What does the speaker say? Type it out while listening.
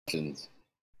All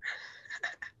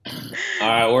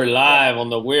right, we're live on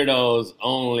the Weirdos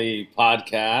Only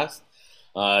podcast.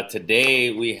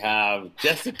 Today we have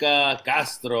Jessica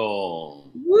Castro.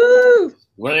 Woo!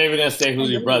 We're not even gonna say who's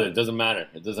your brother. It doesn't matter.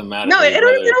 It doesn't matter. No, it don't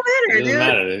matter, It doesn't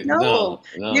matter. No.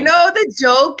 No. You know, the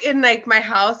joke in like my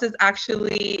house is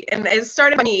actually, and it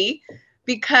started with me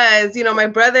because my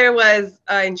brother was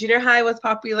in junior high, was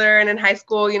popular, and in high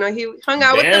school, he hung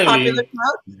out with the popular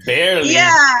crowd. Barely.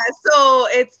 Yeah, so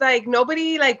it's like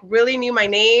nobody like really knew my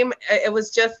name. It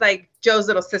was just like Joe's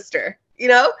little sister,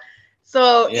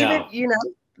 So Yeah. even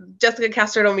Jessica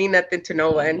Castro don't mean nothing to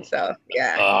no one. So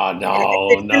yeah. Oh no,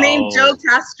 it's the name Joe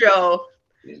Castro.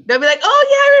 They'll be like, "Oh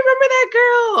yeah, I remember that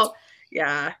girl."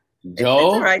 Yeah.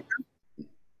 Joe. It's right.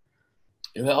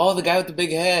 Oh, the guy with the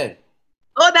big head.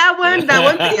 Oh, that one.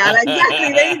 Yeah,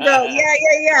 exactly. There you go.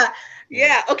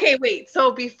 Yeah. Okay, wait.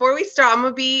 So before we start, I'm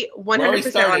gonna be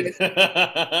 100% honest.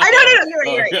 I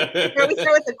know. You're right. Before we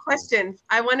start with the questions,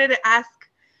 I wanted to ask: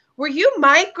 were you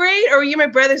my grade or were you my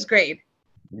brother's grade?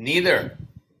 Neither.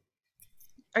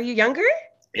 Are you younger?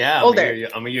 Yeah, older.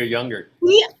 I'm a year younger.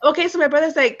 Okay, so my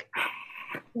brother's like,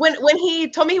 when he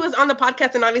told me he was on the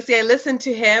podcast, and obviously I listened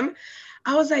to him,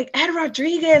 I was like, Ed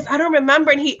Rodriguez, I don't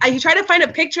remember. And he tried to find a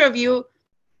picture of you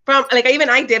from, like,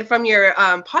 I did from your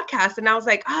podcast, and I was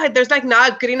like, there's like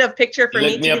not a good enough picture for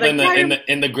me to me up be like,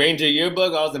 in the Granger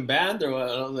yearbook. I was in band or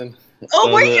what?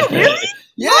 Were you really?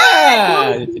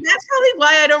 Yeah. That's probably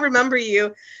why I don't remember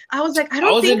you. I was like, I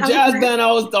was in jazz band.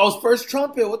 I was first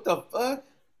trumpet. What the fuck?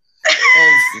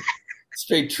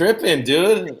 Straight tripping,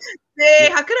 dude.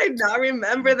 Hey, how could I not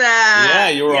remember that? Yeah,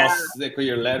 you were all sick with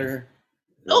your letter.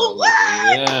 Oh, what?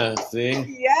 Yeah, see?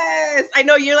 Yes. I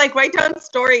know, you're like, write down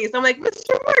stories. I'm like,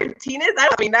 Mr. Martinez?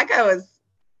 That guy was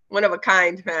one of a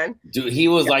kind, man. Dude, he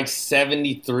was like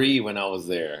 73 when I was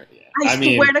there. Yeah. I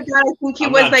swear to God, I think he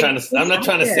was like... I'm not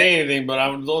trying to say anything, but I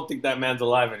don't think that man's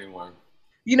alive anymore.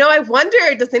 I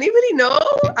wonder, does anybody know?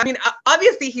 I mean,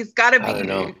 obviously he's got to be... I don't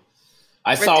know.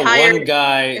 I saw one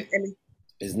guy,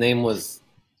 his name was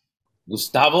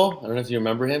Gustavo. I don't know if you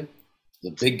remember him. The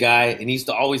big guy, and he used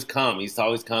to always come. And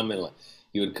like,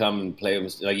 he would come and play with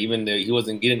us. Like, he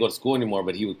didn't go to school anymore,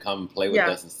 but he would come and play with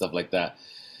us and stuff like that.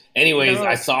 Anyways,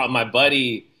 I saw my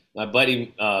buddy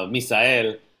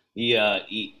Misael. He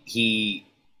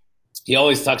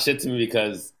always talks shit to me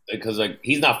because like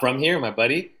he's not from here, my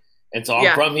buddy, and so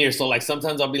I'm from here. So like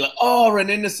sometimes I'll be like,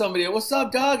 run into somebody, what's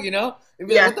up, dog? And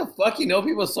be like, what the fuck,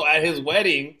 people? So at his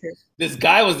wedding, this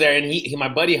guy was there, and my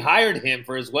buddy hired him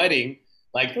for his wedding.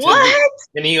 Like, what?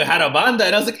 And he had a banda,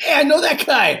 and I was like, hey, I know that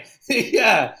guy.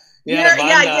 Yeah. You're like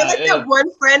that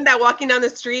one friend that walking down the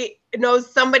street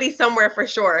knows somebody somewhere for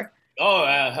sure. Oh,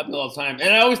 it happens all the time.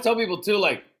 And I always tell people too,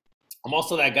 like, I'm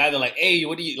also that guy that like, hey,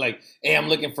 what do you like? Hey, I'm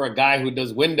looking for a guy who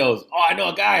does windows. Oh, I know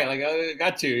a guy. Like, I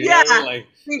got you. You know what I mean? Like,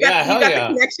 you got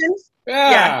the connections.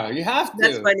 Yeah, you have to.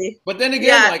 That's funny. But then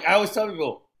again, like I always tell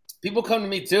people come to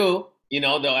me too.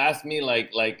 They'll ask me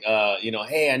like,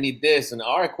 hey, I need this, and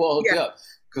all right, cool, I'll hook you up.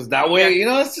 Because that way,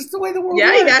 it's just the way the world works.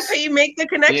 Yeah, that's how you make the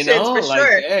connections, for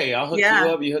sure. Hey, I'll hook you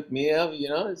up, you hook me up,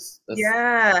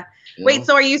 Wait,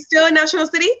 so are you still in National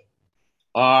City?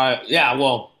 Yeah,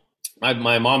 well,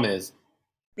 my mom is.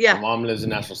 Yeah. My mom lives in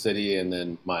National City, and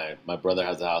then my brother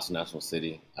has a house in National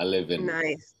City. I live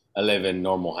in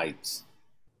Normal Heights.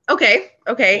 Okay.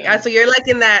 Yeah. So you're like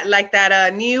in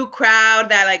that new crowd,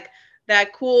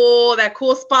 that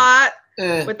cool spot.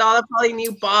 With all the probably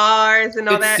new bars and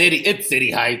all that. It's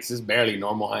City Heights. It's barely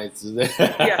Normal Heights.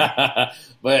 Yeah.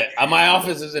 But my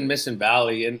office is in Mission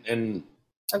Valley, and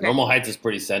Normal Heights is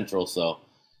pretty central, so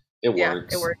it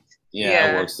works. It works.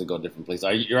 Yeah, it works to go different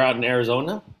places. You're out in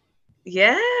Arizona?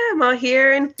 Yeah, I'm out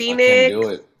here in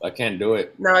Phoenix. I can't do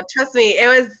it. No, trust me.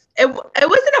 It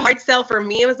wasn't a hard sell for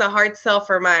me. It was a hard sell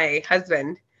for my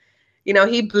husband.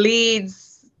 He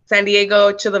bleeds San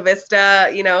Diego, Chula Vista,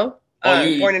 you're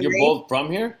both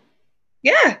from here?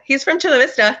 Yeah, he's from Chula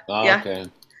Vista. Oh, yeah. Okay.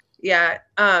 Yeah.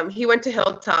 He went to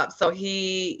Hilltop, so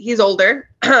he's older,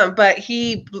 but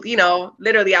he,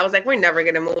 literally, I was like, we're never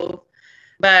gonna move.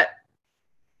 But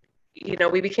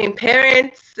we became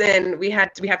parents, and we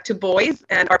have 2 boys,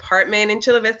 and our apartment in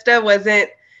Chula Vista wasn't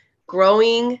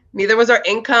growing. Neither was our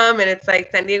income, and it's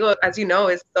like San Diego, as you know,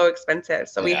 is so expensive.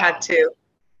 So we had to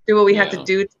do what we had to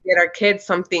do to get our kids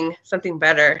something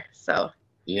better. So.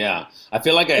 Yeah, I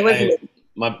feel like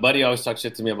my buddy always talks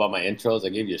shit to me about my intros. I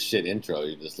gave you a shit intro.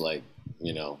 You're just like,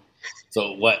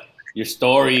 So what your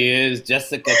story is,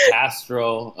 Jessica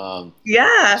Castro.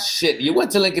 Shit, you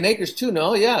went to Lincoln Acres too,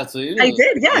 no? Yeah, so I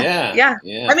did. Yeah.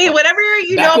 I mean, whatever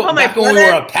about my brother. Back when we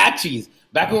were Apaches.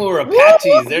 Back when we were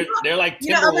Apaches, they're like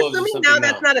Timberwolves. I'm assuming now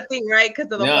that's not a thing, right?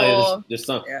 Because of the whole. There's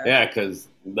some. Yeah, because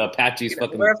the Apaches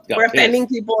fucking. We're offending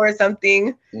people or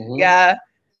something. Mm-hmm. Yeah,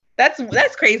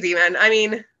 that's crazy, man. I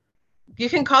mean, you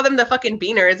can call them the fucking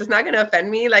beaners. It's not gonna offend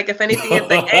me. Like, if anything, it's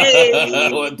like, hey.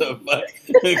 What the fuck?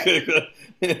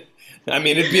 I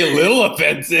mean, it'd be a little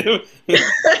offensive.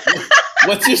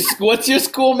 What's your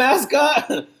school mascot?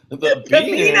 The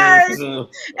Beaners.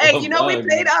 Hey, we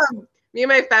played me and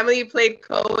my family played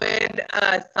co-ed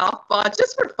softball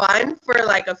just for fun for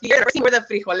like a few years. We're the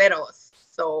frijoleros.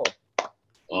 So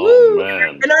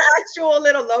man. And our actual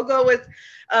little logo was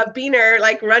a beaner,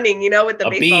 like running, with the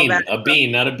baseball bat. A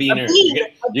bean, not a beaner.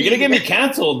 You're gonna get me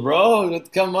canceled, bro.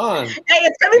 Come on. Hey,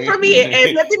 it's coming from me. It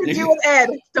has nothing to do with Ed.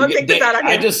 Don't take this out on him.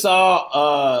 I just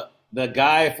saw the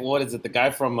guy. What is it? The guy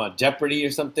from Jeopardy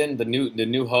or something. The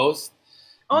new host.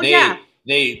 Oh yeah.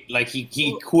 They like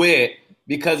he quit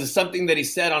because of something that he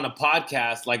said on a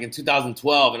podcast like in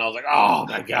 2012, and I was like, oh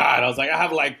my god! I was like, I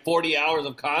have like 40 hours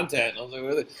of content. I was like,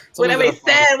 what have I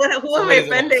said? Who am I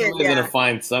offended? Somebody's gonna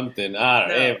find something. I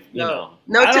don't know.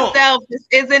 Note to self: this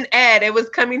isn't Ed. It was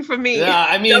coming from me. Yeah,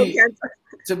 I mean,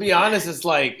 to be honest, it's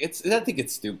like I think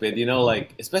it's stupid.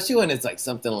 Like especially when it's like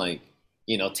something like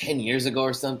 10 years ago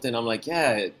or something. I'm like,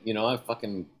 yeah,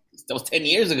 that was 10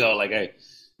 years ago. Like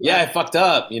I fucked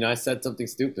up. I said something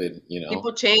stupid.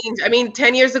 People change. I mean,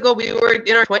 10 years ago, we were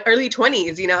in our early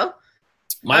 20s,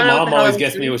 My mom always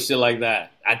gets me with shit like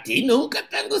that. A ti nunca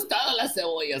te han gustado las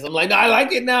cebollas. I'm like, no, I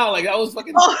like it now. Like, I was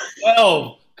fucking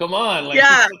 12. Come on. Like,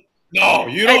 yeah. No,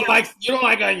 you don't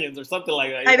like onions or something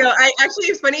like that. I know.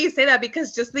 It's funny you say that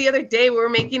because just the other day we were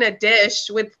making a dish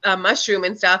with mushroom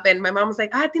and stuff, and my mom was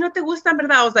like, "ti no te gustan,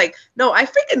 verdad?" I was like, "No, I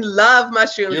freaking love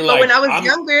mushrooms." But when I was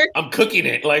younger, I'm cooking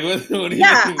it. Like, what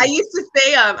yeah, I used to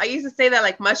say that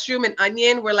like mushroom and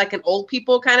onion were like an old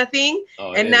people kind of thing,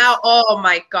 and now, oh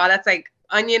my god, that's like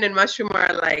onion and mushroom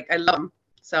are like I love them.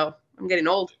 So I'm getting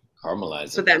old. Caramelized.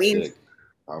 That's what that means.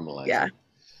 Caramelized. Yeah.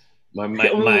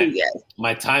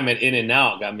 My time at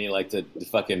In-N-Out got me like to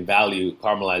fucking value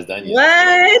caramelized onions.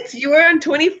 What? You were on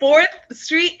 24th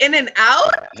Street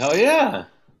In-N-Out? Hell yeah.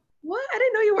 What? I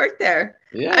didn't know you worked there.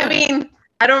 Yeah. I mean,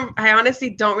 I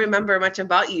honestly don't remember much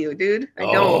about you, dude. I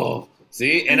don't.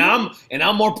 See, and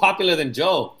I'm more popular than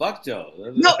Joe. Fuck Joe.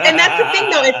 No, and that's the thing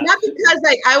though. It's not because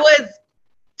like I was.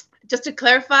 Just to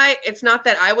clarify, it's not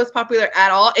that I was popular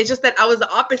at all. It's just that I was the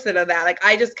opposite of that. Like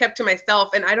I just kept to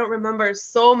myself, and I don't remember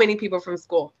so many people from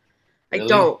school. Really? I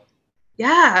don't.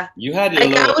 Yeah. You had your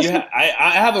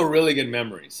I have a really good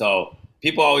memory. So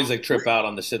people always like trip out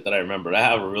on the shit that I remember. I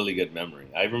have a really good memory.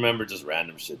 I remember just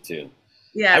random shit too.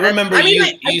 Yeah. I remember you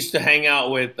used to hang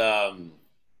out with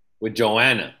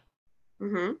Joanna.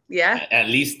 Mm-hmm. Yeah. At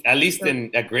least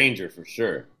at Granger for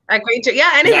sure. At Granger,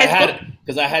 yeah, and in high school.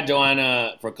 Because I had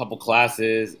Joanna for a couple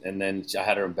classes, and then I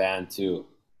had her in band too.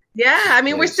 Yeah, I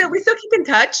mean, we still keep in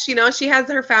touch. She has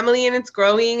her family and it's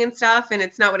growing and stuff, and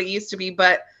it's not what it used to be,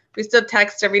 but we still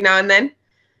text every now and then.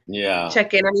 Yeah,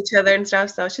 check in on each other and stuff.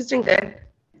 So she's doing good.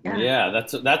 Yeah,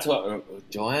 that's what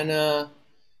Joanna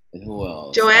and who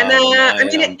else? Joanna. I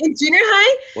mean, in junior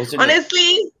high,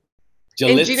 honestly.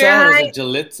 Jalissa, in junior high,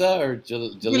 Jalissa or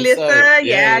Jalissa?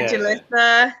 Yeah,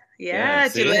 Jalissa. Yeah,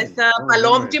 Jalissa.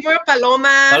 Paloma. Do you remember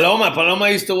Paloma? Paloma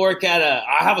used to work at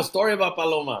I have a story about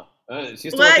Paloma. She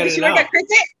used to work at Did she work at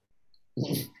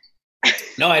Cricket?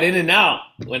 No, at In-N-Out.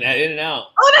 When at In-N-Out.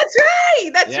 Oh, that's right.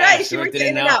 That's right. She worked at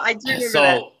In-N-Out. I do remember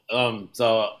that.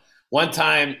 So one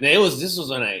time, this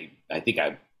was when I think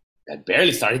I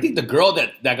barely started. I think the girl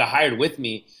that got hired with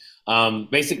me,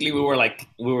 basically we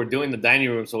were doing the dining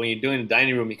room. So when you're doing the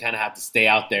dining room, you kind of have to stay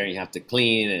out there and you have to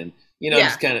clean and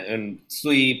just kind of and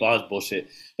sleep, all this bullshit.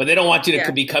 But they don't want you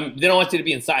to they don't want you to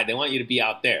be inside. They want you to be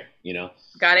out there,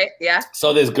 Got it. Yeah.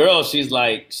 So this girl, she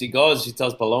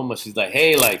tells Paloma, she's like,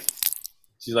 hey,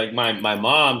 she's like, my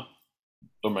mom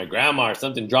or my grandma or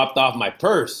something dropped off my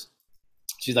purse.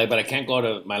 She's like, but I can't go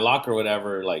to my locker or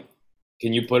whatever. Like,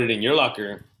 can you put it in your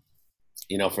locker,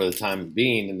 for the time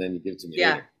being, and then you give it to me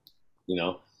later,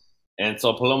 And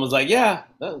so Paloma's like, yeah,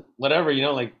 whatever,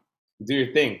 like, do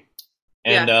your thing.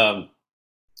 And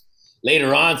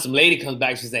later on, some lady comes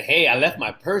back. She's like, hey, I left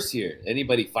my purse here.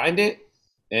 Anybody find it?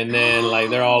 And then,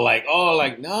 they're all like, oh,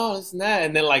 no, it's not.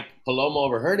 And then, Paloma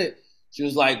overheard it. She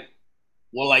was like,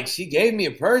 well, she gave me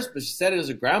a purse, but she said it was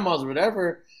her grandma's or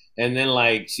whatever. And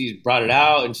then, she brought it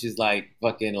out, and she's like,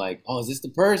 fucking, oh, is this the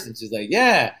purse? And she's like,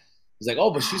 yeah. He's like,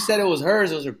 oh, but she said it was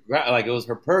hers. It was it was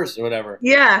her purse or whatever.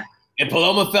 Yeah. And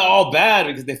Paloma felt all bad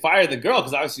because they fired the girl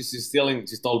because obviously she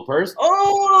stole the purse.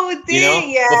 Oh, dang,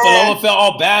 yeah. But Paloma felt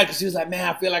all bad because she was like,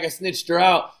 man, I feel like I snitched her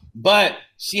out. But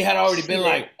she had already been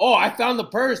like, oh, I found the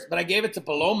purse, but I gave it to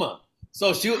Paloma.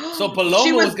 So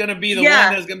Paloma was gonna be the one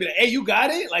that's gonna be like, hey, you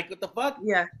got it? Like, what the fuck?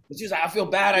 Yeah. But she's like, I feel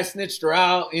bad, I snitched her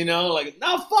out, you know, like,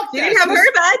 no, fuck you that. Didn't have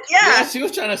her back, yeah. She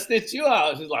was trying to snitch you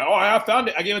out. She's like, oh, I found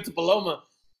it, I gave it to Paloma.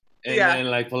 And then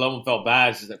like Paloma felt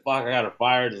bad. She's like, fuck, I got her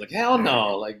fired. It's like, hell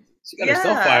no. Like, she got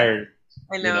herself fired.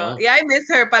 I know. You know. Yeah, I miss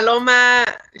her. Paloma,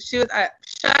 she was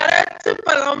shout out to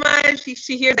Paloma.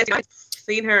 She hears that. I've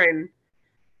seen her in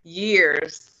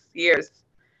years.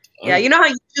 Yeah, you know how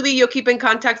usually you'll keep in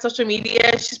contact social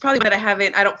media. She's probably, but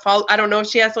I don't follow. I don't know if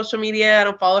she has social media. I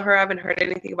don't follow her. I haven't heard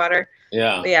anything about her.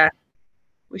 Yeah. But yeah.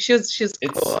 She was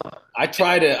cool. I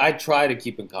try to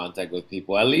keep in contact with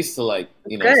people, at least to like,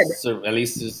 you know, at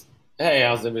least just, hey,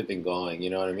 how's everything going? You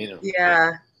know what I mean?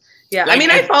 Yeah. Like, I mean,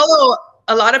 I follow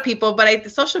a lot of people,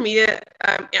 but social media,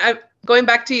 going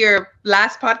back to your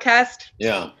last podcast.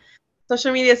 Yeah.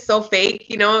 Social media is so fake.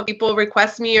 You know, people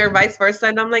request me or vice versa.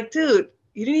 And I'm like, dude,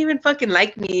 you didn't even fucking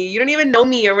like me. You don't even know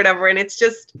me or whatever. And it's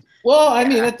just. Well, I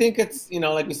mean, I think it's, you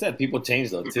know, like we said, people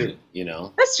change though too, you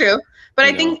know. That's true. But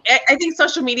I think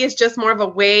social media is just more of a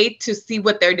way to see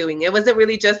what they're doing. It wasn't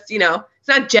really just, you know, it's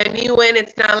not genuine.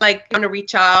 It's not like you want to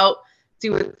reach out, see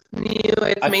what's new.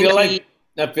 It's I feel like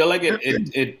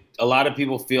it a lot of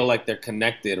people feel like they're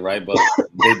connected, right? But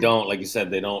they don't, like you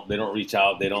said, they don't reach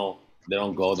out. They don't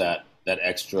go that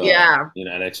extra, you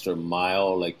know, that extra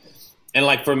mile. Like, and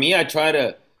like for me, I try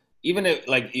to, even if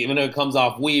it comes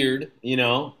off weird, you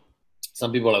know,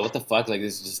 some people are like, what the fuck? Like,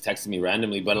 this is just texting me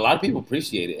randomly. But a lot of people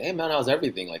appreciate it. Hey, man, how's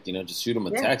everything? Like, you know, just shoot them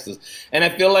a text. And I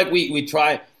feel like we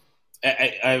try.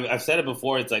 I've said it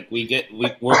before. It's like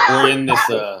we're in this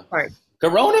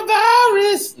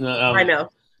coronavirus. I know,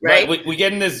 right? We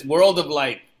get in this world of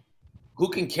like, who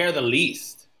can care the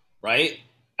least, right?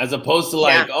 As opposed to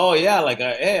like, oh, yeah, like,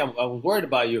 hey, I was worried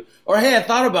about you. Or, hey, I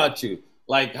thought about you.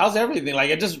 Like, how's everything? Like,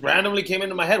 it just randomly came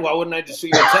into my head. Why wouldn't I just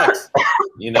shoot you a text?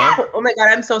 You know? Oh, my God.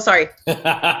 I'm so sorry.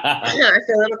 I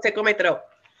feel a little tickle in my throat.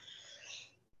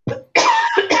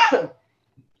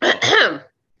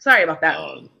 Sorry about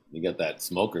that. You got that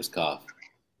smoker's cough.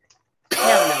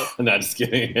 No. No, just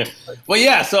kidding. But,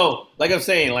 yeah, so, like I'm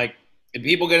saying, like, if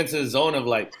people get into the zone of,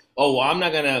 like, oh, well, I'm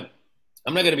not going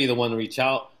to be the one to reach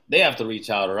out. They have to reach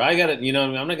out. Or I got to, you know,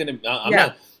 I'm not going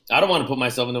to, I don't want to put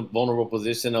myself in a vulnerable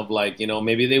position of like, you know,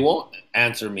 maybe they won't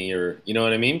answer me or, you know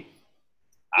what I mean?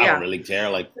 I don't really care.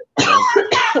 Like, you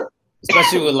know,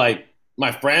 especially with like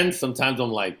my friends. Sometimes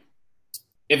I'm like,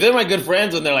 if they're my good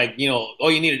friends and they're like, you know, oh,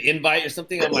 you need an invite or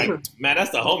something. I'm like, man,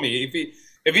 that's the homie.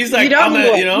 If he's like, I'm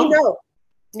gonna, you know,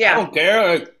 yeah, I don't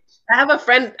care. I have a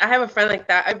friend like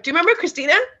that. Do you remember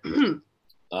Christina?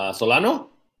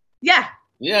 Solano? Yeah.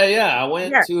 Yeah. I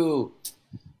went to,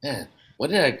 man. What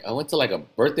did I went to like a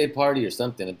birthday party or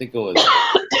something. I think it was.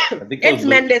 It's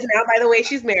Mendez now, by the way.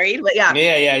 She's married, but yeah.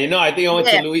 Yeah. You know, I think I went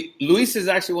to Luis. Luis is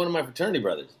actually one of my fraternity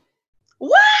brothers.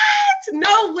 What?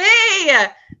 No way.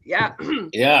 Yeah.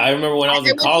 Yeah, I remember when I was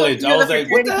in college. I was like,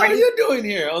 "What the hell are you doing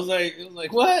here?" I was like,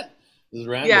 "What?" This is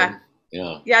random.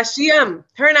 Yeah. Yeah. She her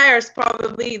and I are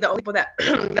probably the only people that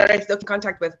that I still in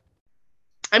contact with.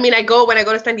 I mean, when I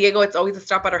go to San Diego, it's always a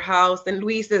stop at her house, and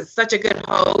Luis is such a good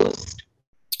host.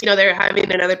 You know, they're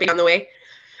having another baby on the way.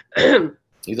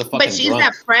 He's a fucking But she's drunk.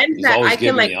 that friend He's that I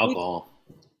can like. Alcohol.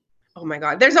 Oh my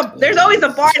God, there's always a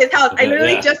bar at his house. I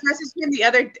literally just messaged him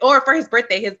for his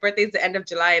birthday. His birthday's the end of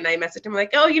July, and I messaged him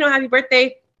like, oh, you know, happy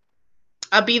birthday.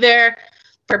 I'll be there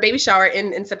for a baby shower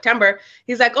in September.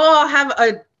 He's like, oh, I'll have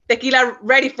a tequila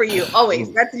ready for you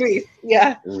always. That's Luis.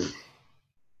 Yeah.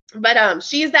 But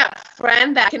she's that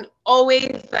friend that can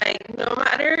always like, no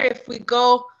matter if we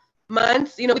go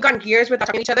months, you know, we've gone years without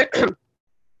talking to each other,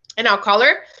 and I'll call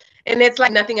her, and it's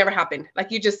like nothing ever happened. Like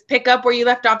you just pick up where you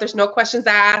left off. There's no questions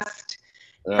asked.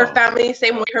 Her family,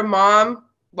 same way. Her mom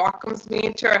welcomes me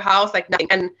into her house, like nothing.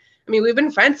 And I mean, we've been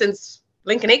friends since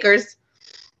Lincoln Acres.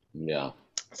 Yeah.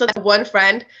 So that's one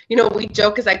friend. You know, we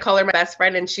joke because I call her my best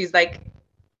friend, and she's like,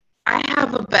 I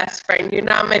have a best friend. You're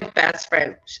not my best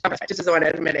friend. She just doesn't want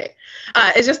to admit it.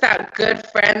 It's just that good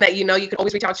friend that, you know, you can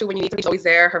always reach out to when you need to. She's always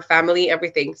there, her family,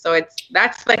 everything. So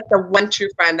that's like the one true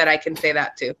friend that I can say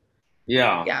that to.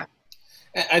 Yeah. Yeah.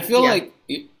 I feel like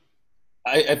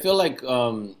I feel like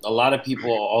a lot of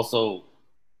people also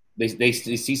they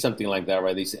see something like that,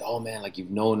 right? They say, "Oh man, like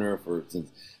you've known her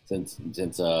since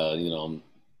you know,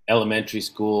 elementary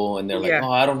school," and they're like,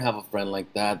 "Oh, I don't have a friend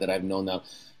like that I've known now."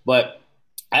 But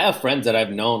I have friends that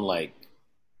I've known like,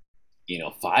 you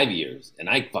know, 5 years, and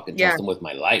I fucking trust them with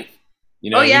my life. You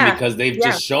know what I mean? Because they've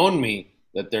just shown me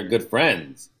that they're good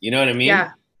friends. You know what I mean?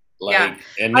 Yeah. Like,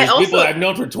 and there's people I've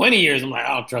known for 20 years. I'm like,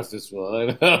 I don't trust this fool.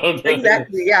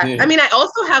 Exactly. Yeah. I mean, I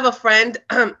also have a friend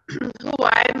who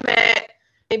I met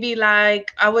maybe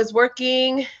like I was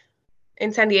working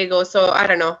in San Diego. So I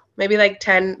don't know, maybe like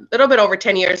a little bit over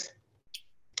 10 years.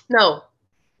 No.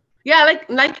 Yeah,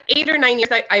 like 8 or 9 years.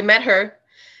 I met her,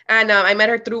 and I met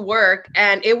her through work,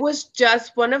 and it was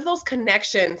just one of those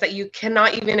connections that you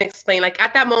cannot even explain. Like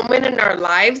at that moment in our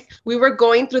lives, we were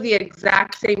going through the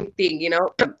exact same thing, you know,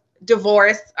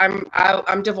 divorce.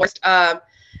 I'm divorced. And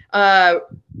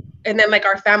then like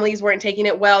our families weren't taking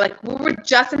it well. Like we were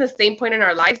just in the same point in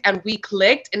our lives, and we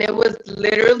clicked, and it was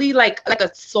literally like a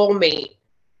soulmate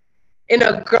in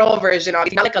a girl version,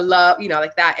 obviously, not like a love, you know,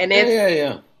 like that. And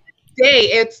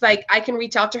it's like I can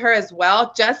reach out to her as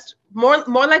well, just more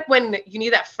like when you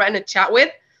need that friend to chat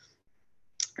with,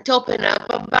 to open up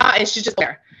about, and she's just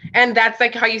there. And that's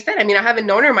like how you said. I mean, I haven't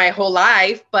known her my whole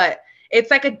life, but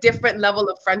it's like a different level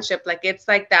of friendship. Like it's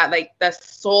like that, like the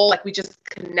soul, like we just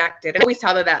connected. And I always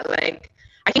tell her that, like,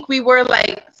 I think we were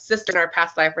like sisters in our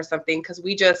past life or something, because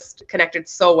we just connected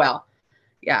so well.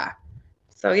 Yeah.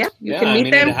 So yeah, you can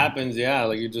meet them. It happens. Yeah,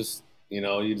 like you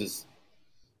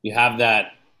have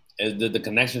that. The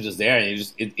connection's just there, and you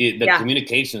just the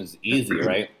communication is easy,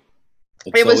 right?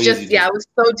 It was it was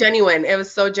so genuine. It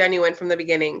was so genuine from the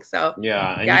beginning. So and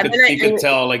you could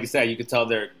tell, like you said, you could tell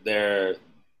they're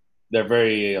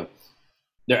very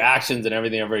their actions and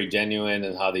everything are very genuine,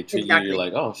 and how they treat you. You're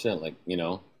like, oh shit, like, you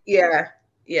know. Yeah.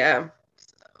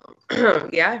 So,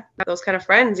 those kind of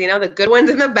friends, you know, the good ones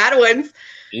and the bad ones.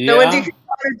 The ones you can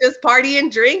just party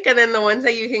and drink, and then the ones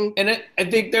that you can. And I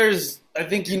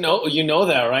think you know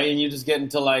that, right? And you just get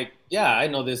into like, I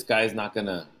know this guy's not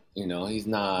gonna, you know, he's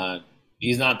not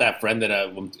that friend that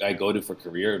I go to for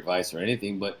career advice or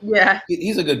anything, but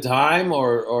he's a good time,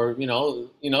 or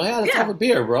let's have a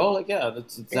beer, bro. Like,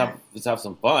 let's have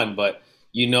some fun. But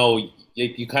you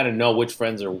kind of know which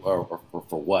friends are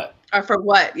for what. Or for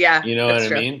what, yeah. You know what I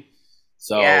mean?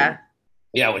 So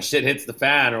when shit hits the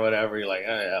fan or whatever, you're like,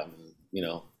 you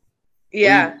know.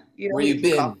 Yeah. Where you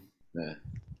been?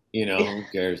 You know, who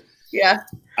cares? Yeah.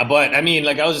 But I mean,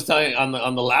 like I was just telling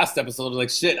on the last episode, like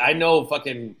shit, I know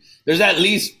there's at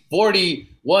least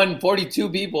 41, 42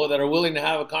 people that are willing to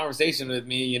have a conversation with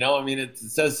me. You know, I mean, it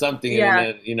says something.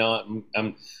 And you know,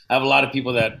 I have a lot of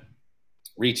people that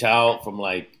reach out from,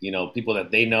 like, you know, people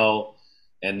that they know,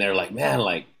 and they're like, man,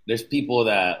 like there's people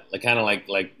that like kind of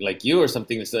like you or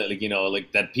something, like, you know,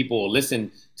 like that people will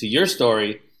listen to your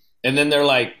story, and then they're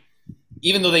like,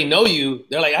 even though they know you,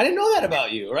 they're like, I didn't know that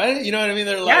about you, right? You know what I mean?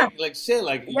 They're like shit,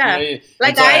 like, you know,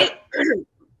 like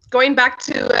going back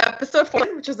to episode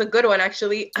 4, which was a good one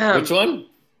actually. Which one?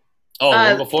 Oh,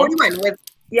 one before? 41 with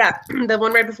the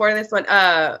one right before this one.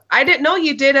 I didn't know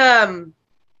you did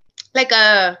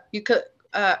you could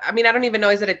I mean, I don't even know,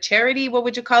 is it a charity? What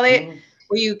would you call it?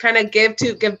 Where you kind of give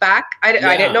back? I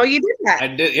didn't know you did that. I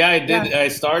did. Yeah, I did. I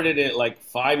started it like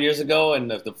 5 years ago,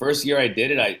 and the first year I did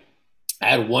it, I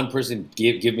had one person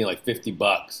give me like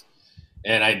 $50,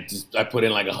 and I put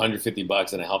in like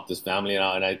 $150, and I helped this family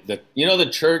out. And the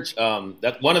church,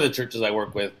 that one of the churches I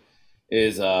work with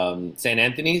is St.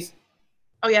 Anthony's.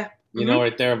 Oh yeah. You know,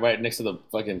 right there, right next to the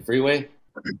fucking freeway.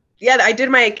 Yeah, I did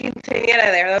my quinceañera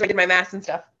there. That's where I did my mass and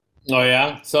stuff. Oh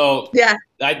yeah, so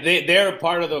they're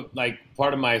part of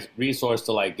my resource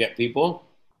to like get people.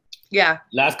 Yeah.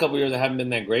 Last couple of years I haven't been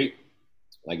that great.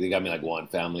 Like they got me like one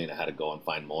family, and I had to go and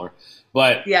find more.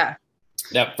 But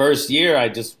that first year,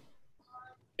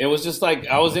 it was just like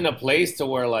I was in a place to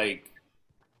where like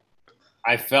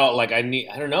I felt like I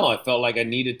felt like I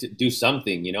needed to do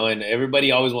something, you know. And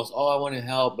everybody always wants, I want to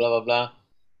help, blah blah blah.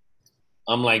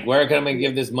 I'm like, where can I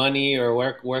give this money, or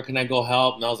where can I go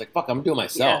help? And I was like, fuck, I'm doing it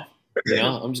myself. You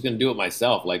know, I'm just gonna do it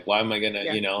myself. Like, why am I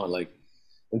gonna, you know, like.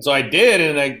 And so I did,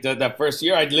 and like that first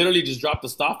year, I literally just dropped the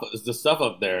stuff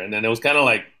up there, and then it was kind of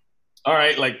like, all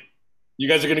right, like, you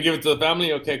guys are gonna give it to the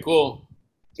family, okay, cool.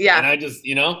 Yeah. And I just,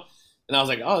 you know, and I was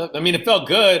like, I mean, it felt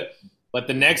good, but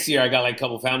the next year I got like a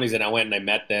couple families, and I went and I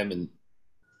met them, and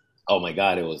oh my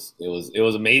god, it was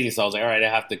amazing. So I was like, all right, I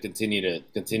have to continue to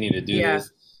do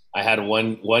this. I had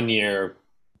one year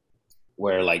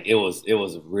where like it was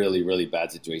a really, really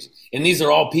bad situation. And these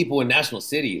are all people in National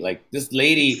City. Like this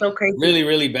lady, so crazy. Really,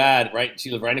 really bad, right?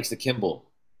 She lived right next to Kimball.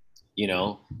 You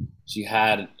know, she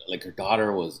had like her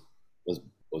daughter was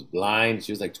blind.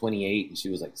 She was like 28, and she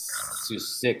was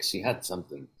sick. She had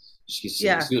something. She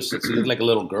looked like a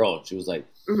little girl. She was like,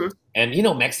 and you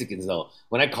know, Mexicans though,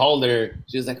 when I called her,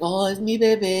 she was like, oh, es mi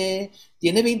bebé,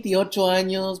 tiene 28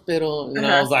 años, pero, you know,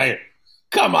 I was like,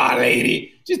 come on,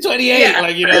 lady. She's 28.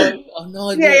 Like, you know, oh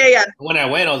no. Yeah. When I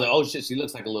went, I was like, oh shit, she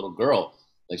looks like a little girl.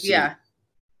 Like she was, Yeah.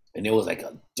 and it was like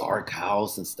a dark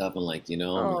house and stuff, and like, you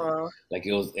know, like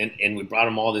it was, and we brought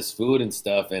him all this food and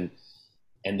stuff, and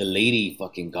the lady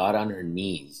fucking got on her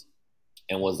knees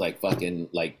and was like fucking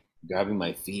like grabbing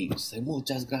my feet. She's like,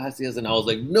 muchas gracias. And I was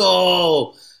like,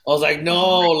 no. I was like,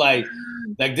 no, like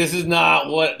this is not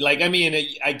what, like, I mean,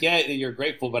 I get that you're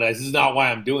grateful, but this is not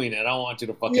why I'm doing it. I don't want you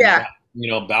to fucking,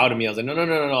 bow to me. I was like, no.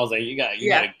 I was like, you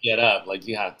gotta get up. Like,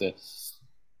 you have to.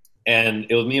 And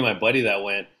it was me and my buddy that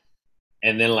went.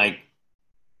 And then, like,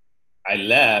 I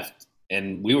left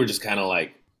and we were just kind of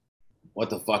like,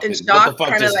 what the fuck just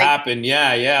happened?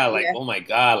 Yeah. Like, oh my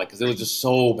God. Like, cause it was just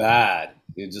so bad.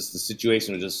 It was just, the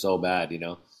situation was just so bad, you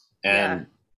know? And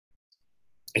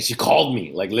she called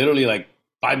me, like literally like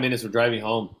 5 minutes we're driving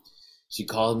home. She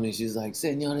called me. She's like,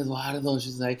 Señor Eduardo.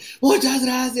 She's like, muchas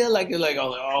gracias. Like, I was like,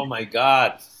 oh my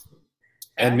God.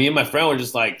 And me and my friend were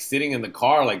just like sitting in the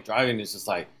car, like driving. It's just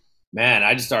like, man,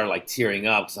 I just started like tearing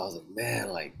up. Cause I was like, man,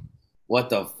 like, what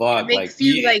the fuck? It makes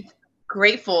you like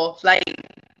grateful. Like,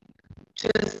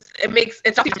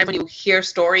 it's something when you hear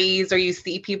stories or you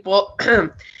see people.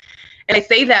 And I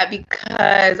say that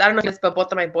because I don't know this, but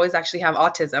both of my boys actually have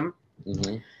autism.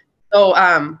 Mm-hmm.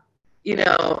 So, you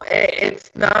know, it's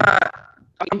not,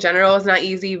 in general, it's not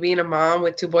easy being a mom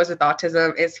with 2 boys with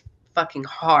autism. It's fucking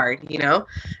hard, you know?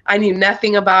 I knew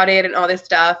nothing about it and all this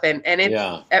stuff. And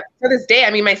it's, for this day, I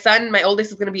mean, my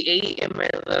oldest is going to be 8 and my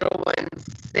little one's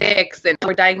 6. And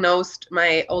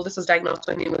my oldest was diagnosed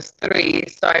when he was 3.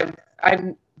 So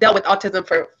I've dealt with autism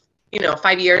for,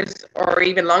 5 years or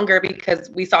even longer because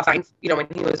we saw signs, when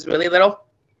he was really little.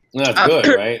 That's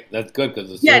good, right? That's good because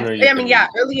the sooner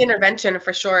early intervention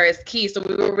for sure is key. So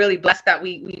we were really blessed that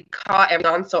we caught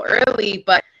everyone so early.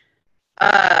 But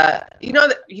you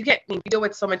deal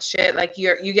with so much shit. Like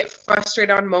you get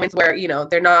frustrated on moments where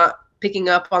they're not picking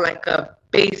up on like a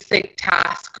basic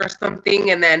task or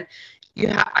something, and then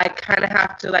I kind of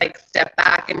have to like step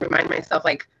back and remind myself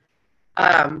like,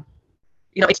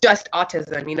 it's just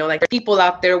autism, like people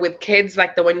out there with kids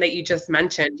like the one that you just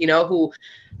mentioned, who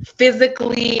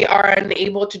physically are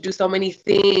unable to do so many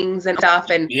things and stuff.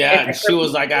 And she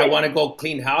was like, I want to go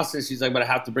clean houses. She's like, but I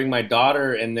have to bring my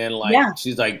daughter. And then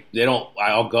she's like,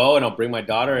 I'll go and I'll bring my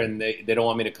daughter, and they don't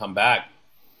want me to come back.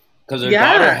 Because her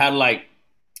daughter had like,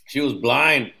 she was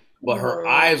blind, but her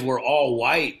eyes were all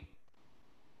white.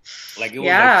 Like it was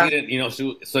like, she didn't,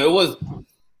 so it was,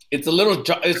 it's a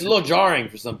little jarring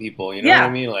for some people, you know what I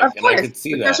mean? Like, and I could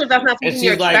see that. Especially if that's not something and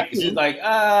you're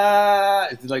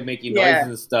she's like making noises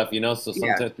and stuff, So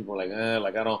sometimes people are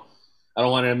like, I don't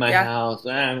want it in my house.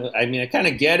 I mean, I kind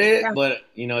of get it, but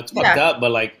it's fucked up.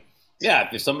 But like,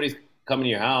 if somebody's coming to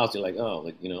your house, you're like, oh,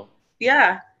 like, you're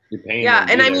paying. Yeah,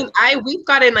 and I mean, we've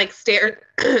gotten like stairs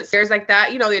like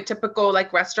that, the typical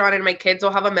like restaurant, and my kids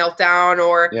will have a meltdown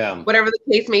or whatever the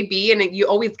case may be, and you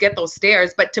always get those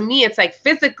stares. But to me, it's like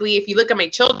physically, if you look at my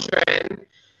children,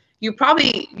 you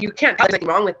can't tell anything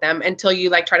wrong with them until you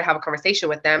like try to have a conversation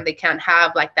with them. They can't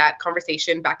have like that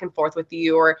conversation back and forth with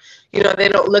you, or they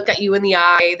don't look at you in the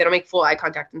eye, they don't make full eye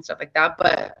contact and stuff like that.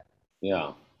 But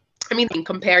I mean,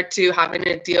 compared to having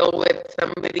to deal with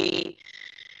somebody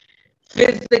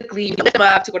physically lift them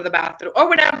up to go to the bathroom or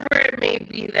whatever it may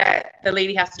be that the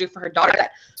lady has to do for her daughter,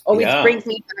 that always brings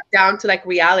me back down to like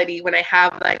reality when I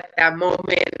have like that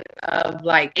moment of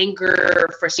like anger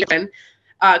or frustration,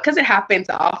 because it happens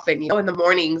often, in the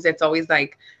mornings. It's always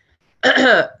like,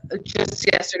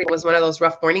 just yesterday was one of those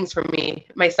rough mornings for me.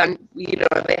 My son,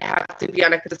 they have to be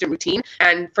on a consistent routine,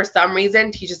 and for some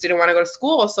reason he just didn't want to go to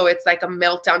school, so it's like a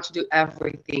meltdown to do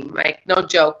everything. Like, no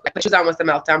joke, like putting shoes on was a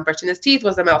meltdown, brushing his teeth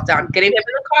was a meltdown, getting him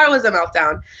in the car was a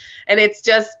meltdown. And it's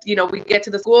just, we get to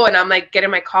the school and I'm like, get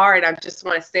in my car and I just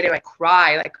want to sit and like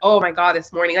cry, like, oh my God,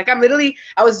 this morning, like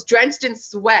I was drenched in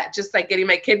sweat just like getting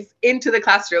my kids into the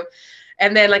classroom.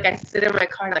 And then like I sit in my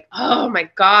car and like, oh my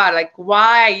God, like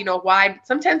why, why?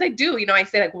 Sometimes I do, I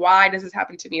say like, why does this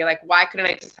happen to me? Like, why couldn't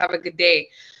I just have a good day?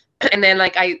 And then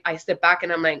like I sit back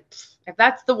and I'm like, if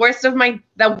that's the worst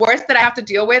that I have to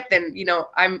deal with, then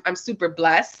I'm super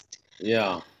blessed.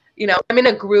 Yeah. I'm in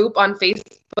a group on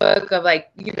Facebook of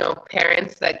like,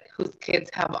 parents like whose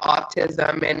kids have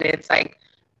autism, and it's like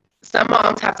some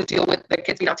moms have to deal with their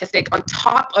kids being autistic on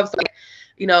top of like,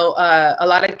 a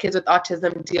lot of kids with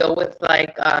autism deal with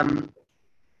like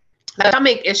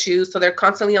stomach issues, so they're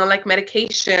constantly on like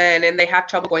medication and they have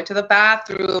trouble going to the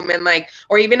bathroom, and like,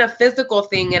 or even a physical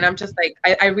thing. And I'm just like,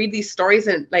 I read these stories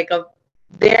and like of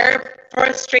their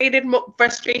frustration,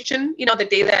 the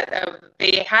day that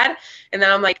they had, and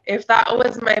then I'm like, if that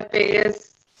was my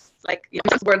biggest, like,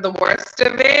 were the worst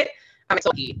of it, I'm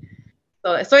so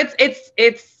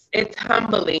it's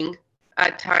humbling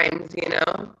at times, you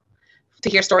know, to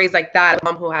hear stories like that. A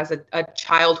mom who has a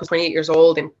child who's 28 years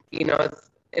old and, you know,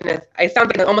 it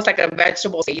sounds like almost like a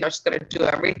vegetable state, you know, she's going to do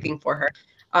everything for her.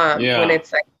 When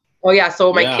it's like, oh yeah,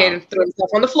 so my kid threw himself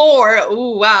on the floor.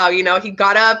 Ooh, wow. You know, he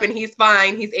got up and he's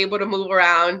fine. He's able to move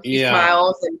around. He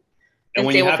smiles. And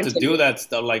when you have to do that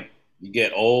stuff, like you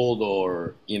get old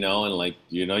or, you know, and like,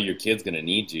 you know, your kid's going to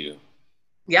need you.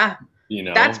 Yeah. You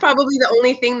know, that's probably the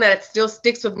only thing that still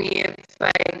sticks with me. It's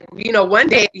like, you know, one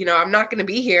day, you know, I'm not going to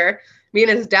be here. Me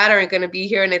and his dad aren't going to be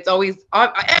here. And it's always,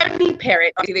 any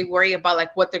parent, obviously, they worry about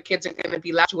like what their kids are going to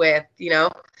be left with, you know,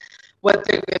 what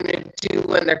they're going to do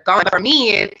when they're gone. But for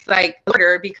me, it's like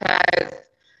harder because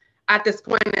at this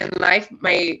point in life,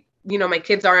 my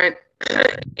kids aren't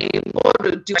able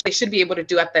to do what they should be able to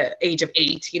do at the age of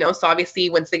 8, you know. So obviously,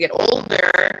 once they get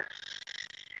older,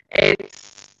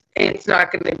 it's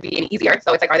not going to be any easier.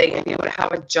 So it's like, are they going to be able to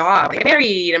have a job? Like,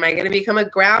 married? Am I going to become a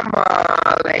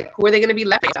grandma? Like, who are they going to be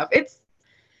left with?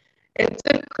 It's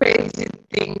a crazy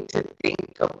thing to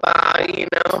think about, you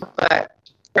know.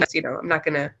 But you know, I'm not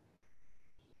going to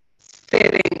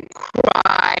sit and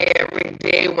cry every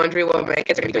day wondering what my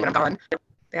kids are going to be doing when I'm gone.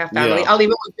 They have family. I'll leave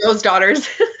it with Joe's daughters.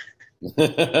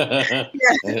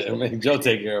 Make Joe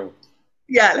take care of them.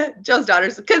 Yeah, Joe's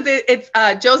daughters, because it's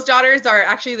Joe's daughters are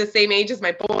actually the same age as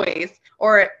my boys,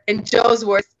 or in Joe's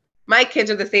words, my kids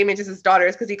are the same age as his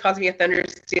daughters because he calls me a thunder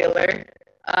stealer.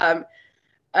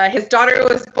 His daughter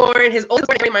was born, his oldest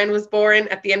one, mine was born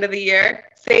at the end of the year,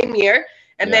 same year,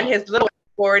 and then his little one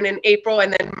was born in April,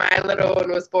 and then my little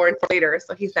one was born later.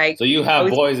 So he's like, so you have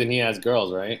boys and he has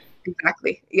girls, right?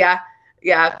 Exactly. Yeah.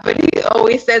 Yeah, but he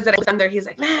always says that I was under. He's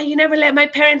like, man, you never let my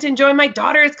parents enjoy my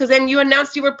daughters because then you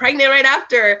announced you were pregnant right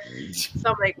after.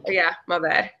 So I'm like, oh, yeah, my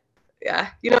bad. Yeah,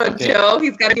 you know, Joe,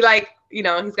 he's got to be like, you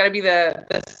know, he's got to be the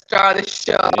star of the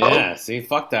show. Yeah, see,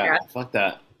 fuck that. Yeah. Fuck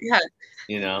that. Yeah.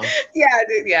 You know? Yeah,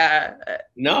 dude, yeah.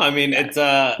 No, I mean, it's,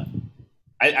 I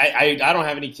don't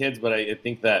have any kids, but I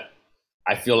think that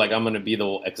I feel like I'm going to be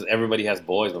because everybody has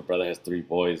boys. My brother has 3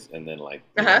 boys, and then like,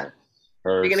 you know,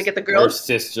 you're gonna get the girls? Her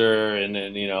sister, and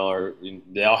then, you know, or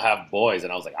they all have boys,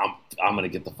 and I was like, I'm gonna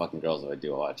get the fucking girls if I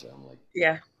do watch it. I'm like,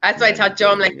 yeah, that's why I tell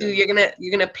Joe, I'm like, dude, you're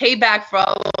gonna pay back for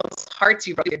all those hearts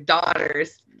you broke your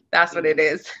daughters. That's what it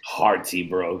is. Hearts he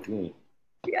broke.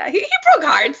 Yeah, he broke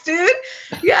hearts, dude.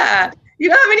 Yeah. You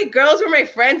know how many girls were my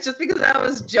friends just because I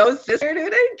was Joe's sister, dude? They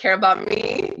didn't care about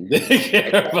me. They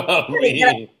care about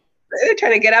me. They're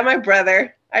trying to get at my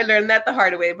brother. I learned that the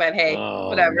hard way, but hey,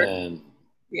 whatever. Man.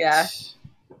 Yeah.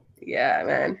 Yeah,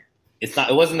 man. It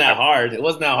wasn't that hard. It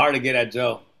wasn't that hard to get at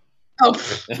Joe. Oh,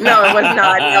 no, it was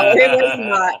not. No, it was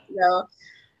not.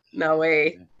 No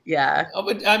way. Yeah. Oh,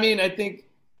 but I mean, I think,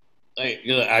 like,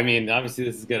 I mean, obviously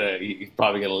this is he's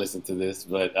probably gonna listen to this,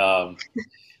 but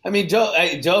I mean,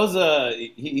 Joe's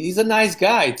he's a nice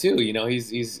guy too. You know,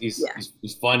 he's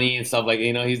funny and stuff, like,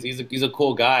 you know, he's a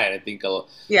cool guy, and I think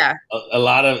a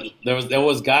lot of there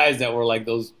was guys that were like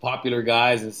those popular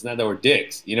guys and that were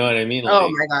dicks. You know what I mean? Like, oh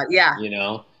my god, yeah. You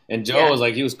know, and Joe was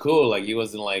like, he was cool. Like, he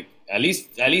wasn't like, at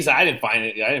least I didn't find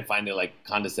it like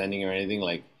condescending or anything.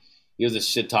 Like, he was a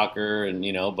shit talker, and,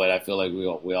 you know, but I feel like we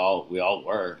all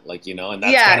were, like, you know, and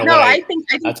that's kind of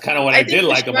that's kind of what I did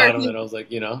like about him. And I was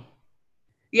like, you know.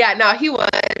 Yeah, no, he was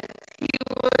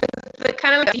the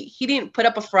kind of, like, he didn't put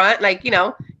up a front, like, you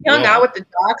know, he hung out with the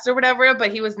jocks or whatever,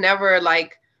 but he was never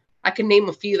like, I can name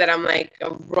a few that I'm like,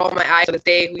 roll my eyes to this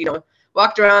day, who, you know,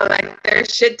 walked around like their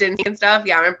shit didn't he and stuff.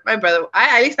 Yeah, my brother,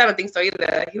 at least I don't think so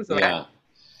either. He was like,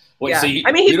 Wait, so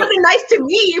I mean, he's really nice to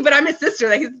me, but I'm his sister.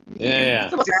 Like,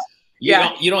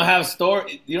 You don't have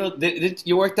story. You know,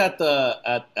 you worked at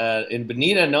in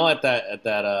Bonita, no, at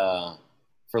that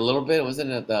for a little bit. Wasn't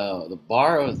it at the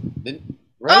bar?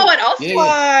 Right? Oh, at All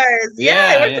Stars.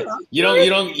 Yeah. You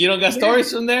don't got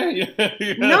stories from there?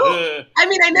 No, I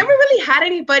mean, I never really had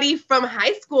anybody from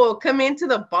high school come into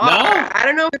the bar. No? I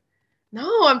don't know.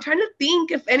 No, I'm trying to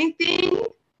think if anything.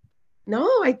 No,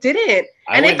 I didn't.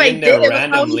 And if I did,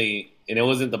 randomly, and it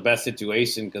wasn't the best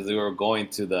situation because we were going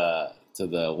to the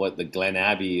Glen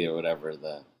Abbey or whatever,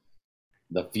 the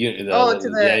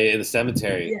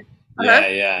cemetery.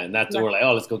 Yeah, and that's we're like,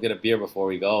 oh, let's go get a beer before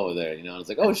we go over there. You know, I was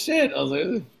like, oh shit, I was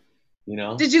like, you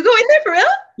know. Did you go in there for real?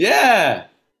 Yeah,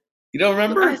 you don't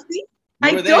remember?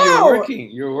 I don't.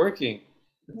 You were working.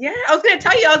 Yeah, I was gonna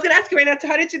tell you. I was gonna ask you right now.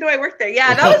 How did you know I worked there?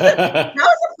 Yeah, that was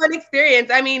a fun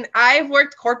experience. I mean, I've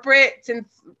worked corporate since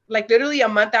like literally a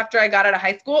month after I got out of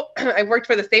high school. I worked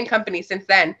for the same company since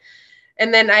then,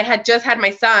 and then I had just had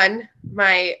my son,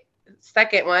 my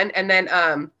second one, and then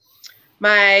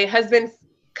my husband's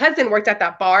cousin worked at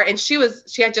that bar, and she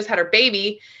had just had her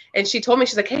baby, And she told me,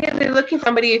 she's like, hey, they're looking for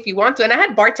somebody if you want to. And I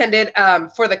had bartended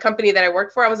for the company that I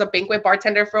worked for. I was a banquet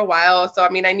bartender for a while. So, I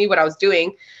mean, I knew what I was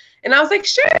doing. And I was like,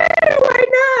 sure, why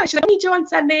not? She's like, I need you on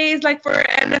Sundays, like for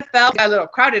NFL. Got a little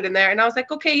crowded in there. And I was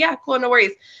like, okay, yeah, cool, no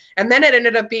worries. And then it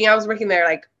ended up being, I was working there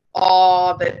like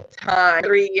all the time,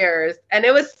 3 years. And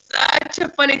it was such a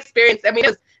fun experience. I mean,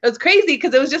 it was crazy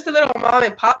because it was just a little mom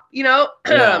and pop, you know,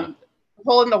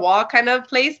 hole in the wall kind of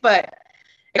place. But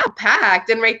it got packed,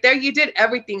 and right there you did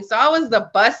everything. So I was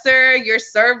the busser, your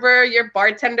server, your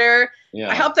bartender. Yeah.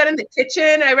 I helped out in the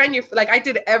kitchen. I ran I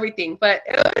did everything. But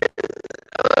it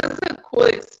was a cool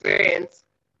experience.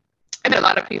 I met a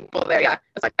lot of people there. Yeah,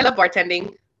 it's like, I love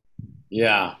bartending.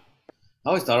 Yeah, I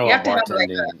always thought about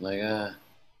bartending.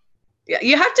 Yeah,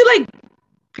 you have to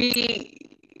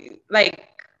be like,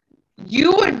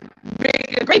 you would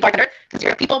make a great bartender because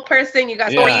you're a people person. You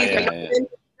got stories.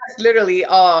 That's literally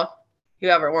all you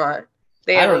ever want.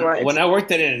 When I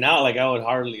worked at In-N-Out, I would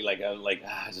hardly I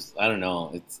don't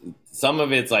know. It's some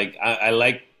of it's like I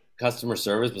like customer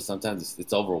service, but sometimes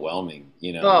it's overwhelming.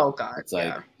 You know. Oh God. It's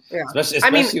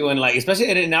especially when especially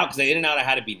at In-N-Out, because at In-N-Out I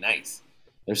had to be nice.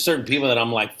 There's certain people that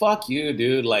I'm like, fuck you,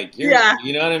 dude. Like you know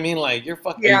what I mean? Like you're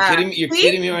fucking. Yeah. Are you kidding me? You're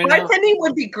kidding me right now. Bartending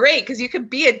would be great because you could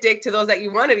be a dick to those that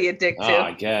you want to be a dick to. Oh,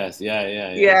 I guess.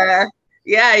 Yeah.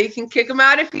 Yeah, you can kick them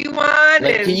out if you want.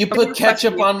 Can you put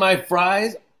ketchup on my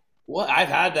fries? What? I've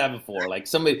had that before. Like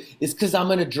somebody, it's because I'm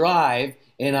gonna drive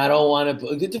and I don't want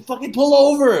to fucking pull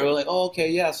over. We're like, oh,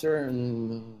 okay, yeah, sir.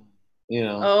 And, you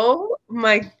know. Oh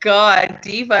my God,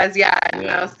 divas, yeah.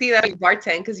 Now see that you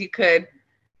bartend because you could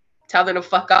tell them to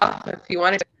fuck off if you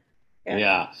wanted to.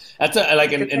 Yeah. That's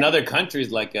in other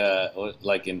countries, like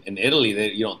in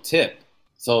Italy, you don't tip.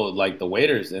 So like the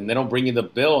waiters, and they don't bring you the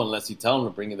bill unless you tell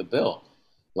them to bring you the bill.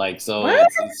 It's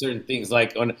certain things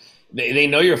like when they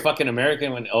know you're fucking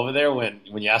American when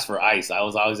you ask for ice. I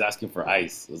was always asking for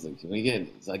ice. I was like, can we get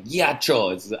it? It's like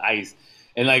ghiaccio, it's the ice.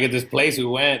 And at this place we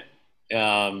went,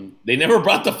 they never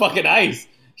brought the fucking ice.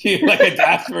 I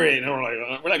asked for it, and we're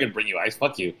like, we're not gonna bring you ice.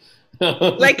 Fuck you.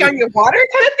 Like on your water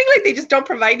kind of thing, like they just don't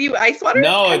provide you ice water.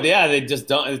 No, they just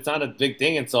don't. It's not a big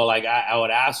thing, and so I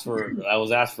was asked for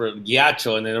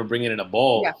ghiaccio, and they would bring it in a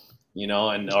bowl, you know,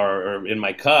 or in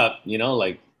my cup, you know,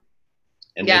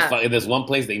 and there's one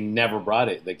place they never brought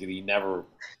it. I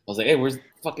was like, hey, where's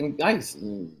fucking ice?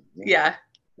 Yeah.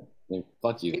 Like,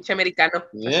 fuck you. Americano. That's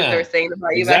what they were saying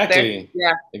about you back there.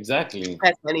 Yeah. Exactly.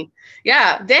 That's funny.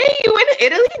 Yeah. Dang, you went to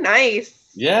Italy? Nice.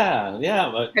 Yeah.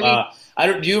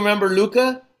 Do you remember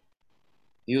Luca?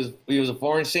 He was a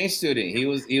foreign exchange student.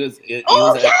 Yes,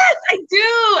 I do.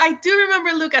 I do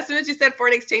remember Luca. As soon as you said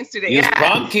foreign exchange student, he was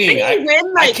prom king.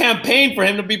 I campaigned for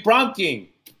him to be prom king.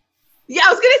 Yeah,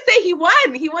 I was gonna say he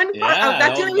won. He won.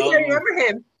 That's the only reason I remember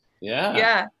him. Yeah.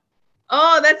 Yeah.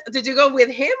 Oh, did you go with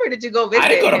him or did you go visit him? I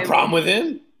didn't go to prom with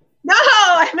him. No,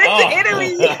 I meant to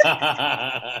Italy.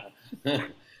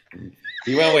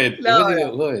 He went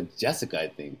with Jessica, I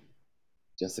think.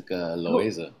 Jessica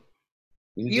Loaiza.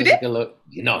 You did?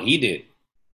 No, he did.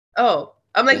 Oh,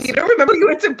 I'm like, you don't remember who you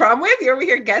went to prom with? You're over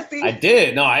here guessing. I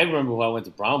did. No, I remember who I went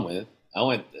to prom with. I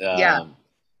went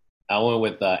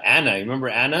with Anna. You remember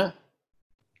Anna?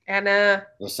 Anna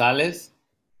Rosales.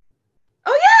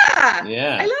 Oh yeah.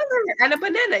 Yeah. I love her. Anna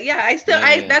Banana. Yeah.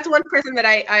 That's one person that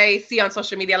I see on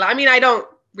social media. I mean, I don't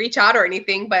reach out or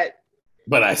anything, but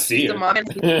I see her. I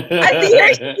see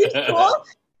her. She's cool.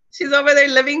 She's over there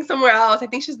living somewhere else. I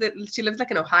think she lives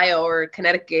in Ohio or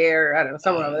Connecticut or I don't know,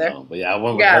 somewhere over there. But yeah, I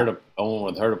went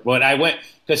with her. But I went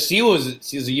because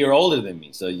she's a year older than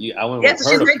me. So I went with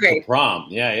her to prom.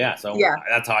 Yeah. So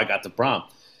that's how I got to prom.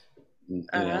 You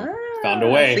know, found a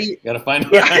way. So gotta find a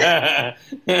way.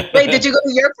 Wait, did you go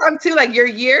to your prom too? Like your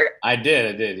year? I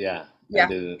did. Yeah. Yeah. I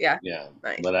did. Yeah.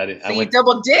 Nice. But I didn't. So you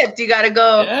double dipped. You gotta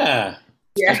go. Yeah.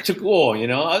 Yeah. It's too cool, you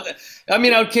know. I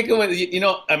mean, I would kick it with, you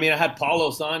know. I mean, I had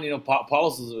Paulos on. You know,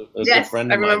 Paulos is a good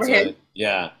friend of mine. I remember him.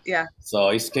 Yeah. So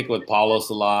I used to kick it with Paulos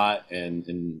a lot,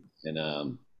 and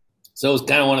so it was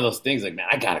kind of one of those things. Like, man,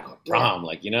 I gotta go to prom.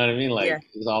 Like, you know what I mean? Like, it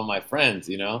was all my friends,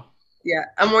 you know. Yeah,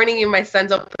 I'm warning you. My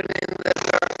son's opening the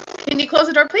door. Can you close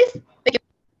the door, please? Thank you.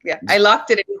 Yeah, I locked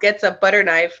it. And he gets a butter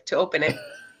knife to open it.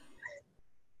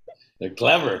 They're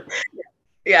clever.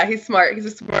 Yeah, he's smart. He's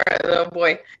a smart little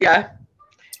boy. Yeah.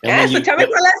 So tell me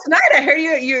about last night. I heard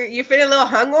you feeling a little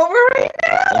hungover right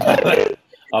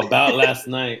now. About last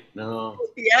night, no.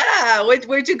 Yeah,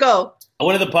 where'd you go? I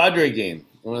went to the Padre game.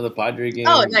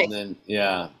 Oh, nice. And then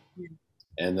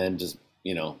and then just,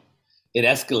 you know, it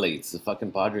escalates, the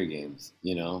fucking Padre games,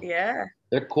 you know. Yeah.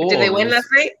 They're cool. Did they win last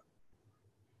night?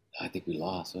 I think we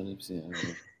lost. I don't know.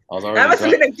 I was already that must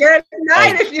have been a good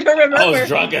night if you don't remember. I was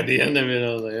drunk at the end of it.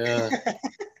 I was like,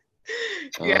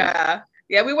 yeah.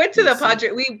 Yeah, we went to the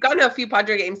Padre. We've gone to a few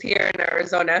Padre games here in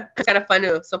Arizona. It's kind of fun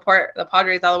to support the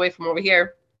Padres all the way from over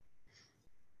here.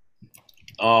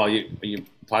 Oh, are you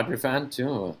Padre fan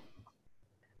too?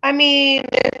 I mean,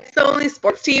 it's the only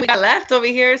sports team we got left over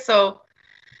here, so.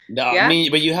 No, yeah. I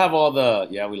mean, but you have all the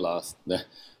we lost. You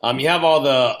have all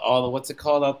the what's it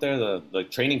called out there, the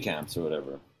training camps or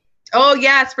whatever. Oh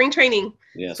yeah, spring training.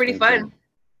 Yeah, it's pretty fun. Training.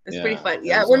 It's pretty fun.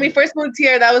 Yeah, when we first moved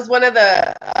here, that was one of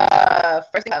the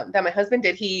first things that my husband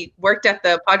did. He worked at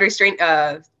the Padres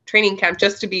training camp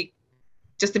just to be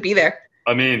there.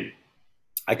 I mean,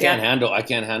 I can't handle.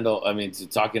 I mean,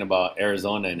 talking about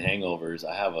Arizona and hangovers,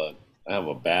 I have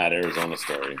a bad Arizona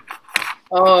story.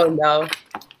 Oh no.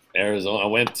 Arizona. I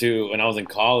went to when I was in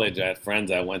college. I had friends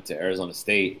that went to Arizona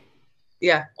State.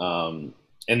 Yeah. And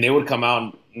they would come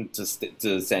out to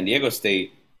San Diego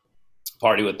State,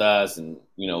 party with us, and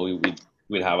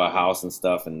we'd have a house and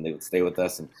stuff, and they would stay with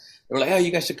us, and they were like, "Oh,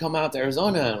 you guys should come out to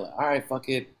Arizona." And I'm like, all right, fuck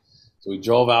it. So we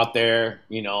drove out there.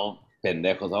 Pendejos.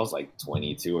 I was like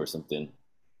 22 or something.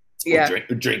 Yeah.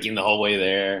 We're drinking the whole way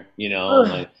there.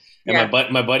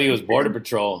 My buddy was border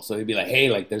patrol, so he'd be like, "Hey,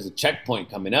 like there's a checkpoint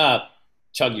coming up.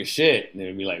 Chug your shit." And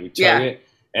they'd be like, "We chug it,"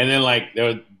 and then like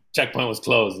checkpoint was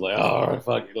closed. Like, oh, all right,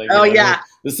 fuck it. Like,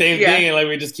 the same thing, and like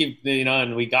we just keep,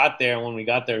 and we got there, and when we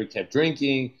got there, we kept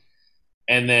drinking,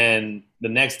 and then the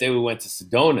next day we went to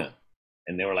Sedona,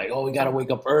 and they were like, "Oh, we gotta wake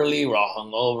up early. We're all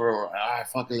hungover. We're like, all right,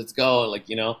 fuck it, let's go." Like,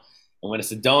 and went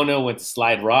to Sedona, went to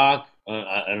Slide Rock.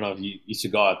 I don't know if you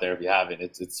should go out there if you haven't.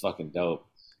 It's fucking dope.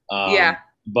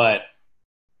 But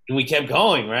we kept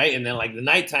going, right? And then like the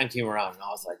nighttime came around, and I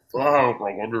was like, "Fuck!"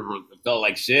 Like it felt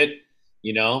like shit,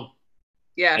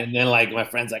 Yeah. And then like my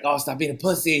friend's like, "Oh, stop being a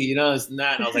pussy," it's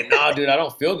not. And I was like, "No, dude, I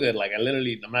don't feel good. Like I'm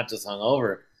not just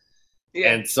hungover."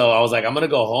 Yeah. And so I was like, "I'm gonna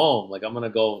go home. Like I'm gonna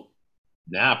go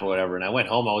nap or whatever." And I went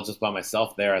home. I was just by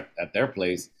myself there at their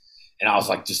place, and I was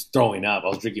like just throwing up. I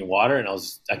was drinking water, and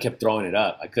I kept throwing it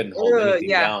up. I couldn't hold anything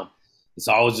down. And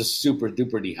so I was just super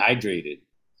duper dehydrated,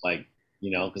 like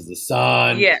because the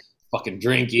sun, fucking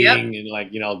drinking, and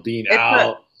like being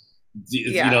out,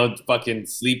 fucking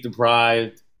sleep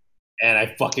deprived. And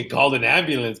I fucking called an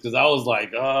ambulance because I was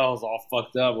like, I was all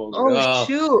fucked up.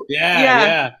 Shoot.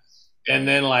 Yeah. And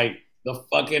then like the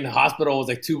fucking hospital was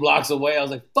like 2 blocks away. I was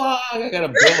like, fuck, I got a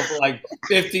bill for like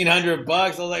 $1,500. I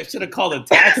was like, should have called a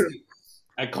taxi.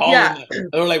 I called them.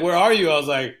 They were like, where are you? I was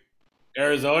like,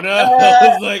 Arizona. I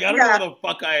was like, I don't know where the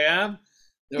fuck I am.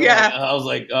 I was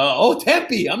like,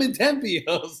 Tempe. I'm in Tempe.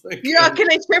 I was like, can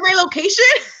I share my location?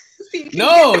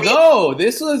 No.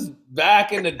 This was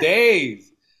back in the days.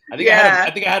 I think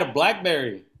I had a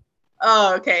BlackBerry.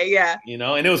 Oh, okay, yeah.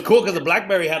 And it was cool because the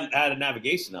BlackBerry had a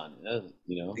navigation on it.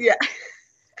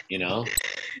 Yeah.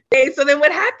 Hey, so then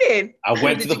what happened? I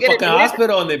went to the fucking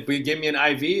hospital and they gave me an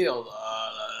IV.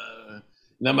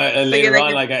 Then later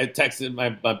on, like I texted my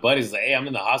buddies like, "Hey, I'm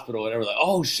in the hospital," whatever. Like,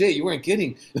 "Oh shit, you weren't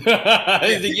kidding." He's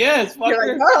like, "Yes, fuck."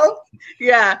 You're like, "Oh,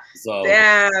 yeah." So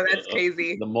damn, that's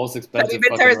crazy. The most expensive. Have you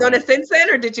been to Arizona since then,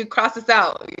 or did you cross us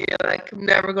out? You're like, I'm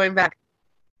never going back.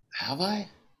 Have I?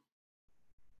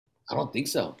 I don't think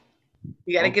so.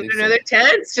 You gotta give it another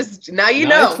chance. Just now you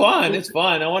know. It's fun. It's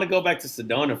fun. I want to go back to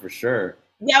Sedona for sure.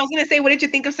 Yeah, I was gonna say, what did you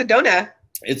think of Sedona?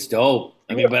 It's dope.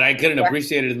 I mean, but I couldn't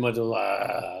appreciate it as much as.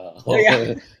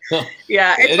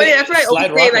 Yeah, it's funny. That's what I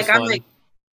always say. Like I'm like,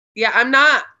 I'm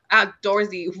not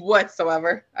outdoorsy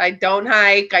whatsoever. I don't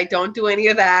hike. I don't do any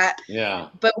of that. Yeah.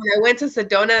 But when I went to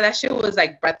Sedona, that shit was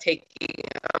like breathtaking.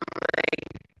 I'm like,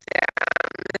 damn,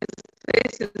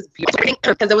 this is beautiful.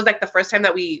 Because it was like the first time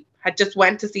that we had just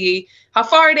went to see how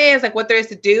far it is, like what there is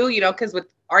to do, because with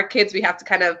our kids, we have to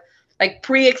kind of like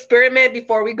pre-experiment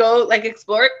before we go like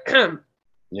explore.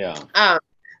 Yeah.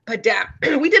 But damn,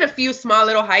 we did a few small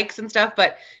little hikes and stuff,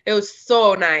 but it was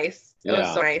so nice. It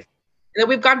was so nice. And then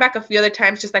we've gone back a few other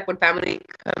times, just like when family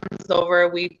comes over,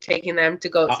 we've taken them to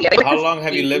go see. How long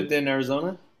have you lived in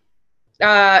Arizona?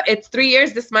 It's 3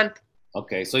 years this month.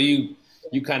 Okay, so you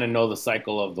kind of know the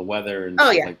cycle of the weather and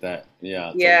stuff like that.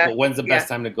 Yeah. Yeah. So, when's the best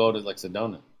time to go to like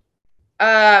Sedona?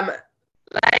 Like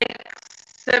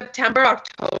September,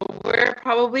 October,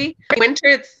 probably.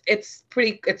 Winter, it's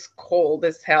cold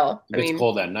as hell. It's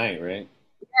cold at night, right?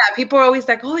 Yeah, people are always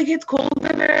like, "Oh, it gets cold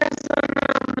in Arizona."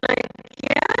 I'm like,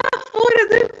 "Yeah, what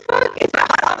is it? Fuck, it's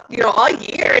hot, all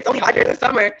year. It's only hotter in the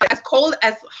summer. As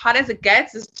hot as it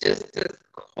gets, it's just as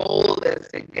cold as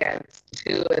it gets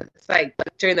too. It's like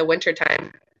during the winter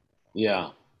time." Yeah.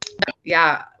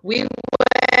 Yeah, we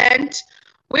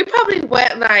probably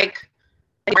went like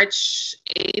March,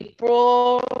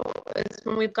 April is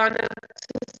when we've gone up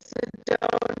to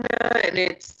Sedona, and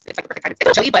it's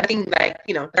like chilly, but I think like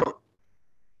that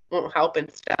won't help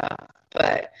and stuff.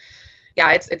 But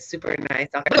yeah, it's super nice.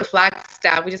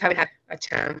 Flagstaff, we just haven't had a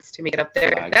chance to make it up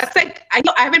there. That's like I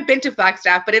haven't been to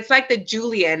Flagstaff, but it's like the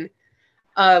Julian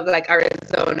of like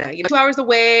Arizona. 2 hours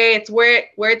away. It's where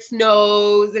it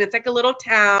snows, and it's like a little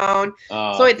town.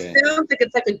 So it sounds like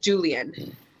it's like a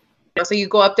Julian. So you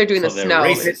go up there during the snow.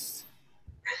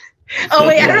 Oh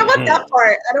wait, I don't know about that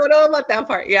part. I don't know about that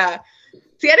part. Yeah.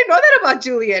 See, I didn't know that about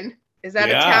Julian. Is that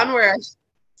a town where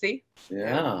see?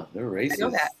 Yeah, they're racist. I know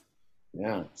that.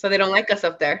 Yeah. So they don't like us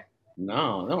up there.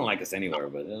 No, they don't like us anywhere,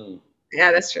 but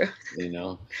yeah, that's true.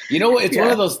 It's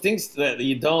one of those things that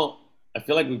you don't. I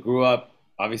feel like we grew up.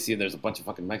 Obviously, there's a bunch of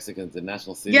fucking Mexicans in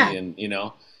National City, and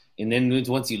and then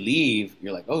once you leave,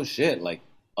 you're like, oh shit, like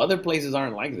other places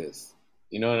aren't like this.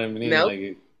 You know what I mean?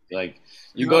 Nope. Like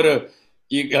you go to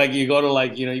you go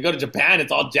to Japan, it's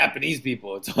all Japanese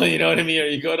people. It's all, you know what I mean? Or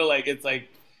you go to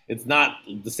it's not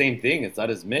the same thing. It's not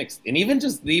as mixed. And even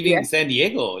just leaving San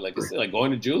Diego, like I said, like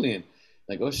going to Julian,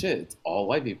 like oh shit, it's all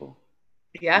white people.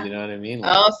 Yeah. You know what I mean?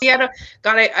 See,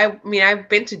 I mean, I've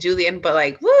been to Julian, but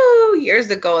like, years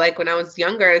ago, like when I was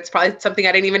younger, it's probably something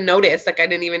I didn't even notice. Like I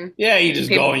didn't even. Yeah, you just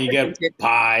go and you get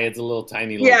pie. It's a little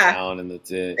tiny little town, and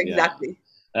that's it. Exactly.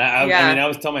 I mean, I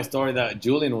always tell my story that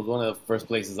Julian was one of the first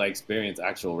places I experienced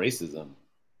actual racism,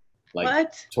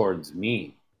 like towards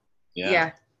me.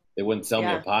 Yeah. They wouldn't sell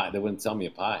me a pie. They wouldn't sell me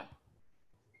a pie.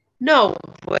 No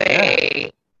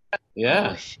way.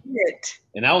 Yeah. Oh, shit.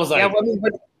 And I was like,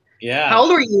 yeah. How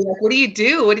old were you? Like, what do you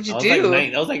do? What did you do?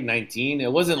 I was like 19.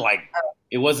 It wasn't like,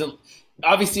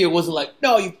 obviously it wasn't like,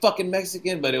 no, you fucking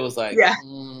Mexican, but it was like,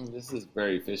 this is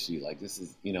very fishy. Like, this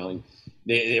is,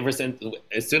 ever since,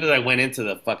 as soon as I went into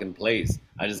the fucking place,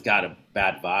 I just got a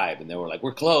bad vibe. And they were like,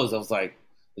 we're closed. I was like,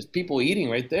 there's people eating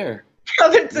right there.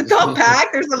 It's all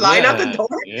packed. There's a line out the door.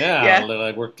 Yeah. They're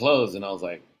like, we're closed. And I was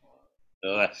like,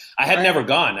 I had never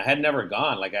gone.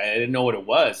 Like, I didn't know what it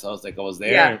was. So I was like, I was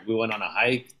there. Yeah. We went on a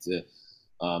hike to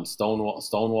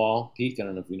Stonewall Peak. I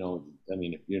don't know if you know. I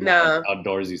mean, if you're not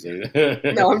outdoorsy, so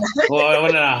no. Well, I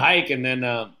went on a hike, and then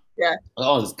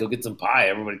let's go get some pie.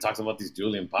 Everybody talks about these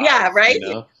Julian pies. Yeah, right.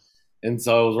 And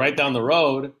so it was right down the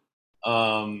road.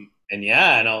 And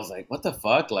I was like, what the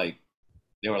fuck? Like,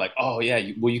 they were like, oh yeah,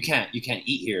 you can't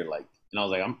eat here. Like, and I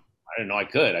was like, I didn't know I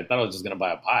could. I thought I was just gonna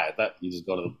buy a pie. I thought you just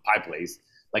go to the pie place,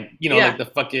 like like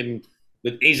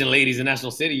the Asian ladies in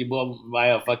National City. You buy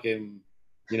a fucking,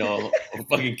 a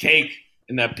fucking cake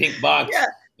in that pink box, and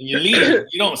you leave.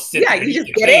 You don't sit. Yeah, you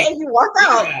just get it and you walk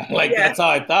out. That's how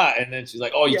I thought. And then she's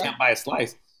like, "Oh, you can't buy a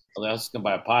slice." I was like, "I was just gonna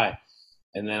buy a pie."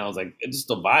 And then I was like, just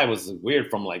the vibe was weird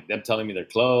from like them telling me they're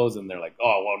closed, and they're like,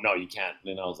 "Oh, well, no, you can't."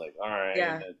 And I was like, "All right."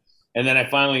 Yeah. And then I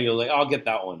finally was like, "I'll get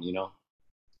that one,"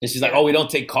 And she's like, "Oh, we don't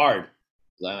take card."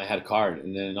 And I had a card,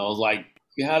 and then I was like,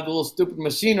 "You have the little stupid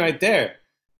machine right there."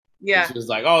 Yeah. And she was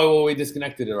like, "Oh, well, we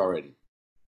disconnected it already."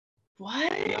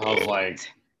 What? And I was like,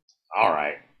 "All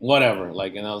right, whatever."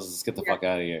 Like, and I was just get the fuck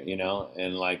out of here,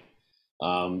 And like,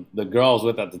 the girl I was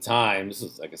with at the time, this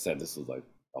was like I said, this was like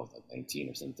I was like 19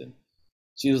 or something.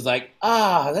 She was like,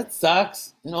 that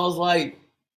sucks, and I was like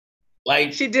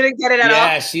she didn't get it at all.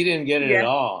 Yeah, she didn't get it at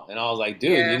all, and I was like,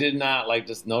 dude, you did not like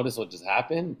just notice what just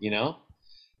happened,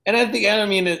 And I think, I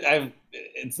mean,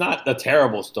 it's not a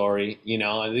terrible story,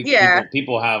 I think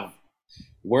people have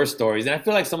worse stories, and I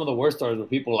feel like some of the worst stories were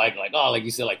people like you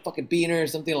said, like fucking beaner or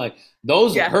something, like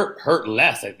those hurt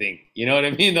less. I think, you know what I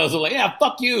mean? Those are like, yeah,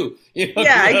 fuck you. Yeah,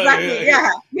 exactly.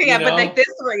 Yeah. But like this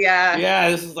one,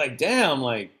 this is like, damn,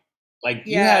 like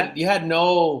you had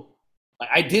no.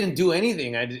 I didn't do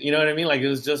anything. You know what I mean? Like, it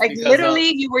was just like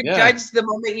literally you were judged the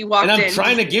moment you walked in. And I'm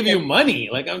trying to give you money.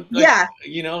 Like, I'm like,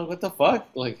 what the fuck?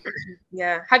 Like,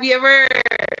 yeah. Have you ever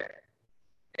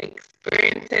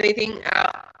experienced anything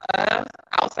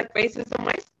else like racism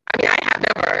wise? I mean, I have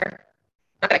never,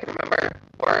 not that I can remember,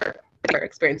 or never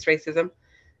experienced racism.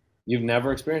 You've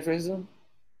never experienced racism?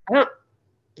 No,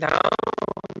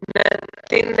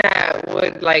 nothing that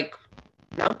would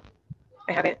no,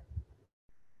 I haven't.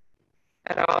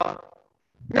 At all.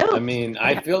 No. I mean,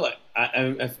 I feel like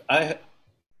I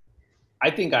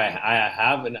think I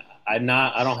have, and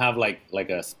I don't have like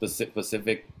a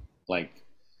specific like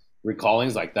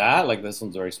recallings like that. Like, this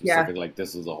one's very specific. Like,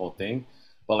 this is the whole thing.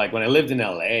 But like when I lived in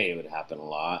LA, it would happen a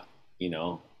lot,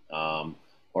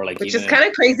 or like, which is kind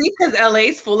of crazy because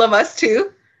LA's full of us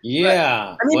too.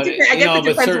 Yeah, but, I mean, I guess it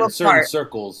depends certain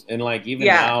circles, and like even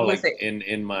now, like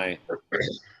in my.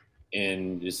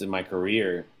 In my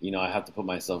career, I have to put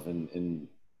myself in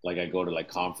like, I go to like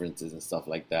conferences and stuff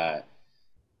like that,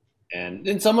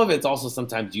 And some of it's also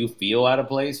sometimes you feel out of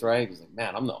place, right? Because like,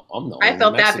 man, I'm the I only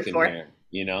felt that Mexican before. here,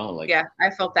 you know? Like, yeah, I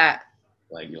felt that.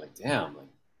 like you're like, damn, like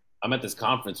I'm at this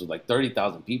conference with like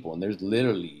 30,000 people, and there's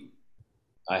literally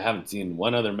I haven't seen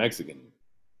one other Mexican.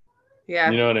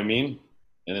 Yeah. You know what I mean?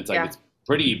 And it's like Yeah. it's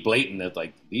pretty blatant that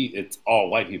like it's all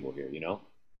white people here, you know?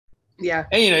 Yeah.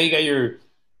 And you know, you got your,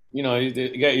 you know,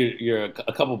 you got your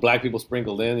a couple black people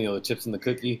sprinkled in, you know, the chips in the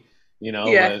cookie, you know,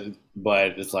 Yeah.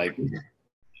 but it's like,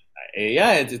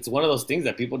 yeah, it's one of those things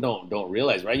that people don't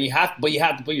realize, right? You have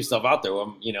to put yourself out there,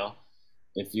 you know,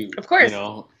 if you, Of course. you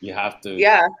know, you have to,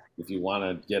 Yeah. if you want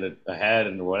to get it ahead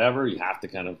and whatever, you have to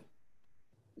kind of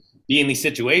be in these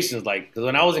situations, like, because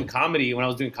when I was doing comedy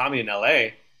in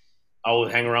LA, I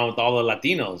would hang around with all the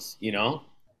Latinos, you know,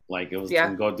 like it was Yeah.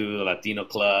 and go do the Latino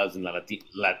clubs and the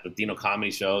Latino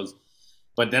comedy shows.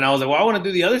 But then I was like, well, I want to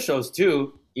do the other shows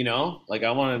too, you know, like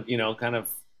I want to, you know, kind of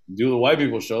do the white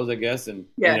people shows, I guess, and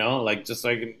Yeah. you know, like just so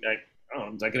I can,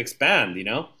 so I can expand, you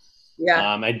know.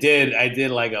 Yeah. I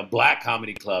did like a black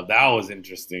comedy club. That was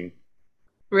interesting.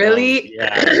 Really?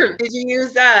 Yeah. Did you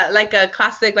use like a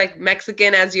classic like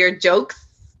Mexican as your jokes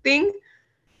thing?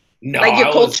 No, like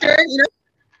your culture, you know?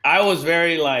 I was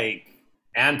very like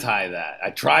anti that. I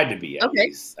tried to be at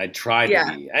least. I tried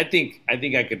to be. I think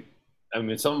I could. I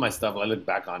mean, some of my stuff. I look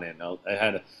back on it. I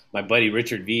had my buddy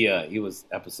Richard Villa. He was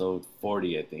episode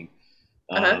 40, I think.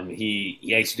 He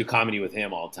used to do comedy with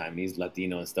him all the time. He's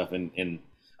Latino and stuff. And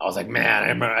I was like, man, I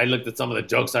remember I looked at some of the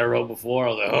jokes I wrote before. I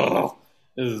was like, oh,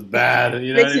 this is bad.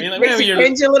 You know what I mean? Like, makes you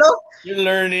cringe a little. You're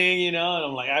learning, you know. And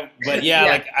I'm like, but yeah,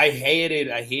 like I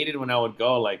hated when I would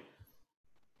go like.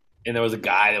 And there was a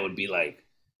guy that would be like,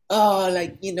 oh,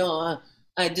 like, you know,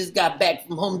 I just got back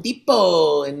from Home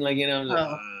Depot. And like, you know,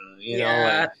 like, you know,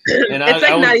 like, and it's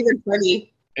like not even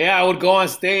funny. Yeah, I would go on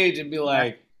stage and be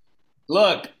like,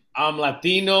 look, I'm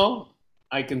Latino.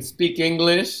 I can speak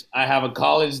English. I have a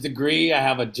college degree. I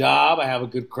have a job. I have a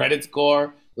good credit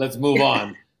score. Let's move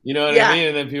on. You know what I mean?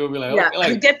 And then people be like, okay,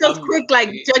 like, get those quick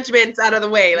like judgments out of the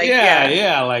way. Like,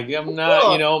 like I'm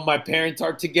not, you know, my parents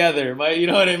are together. You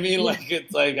know what I mean? Like,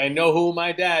 it's like I know who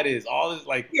my dad is. All this,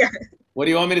 like, what do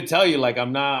you want me to tell you? Like,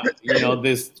 I'm not, you know,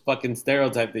 this fucking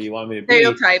stereotype that you want me to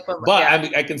be.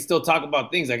 But I can still talk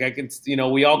about things. Like, I can, you know,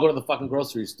 we all go to the fucking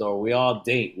grocery store. We all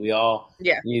date. We all,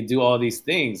 you do all these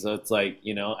things. So it's like,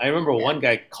 you know, I remember one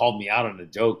guy called me out on a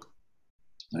joke.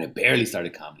 When I barely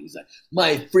started comedy, he's like,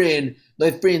 my friend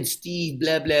Steve,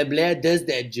 blah, blah, blah, does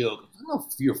that joke. I don't know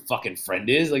who your fucking friend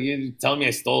is. Like, you telling me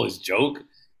I stole his joke?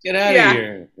 Get out of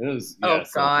here. It was, God.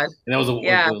 And that was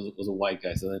a white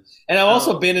guy. So then, and I've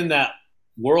also been in that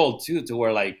world too, to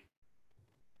where like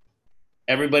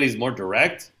everybody's more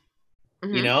direct,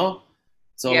 you know?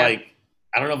 So like,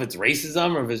 I don't know if it's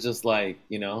racism or if it's just like,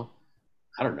 you know,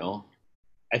 I don't know.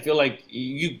 I feel like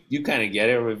you kind of get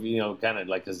it, or, you know, kind of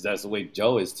like, because that's the way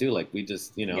Joe is too. Like, we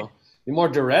just, you know, you're more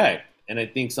direct, and I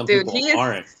think some people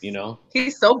aren't. You know,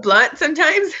 he's so blunt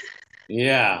sometimes.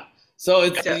 Yeah, so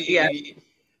it's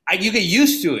you get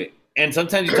used to it, and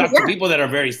sometimes you talk to people that are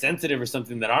very sensitive or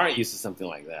something that aren't used to something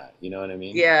like that. You know what I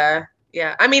mean? Yeah.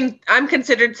 I mean, I'm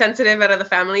considered sensitive out of the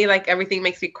family. Like, everything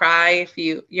makes me cry. If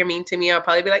you're mean to me, I'll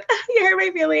probably be like, you hurt my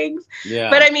feelings. Yeah.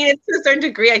 But I mean, it's to a certain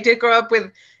degree. I did grow up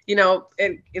with, you know,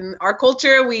 in our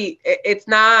culture, it's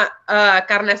not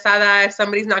carne asada if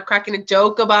somebody's not cracking a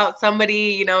joke about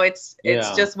somebody. You know, it's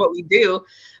just what we do.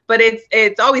 But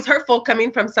it's always hurtful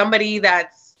coming from somebody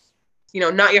that's, you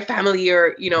know, not your family,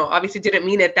 or, you know, obviously didn't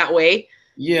mean it that way.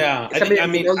 Yeah,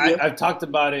 I've talked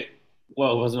about it.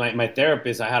 Well, it was my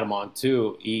therapist. I had him on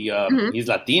too. He's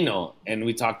Latino, and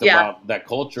we talked about that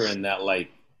culture and that, like,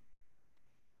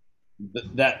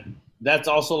 that's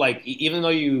also like, even though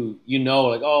you know,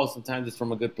 like, oh, sometimes it's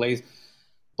from a good place,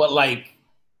 but like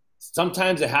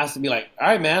sometimes it has to be like, all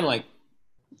right, man, like,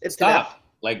 stop. Enough.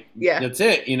 Like, that's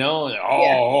it, you know?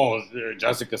 Oh,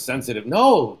 Jessica's sensitive.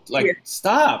 No, like,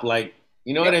 stop. Like,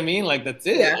 you know what I mean? Like, that's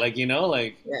it. Like, you know,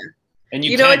 like, and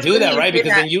you can't do that, right?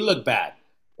 Because then you look bad.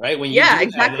 Right? When you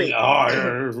exactly. That,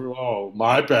 oh,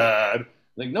 my bad.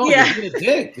 Like, no, you're being a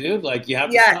dick, dude. Like, you have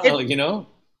to stop, like, you know?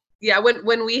 Yeah,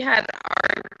 when we had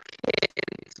our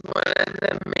kids, one of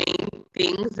the main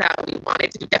things that we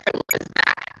wanted to do definitely was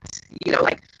that, you know,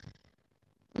 like,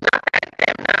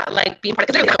 not like being part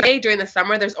of the during the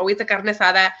summer, there's always a carne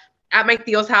asada at my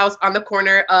tío's house on the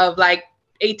corner of, like,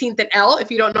 18th and L. If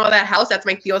you don't know that house, that's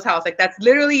my tío's house. Like, that's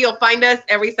literally, you'll find us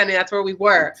every Sunday. That's where we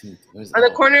were. On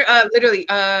the corner, literally,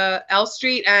 L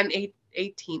Street and 18th.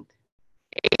 18th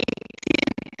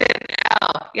and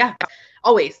L. Yeah.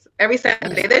 Always. Every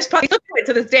Sunday. There's probably still do it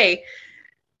to this day.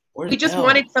 We just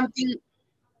wanted something.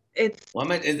 It's.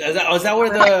 Well, is that where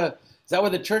the that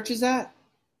where the church is at?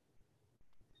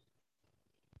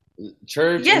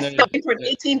 Church. Yes, and then,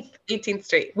 18th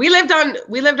Street. We lived on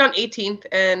 18th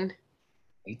and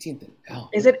 18th. Oh,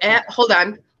 is it at? Hold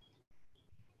on.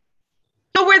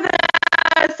 So we're the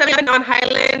 7 on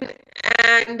Highland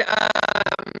and a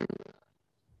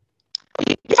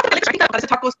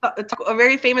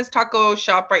very famous taco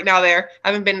shop right now there. I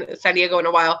haven't been to San Diego in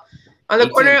a while. On the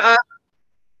 18th. Corner of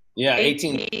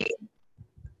 18th.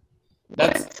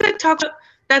 That's a taco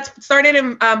that started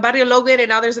in Barrio Logan, and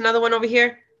now there's another one over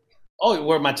here. Oh,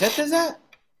 where Machete's at?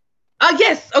 Oh,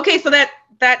 yes. Okay, so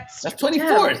that's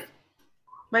 24th. Yeah.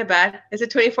 My bad. Is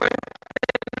it 24th?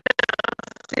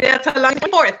 Yeah, it's along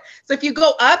 24th. So if you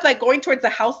go up, like going towards the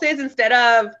houses instead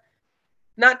of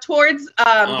not towards the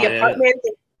apartments.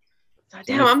 Yeah.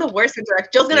 Damn, I'm the worst in direction.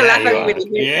 Jill's gonna laugh at me when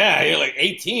you hear. Yeah, you're like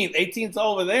 18th. 18th's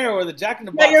over there where the Jack in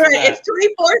the Box. Yeah, you're right. It's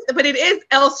 24th, but it is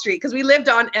L Street because we lived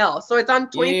on L, so it's on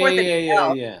 24th and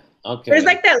L. Yeah. Okay. There's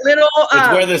like that little.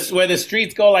 It's where the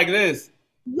streets go like this.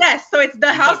 Yes, so it's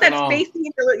the house that's facing.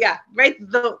 Right.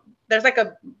 There's like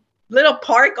a little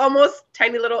park, almost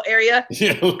tiny little area.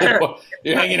 You're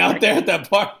hanging out there at that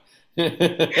park. No,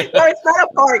 it's not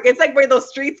a park. It's like where those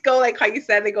streets go, like how you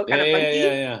said, they go kind of funky.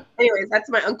 Yeah. Anyways, that's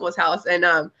my uncle's house, and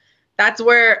that's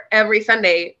where every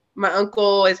Sunday my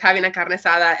uncle is having a carne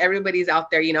asada. Everybody's out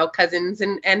there, cousins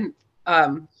and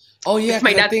Oh yeah,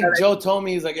 my dad. I think Joe told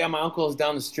me, he's like, yeah, my uncle's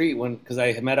down the street because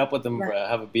I met up with him for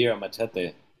have a beer at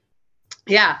Machete.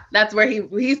 Yeah, that's where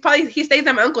he stays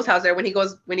at my uncle's house there when he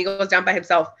goes down by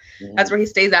himself. Mm-hmm. That's where he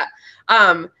stays at.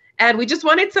 And we just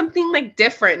wanted something like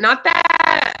different. Not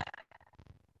that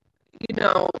we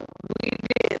didn't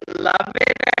love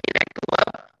it. I mean, I grew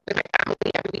up with my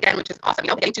family every weekend, which is awesome.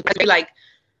 Very like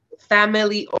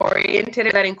family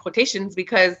oriented, that in quotations,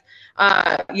 because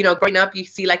growing up you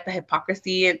see like the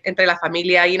hypocrisy entre la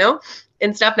familia,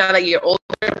 and stuff now that you're older.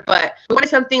 But we wanted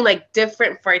something like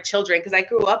different for our children, because I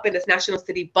grew up in this National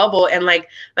City bubble, and like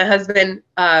my husband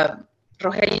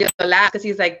Rogelio laughed because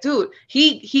he's like, dude,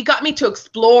 he got me to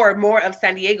explore more of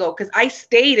San Diego, because I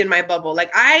stayed in my bubble.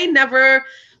 Like I never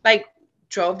like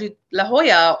drove to La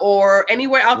Jolla or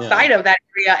anywhere outside of that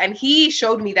area, and he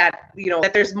showed me that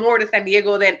that there's more to San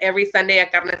Diego than every Sunday a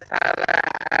carne asada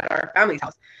at our family's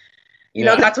house.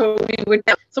 That's what we would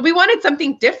do. So we wanted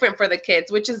something different for the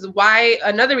kids, which is why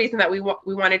another reason that we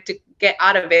wanted to get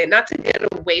out of it, not to get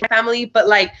away from family, but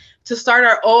like to start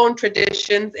our own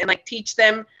traditions and like teach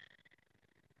them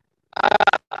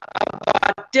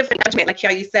about different judgment, like how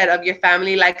you said, of your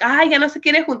family, like, ya no se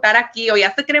quiere juntar aquí, or ya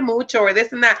se quiere mucho, or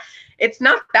this and that. It's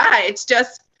not that. It's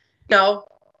just, I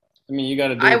mean, you got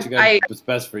to do what you got to do what's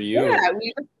best for you. Yeah,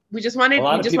 we just wanted. A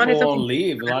lot of people won't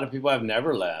leave. A lot of people have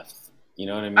never left. You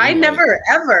know what I mean? I never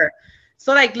ever.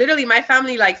 So like literally, my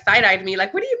family like side-eyed me,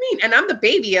 like, "What do you mean?" And I'm the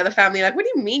baby of the family. Like, "What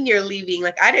do you mean you're leaving?"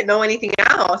 Like, I didn't know anything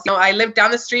else. I lived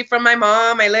down the street from my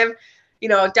mom. I live,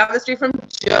 down the street from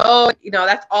Joe.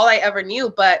 That's all I ever knew.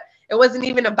 But it wasn't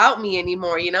even about me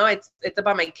anymore. It's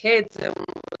about my kids and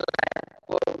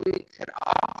what we could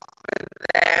offer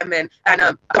them, and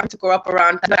I want to grow up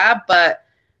around that. But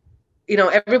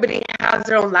everybody has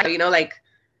their own life. Like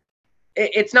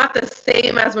it's not the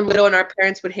same as when Widow and our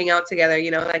parents would hang out together.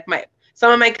 Like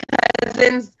some of my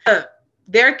cousins,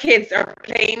 their kids are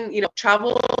playing,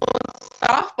 travel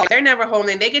softball. They're never home,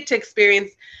 and they get to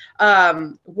experience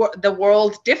the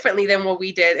world differently than what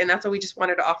we did, and that's what we just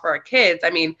wanted to offer our kids. I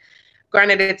mean,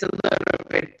 granted, it's a little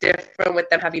bit different with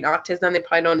them having autism. They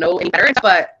probably don't know any better,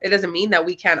 but it doesn't mean that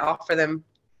we can't offer them,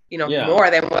 more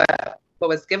than what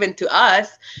was given to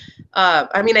us.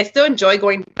 I mean, I still enjoy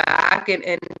going back and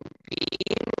being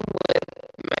with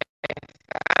my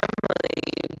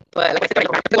family, but like I said,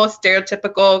 like, the most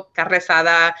stereotypical carne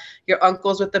asada, your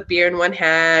uncle's with the beer in one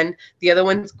hand, the other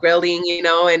one's grilling,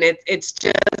 and it's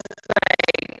just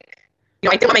like,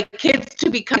 I didn't want my kids to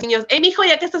be continuous. Hey, mijo,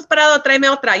 ya que estás parado, tráeme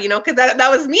otra, because that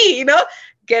was me,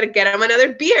 get them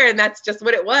another beer, and that's just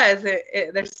what it was.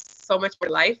 There's so much more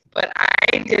life, but I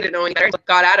didn't know any better, so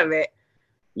got out of it.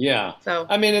 Yeah. So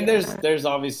I mean, and there's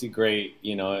obviously great,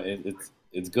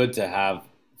 it's good to have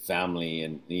family,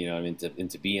 and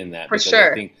to be in that. For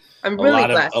sure. I think I'm really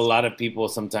blessed. A lot of people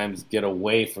sometimes get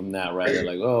away from that, right? They're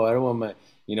like, oh, I don't want my,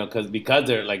 because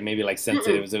they're like maybe like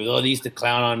sensitive. So, oh, they used to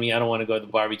clown on me. I don't want to go to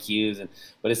the barbecues,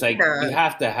 but it's like you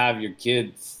have to have your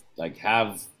kids like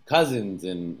have cousins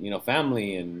and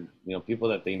family and people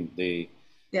that they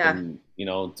can,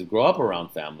 to grow up around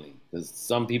family, because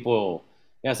some people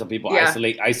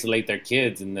isolate their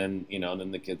kids, and then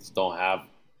then the kids don't have.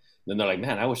 Then they're like,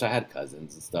 man, I wish I had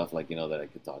cousins and stuff like that I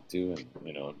could talk to,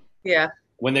 and Yeah.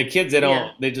 when they're kids,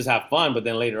 they just have fun. But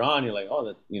then later on, you're like, oh,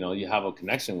 that, you have a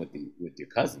connection with your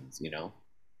cousins,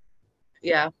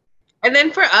 Yeah. And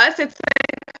then for us, it's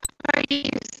like you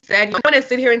said, you don't want to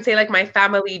sit here and say like my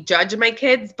family judge my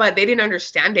kids, but they didn't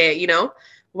understand it,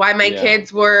 why my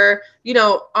kids were,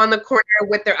 on the corner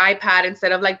with their iPad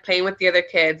instead of like playing with the other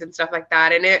kids and stuff like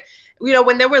that. And it,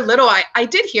 when they were little, I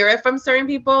did hear it from certain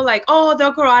people like, oh,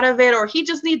 they'll grow out of it, or he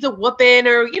just needs a whooping,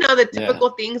 or, the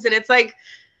typical things. And it's like,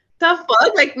 the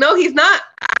fuck? Like, no, he's not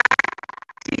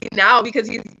acting now because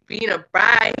he's being a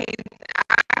brat. He's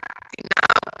acting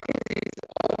now because he's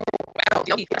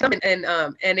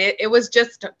overwhelmed. And it was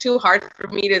just too hard for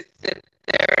me to sit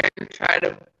there and try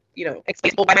to,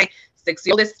 explain why my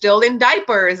 6-year-old is still in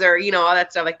diapers, or, all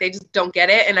that stuff. Like, they just don't get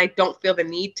it. And I don't feel the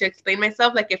need to explain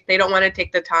myself. Like, if they don't want to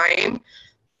take the time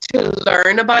to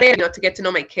learn about it, to get to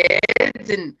know my kids,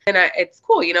 and it's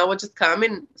cool, we'll just come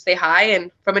and say hi and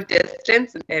from a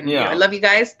distance, and I love you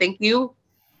guys, thank you.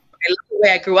 I love the way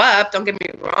I grew up, don't get me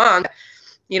wrong,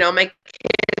 my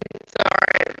kids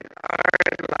aren't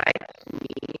like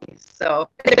me, so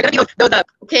the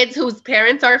kids whose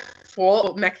parents are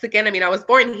full Mexican, I was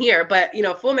born here, but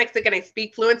full Mexican, I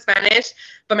speak fluent Spanish,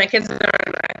 but my kids are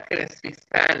not gonna speak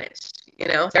Spanish.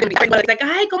 It's like,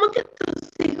 ay, ¿cómo que tus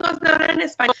hijos no hablan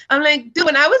español? I'm like, dude,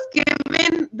 when I was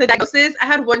given the diagnosis, I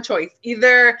had one choice.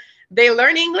 Either they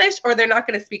learn English or they're not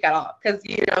going to speak at all. Because,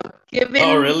 given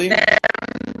them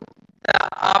the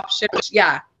option,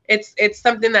 it's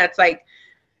something that's like,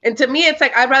 and to me, it's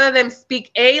like, I'd rather them speak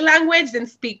a language than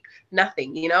speak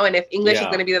nothing, And if English is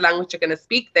going to be the language you're going to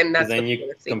speak, then that's then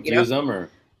you confuse them, or?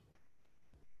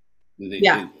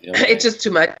 It's just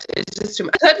too much. It's just too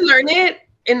much. I could learn it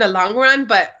in the long run,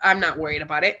 but I'm not worried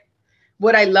about it.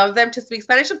 Would I love them to speak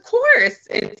Spanish? Of course.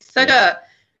 It's such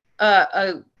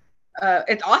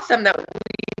it's awesome that we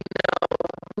know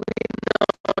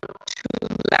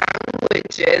 2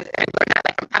 languages and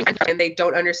learn that, and they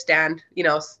don't understand,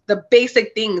 the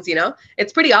basic things,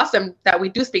 It's pretty awesome that we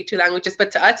do speak 2 languages,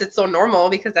 but to us, it's so normal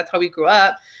because that's how we grew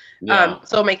up.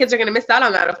 So my kids are going to miss out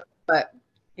on that, but,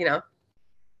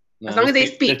 as long as they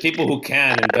speak. There's people who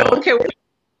can and don't. I don't care.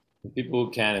 People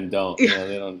who can and don't,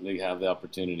 they have the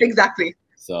opportunity. Exactly.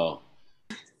 So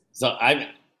I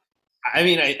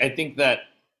think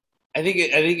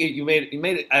you made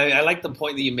it. I like the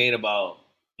point that you made about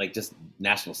like just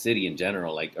National City in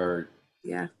general,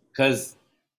 because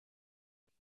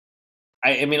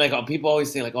like people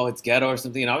always say like, oh, it's ghetto or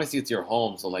something, and obviously it's your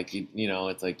home, so like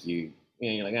it's like you're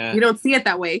like, you don't see it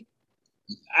that way.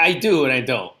 I do and I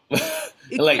don't.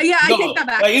 Like, I take that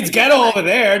back. Like, it's ghetto over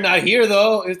there, not here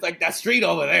though. It's like that street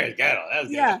over there is ghetto. That's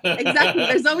ghetto. Exactly.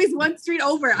 There's always one street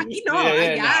over. Aquí no.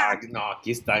 No,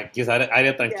 aquí es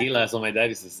área tranquila. So my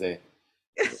dad used to say.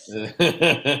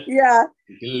 Yeah.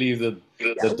 You can leave the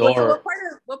door.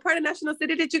 What part of National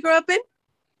City did you grow up in?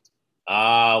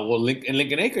 Well, in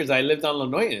Lincoln Acres, I lived on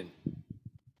Lanoyan.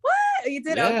 What? You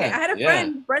did? Yeah, okay. I had a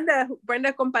friend,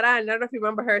 Brenda Comparan. I don't know if you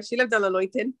remember her. She lived on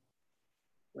Lanoyan.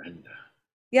 Brenda.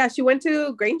 Yeah, she went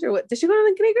to Granger. Did she go to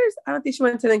Lincoln Acres? I don't think she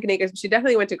went to Lincoln Acres, but she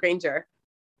definitely went to Granger.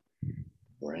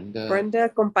 Brenda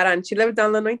Comparan. She lived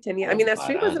down Lanoyan. Yeah, that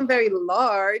street wasn't very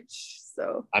large,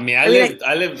 so. I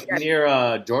lived near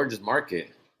George's Market.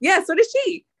 Yeah, so did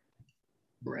she.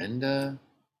 Brenda.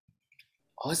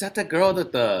 Oh, is that the girl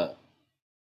that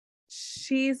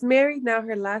She's married now.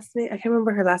 Her last name, I can't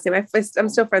remember her last name. I'm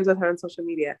still friends with her on social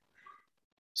media.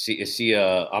 Is she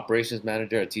operations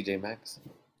manager at TJ Maxx?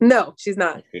 No, she's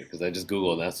not. Because I just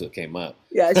Googled and that's what came up.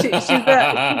 Yeah, she's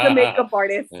a makeup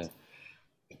artist. Yeah.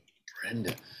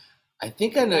 Brenda. I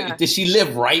think I know. Yeah. Did she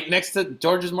live right next to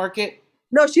George's Market?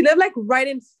 No, she lived like right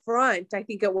in front. I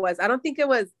think it was. I don't think it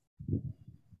was.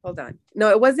 Hold on. No,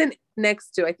 it wasn't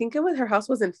next to. I think it was her house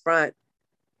was in front.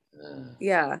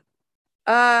 Yeah.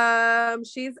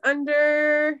 She's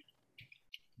under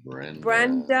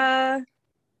Brenda.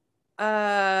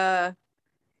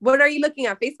 What are you looking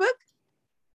at? Facebook?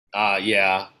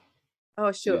 Yeah.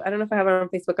 Oh shoot. Yeah. I don't know if I have her on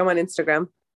Facebook. I'm on Instagram.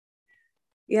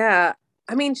 Yeah.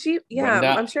 Brenda,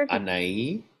 I'm sure.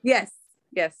 Anaí? Yes.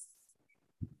 Do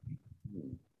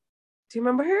you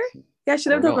remember her? Yeah, she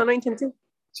lived on Huntington too.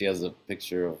 She has a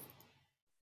picture of.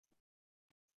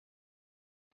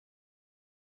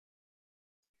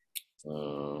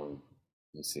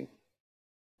 Let's see.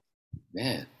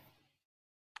 Man,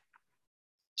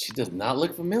 she does not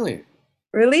look familiar.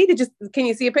 Really? Can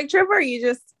you see a picture of her? Or you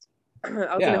just. I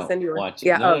was gonna send you. Watch it.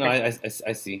 Yeah. No, I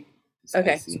see.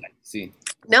 Okay. I see.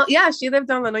 No, yeah, she lived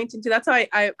on Lanoyan too. That's how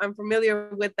I'm familiar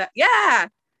with that. Yeah.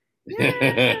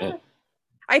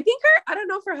 I think I don't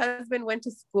know if her husband went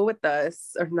to school with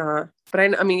us or not, but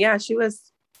yeah, she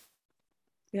was.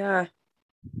 Yeah.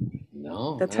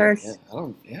 No, That's her. I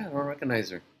don't recognize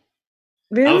her.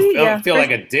 Really? I don't feel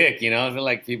like a dick, you know. I feel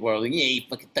like people are like, "Yeah, you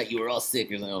fucking thought you were all sick."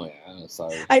 You're like, "Oh, yeah, I'm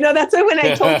sorry." I know that's why when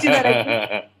I told you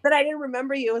that I didn't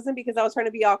remember you, it wasn't because I was trying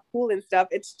to be all cool and stuff.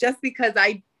 It's just because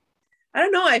I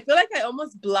don't know. I feel like I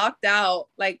almost blocked out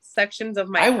like sections of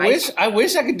my. I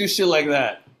wish I could do shit like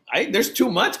that. There's too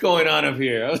much going on up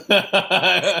here.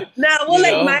 Now, well,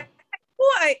 like my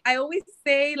school, I always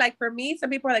say, like, for me, some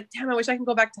people are like, damn, I wish I can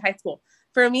go back to high school.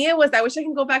 For me, it was, I wish I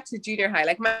can go back to junior high.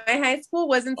 Like, my high school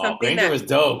wasn't something Granger was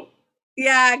dope.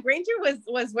 Yeah, Granger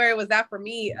was where it was at for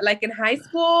me. Like, in high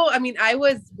school, I mean, I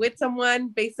was with someone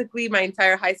basically my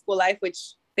entire high school life,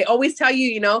 which they always tell you,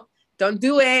 you know, don't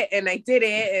do it. And I did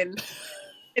it. And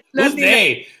it's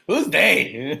nothing. Who's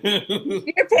they?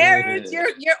 Your parents,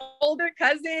 your older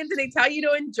cousins, and they tell you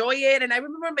to enjoy it. And I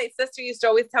remember my sister used to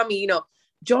always tell me, you know,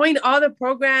 join all the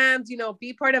programs, you know,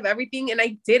 be part of everything. And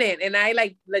I didn't. And I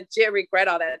like legit regret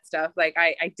all that stuff. Like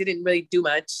I didn't really do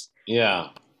much. Yeah.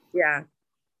 Yeah.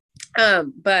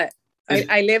 But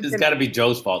I lived. It's got to be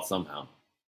Joe's fault somehow.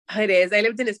 It is. I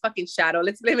lived in his fucking shadow.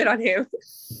 Let's blame it on him.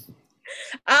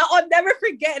 I'll never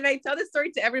forget, and I tell this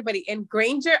story to everybody. In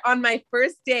Granger, on my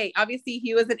first day, obviously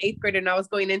he was an 8th grader and I was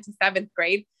going into 7th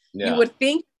grade. Yeah. You would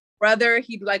think, brother,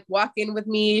 he'd like walk in with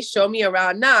me, show me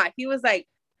around. Nah, he was like,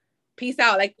 peace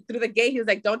out. Like through the gate, he was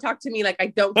like, don't talk to me. Like, I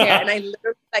don't care. And I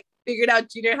literally like figured out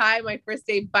junior high, my first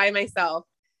day by myself.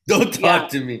 Don't talk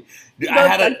to me. Dude,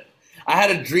 I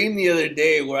had a dream the other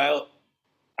day where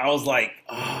I was like,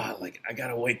 like I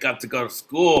gotta wake up to go to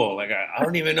school. Like I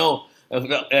don't even know.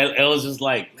 It was just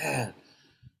like, man,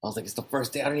 I was like, it's the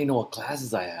first day. I don't even know what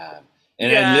classes I have.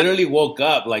 And I literally woke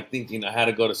up like thinking I had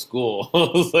to go to school. I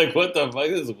was like, what the fuck?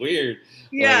 This is weird.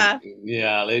 Yeah.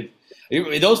 Like,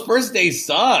 yeah. Those first days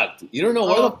sucked. You don't know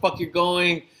where the fuck you're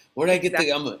going. Where did I get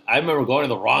I remember going to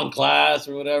the wrong class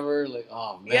or whatever. Like,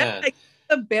 oh, man. Yeah, like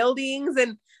the buildings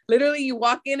and literally you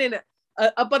walk in and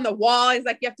up on the wall, it's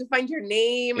like you have to find your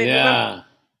name. And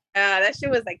that shit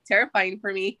was like terrifying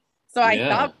for me. So I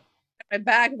thought my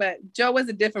back, but Joe was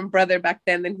a different brother back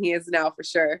then than he is now for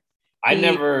sure. I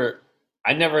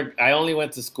only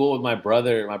went to school with my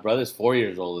brother. My brother's 4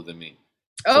 years older than me.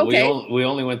 So we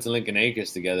only went to Lincoln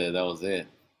Acres together. That was it.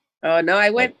 Oh no,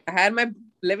 I had my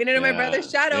living under my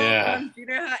brother's shadow from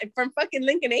junior high, from fucking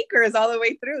Lincoln Acres all the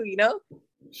way through, you know?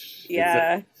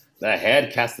 Yeah. That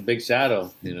head cast a big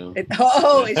shadow, you know. It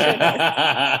should.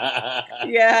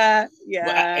 Yeah.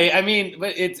 But, I mean,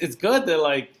 but it's good that,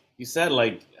 like you said,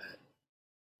 like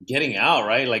getting out,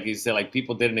 right? Like you said, like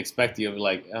people didn't expect you.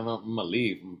 Like I'm gonna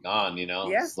leave, I'm gone, you know.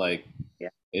 Yeah. It's like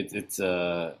it's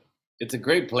a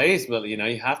great place, but you know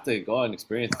you have to go out and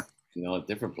experience, you know,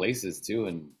 different places too,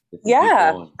 and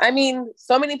I mean,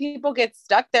 so many people get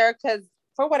stuck there because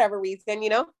for whatever reason, you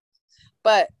know,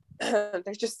 but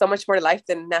there's just so much more to life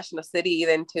than National City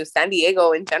than to San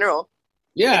Diego in general.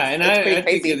 Yeah, I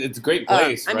think it's a great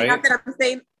place, right? I mean, not that I'm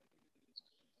saying.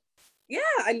 Yeah,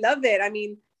 I love it. I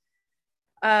mean,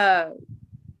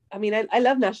 I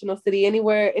love National City.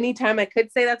 Anytime I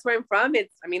could say that's where I'm from.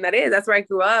 That's where I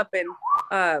grew up,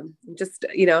 and just,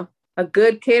 you know, a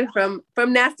good kid from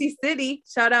Nasty City.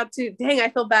 Shout out to, I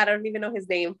feel bad. I don't even know his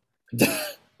name.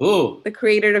 Ooh. The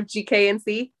creator of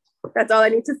GKNC. That's all I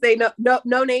need to say.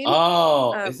 No name.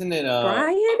 Oh, isn't it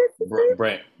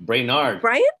Brian? Brainard.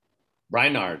 Brian?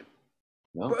 Brainard.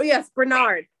 No? Yes,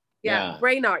 Bernard. Yeah,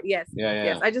 Brainard. Yes. Yeah.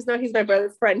 Yes. I just know he's my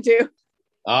brother's friend too.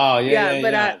 Oh yeah.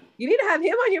 But you need to have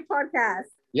him on your podcast.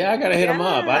 Yeah, I gotta hit him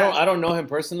up. I don't know him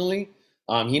personally.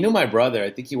 He knew my brother. I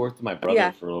think he worked with my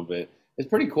brother for a little bit. It's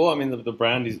pretty cool. I mean, the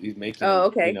brand he's making. Oh,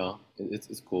 okay. You know,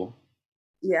 it's cool.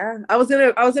 Yeah, I was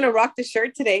gonna rock the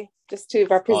shirt today just to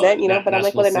represent, you know. But I'm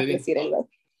like, well, they're not gonna see it anyway.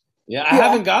 Yeah, I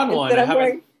haven't gotten one.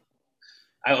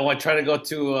 I try to go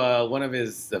to one of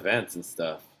his events and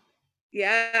stuff.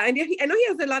 Yeah, I know he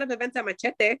has a lot of events at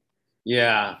Machete.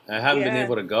 Yeah, I haven't been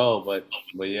able to go, but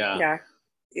yeah.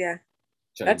 Yeah.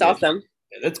 That's awesome.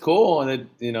 That's cool that,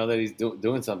 you know, that he's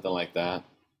doing something like that.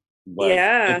 But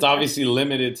it's obviously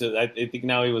limited to. I think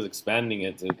now he was expanding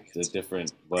it to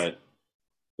different, but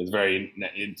it's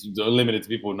limited to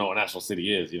people who know what National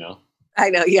City is. You know. I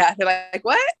know. Yeah, they're like,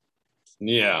 what?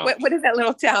 Yeah. What is that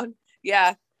little town?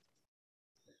 Yeah.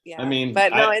 Yeah. I mean,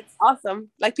 but no, it's awesome.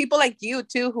 Like people like you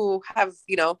too, who have,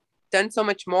 you know, done so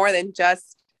much more than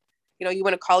just, you know, you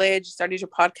went to college, started your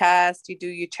podcast, you do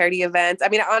your charity events. I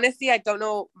mean, honestly, I don't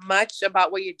know much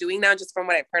about what you're doing now, just from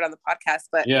what I've heard on the podcast,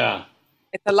 but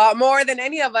it's a lot more than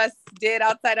any of us did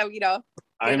outside of, you know.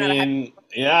 I mean,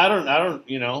 I don't,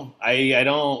 you know, I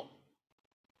don't,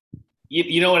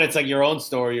 you know, when it's like your own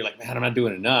story, you're like, man, I'm not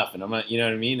doing enough. And I'm not, you know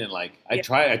what I mean? And like, I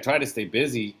try to stay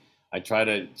busy. I'm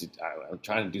trying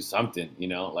to do something, you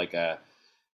know,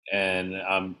 and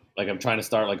I'm trying to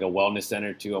start like a wellness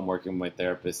center too. I'm working with my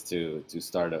therapist to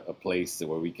start a place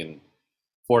where we can,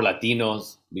 for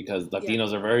Latinos, because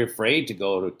Latinos are very afraid to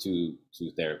go to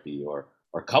therapy or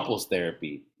couples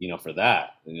therapy, you know, for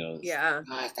that, you know. Yeah.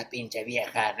 Esta pinche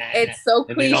vieja, It's so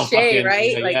cliche,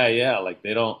 right? You know, like, like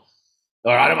they don't,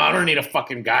 or I don't need a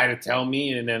fucking guy to tell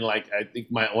me. And then like I think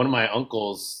one of my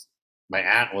uncles, my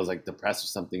aunt was like depressed or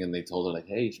something, and they told her like,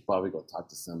 hey, you should probably go talk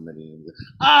to somebody.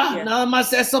 Nada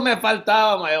más eso me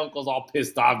faltaba. My uncle's all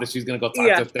pissed off that she's gonna go talk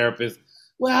to a therapist.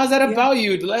 Well, how's that about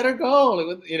you? Let her go,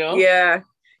 like, you know. Yeah.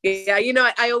 You know,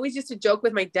 I always used to joke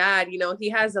with my dad, you know, he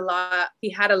had a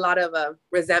lot of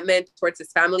resentment towards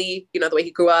his family, you know, the way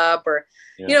he grew up, or,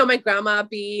 you know, my grandma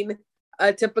being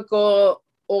a typical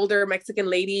older Mexican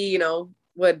lady, you know,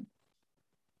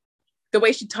 the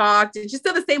way she talked, and she's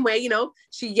still the same way, you know,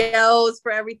 she yells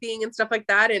for everything and stuff like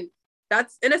that. And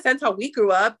that's in a sense how we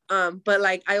grew up. But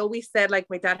like, I always said, like,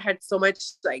 my dad had so much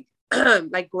like,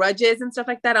 like grudges and stuff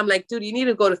like that. I'm like, dude, you need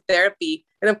to go to therapy.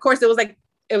 And of course it was like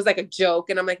a joke.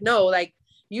 And I'm like, no, like,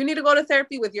 you need to go to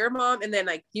therapy with your mom. And then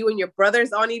like you and your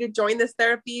brothers all need to join this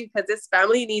therapy, because this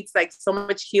family needs like so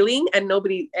much healing, and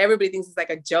everybody thinks it's like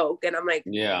a joke. And I'm like,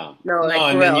 no, like,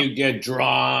 and then you get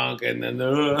drunk and then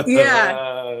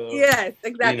yes,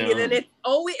 exactly. You know? And then it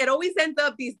always ends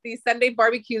up these Sunday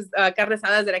barbecues, carne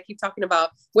asadas that I keep talking about,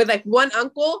 with like one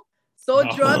uncle so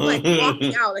drunk, like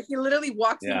walking out, like he literally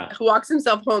walks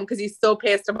himself home because he's so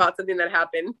pissed about something that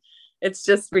happened. It's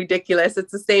just ridiculous.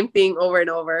 It's the same thing over and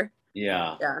over.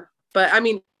 Yeah. But I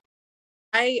mean,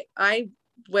 I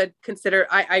would consider,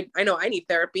 I know I need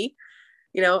therapy.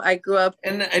 You know, I grew up.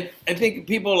 And I think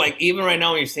people, like, even right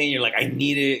now when you're saying you're like, I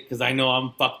need it because I know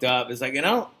I'm fucked up. It's like, you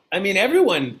know, I mean,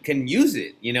 everyone can use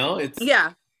it, you know? It's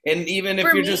And even if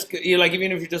even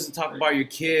if you're just talking about your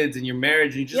kids and your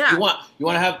marriage, and you want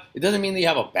to have, it doesn't mean that you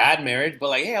have a bad marriage, but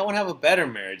like, hey, I want to have a better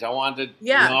marriage. I want to,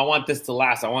 you know, I want this to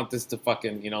last. I want this to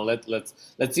fucking, you know, let's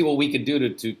see what we can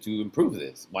do to improve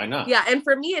this. Why not? Yeah. And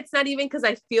for me, it's not even because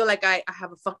I feel like I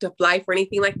have a fucked up life or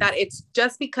anything like that. It's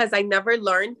just because I never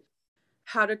learned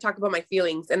how to talk about my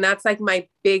feelings. And that's like my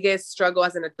biggest struggle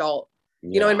as an adult,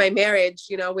 you know, in my marriage,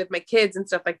 you know, with my kids and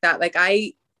stuff like that. Like,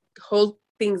 I hold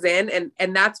things in,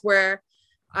 and that's where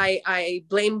I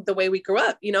blame the way we grew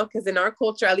up, you know, because in our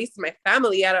culture, at least in my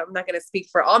family, I'm not going to speak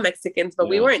for all Mexicans, but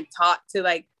we weren't taught to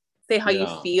like say how you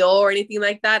feel or anything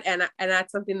like that. And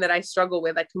that's something that I struggle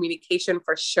with, like communication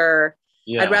for sure.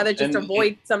 I'd rather just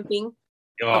avoid something,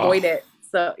 avoid it.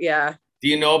 So, yeah. Do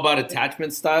you know about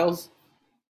attachment styles?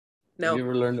 No. Have you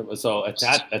ever learned about, so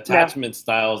attachment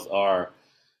styles are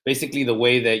basically the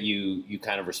way that you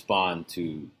kind of respond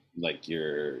to like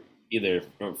your, either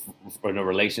in a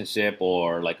relationship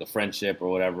or like a friendship or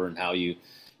whatever, and how you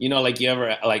know, like you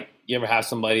ever have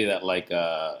somebody that like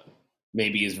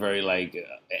maybe is very like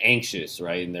anxious,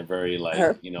 right? And they're very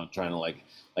like you know, trying to like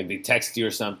they text you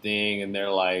or something, and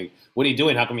they're like, what are you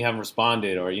doing? How come you haven't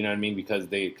responded? Or, you know what I mean? Because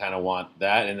they kind of want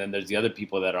that. And then there's the other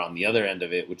people that are on the other end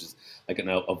of it, which is like an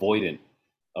avoidant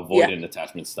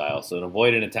attachment style. So an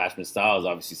avoidant attachment style is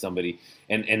obviously somebody,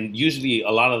 and usually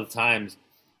a lot of the times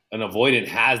an avoidant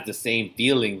has the same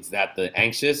feelings that the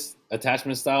anxious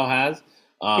attachment style has,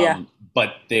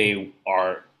 but they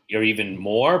are even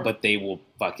more, but they will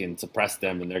fucking suppress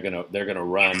them, and they're gonna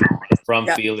run from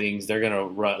feelings. They're gonna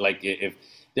run, like, if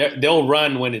they'll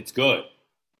run when it's good,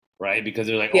 right? Because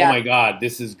they're like, oh my god,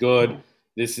 this is good.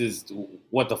 This is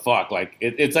what the fuck. Like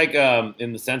it's like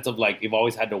in the sense of like you've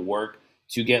always had to work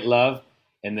to get love,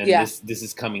 and then this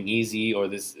is coming easy, or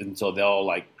this, and so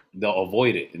they'll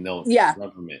avoid it and they'll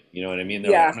run from it. You know what I mean?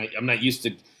 Like, I'm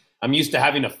used to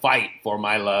having to fight for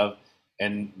my love,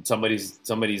 and somebody's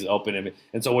open.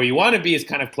 And so where you want to be is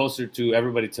kind of closer to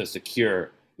everybody, to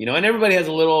secure, you know, and everybody has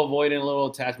a little avoidant, a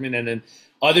little attachment. And then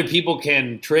other people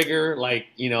can trigger, like,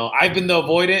 you know, I've been the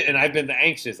avoidant and I've been the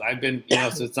anxious. I've been, you know,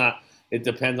 so it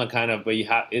depends on kind of, but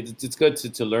it's good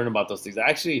to learn about those things.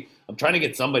 I'm trying to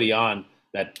get somebody on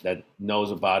that knows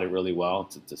about it really well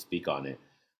to speak on it.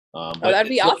 But that'd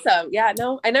be awesome. Yeah,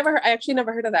 no, I actually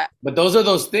never heard of that. But those are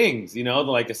those things, you know,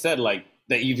 like I said, like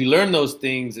that if you learn those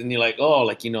things and you're like, oh,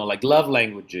 like, you know, like love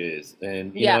languages,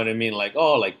 and you know what I mean? Like,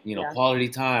 oh, like, you know, quality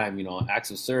time, you know,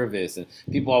 acts of service. And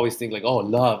people always think like, oh,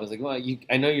 love. It's like, well,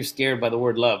 I know you're scared by the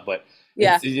word love, but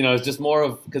it's, you know, it's just more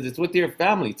of, because it's with your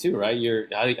family too, right?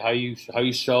 How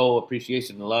you show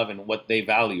appreciation and love and what they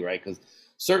value, right? Because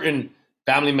certain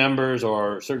family members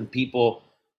or certain people,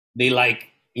 they like,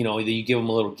 you know, you give them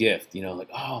a little gift, you know, like,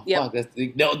 oh, fuck,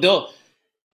 they'll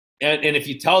and if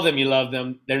you tell them you love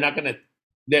them, they're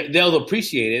they'll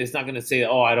appreciate it. It's not going to say,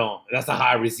 oh, I don't, that's not how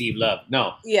I receive love.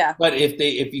 No. Yeah. But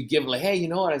if you give like, hey, you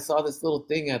know what? I saw this little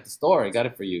thing at the store. I got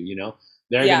it for you. You know,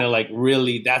 they're going to like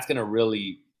really, that's going to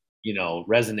really, you know,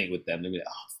 resonate with them. They'll be like,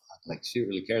 oh, fuck, like she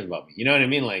really cares about me. You know what I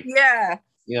mean? Like, yeah,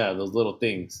 those little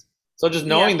things. So just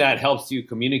knowing that helps you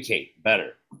communicate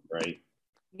better, right?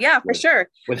 Yeah, for sure.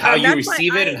 With how you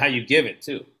receive it and how you give it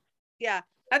too. Yeah.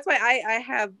 That's why I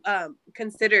have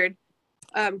considered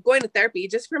going to therapy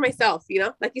just for myself, you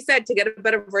know, like you said, to get a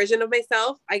better version of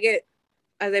myself. I get,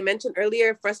 as I mentioned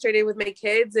earlier, frustrated with my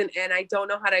kids and I don't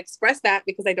know how to express that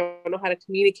because I don't know how to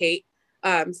communicate.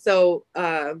 So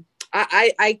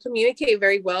I communicate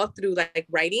very well through like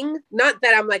writing. Not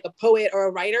that I'm like a poet or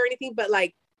a writer or anything, but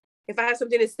like if I have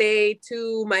something to say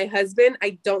to my husband,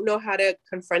 I don't know how to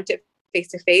confront it face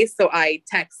to face. So I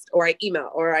text or I email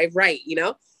or I write, you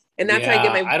know, and that's how I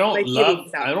get my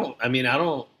feelings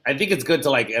out. I think it's good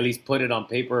to like at least put it on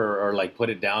paper or like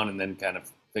put it down and then kind of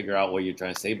figure out what you're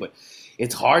trying to say. But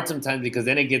it's hard sometimes because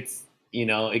then it gets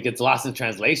lost in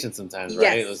translation sometimes,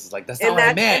 right? Yes. It's like, that's not what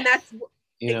I meant. And that's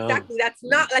exactly, that's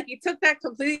not like you took that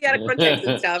completely out of context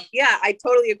and stuff. Yeah, I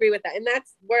totally agree with that. And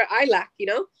that's where I lack, you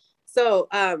know? So,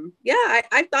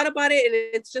 I've thought about it and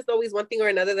it's just always one thing or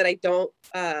another that I don't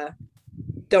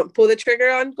pull the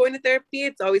trigger on going to therapy.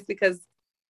 It's always because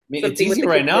it's easy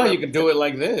right now. You can do it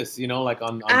like this, you know, like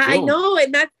on Zoom. I know,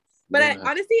 and that's, but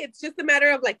honestly, it's just a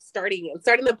matter of like starting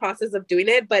the process of doing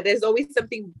it. But there's always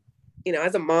something, you know,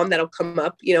 as a mom that'll come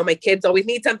up. You know, my kids always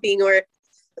need something, or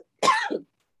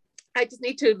I just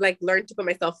need to like learn to put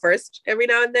myself first every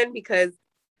now and then because,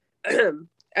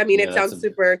 I mean, it sounds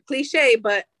super cliche,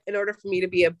 but in order for me to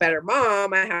be a better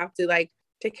mom, I have to like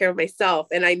take care of myself,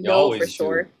 and I know for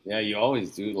sure. Yeah, you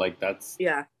always do. Like that's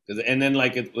and then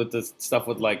like with the stuff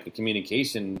with like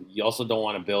communication, you also don't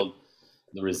want to build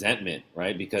the resentment,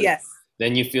 right? Because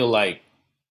then you feel like,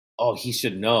 oh, he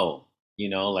should know, you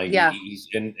know, like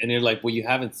and you're like, well, you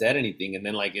haven't said anything, and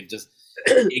then like it just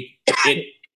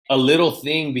a little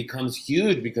thing becomes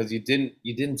huge because you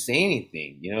didn't say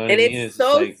anything, you know what I mean? It's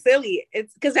so like, silly.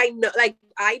 It's because I know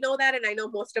that, and I know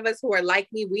most of us who are like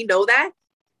me, we know that.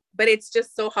 But it's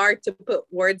just so hard to put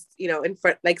words, you know, in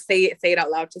front, like say it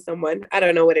out loud to someone. I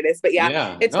don't know what it is, but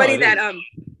it's funny that,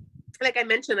 like I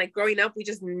mentioned, like growing up, we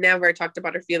just never talked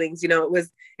about our feelings. You know, it was,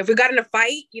 if we got in a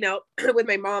fight, you know, with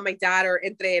my mom, my dad, or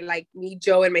entre like me,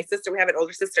 Joe, and my sister, we have an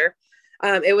older sister.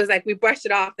 It was like, we brushed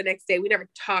it off the next day. We never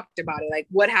talked about it. Like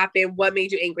what happened? What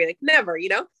made you angry? Like never, you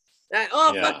know,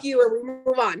 fuck you. And we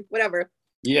move on, whatever.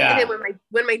 Yeah. And then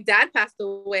when my dad passed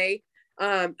away,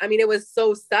 I mean, it was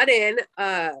so sudden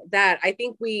that I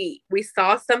think we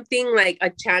saw something like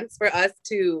a chance for us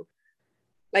to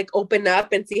like open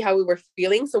up and see how we were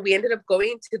feeling. So we ended up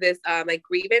going to this like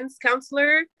grievance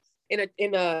counselor in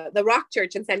the Rock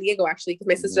Church in San Diego, actually,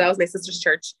 because that was my sister's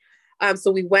church.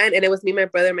 So we went, and it was me, my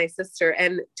brother, my sister.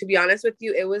 And to be honest with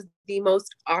you, it was the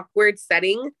most awkward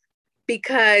setting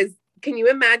because can you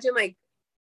imagine like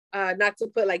not to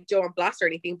put like Joe on blast or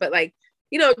anything, but like,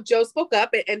 you know, Joe spoke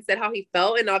up and said how he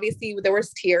felt. And obviously there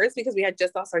was tears because we had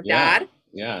just lost our dad.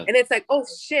 Yeah. And it's like, oh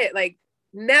shit, like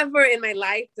never in my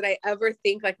life did I ever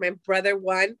think like my brother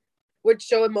would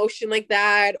show emotion like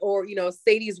that, or, you know,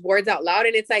 say these words out loud.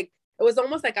 And it's like, it was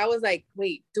almost like, I was like,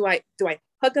 wait, do I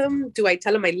hug him? Do I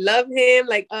tell him I love him?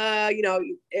 Like, you know,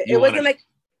 it wasn't like,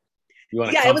 it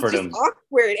was just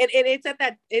awkward. And it's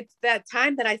that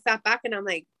time that I sat back and I'm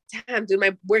like, damn,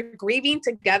 dude, we're grieving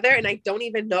together. And I don't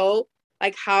even know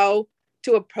like how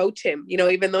to approach him, you know,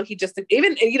 even though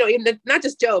even not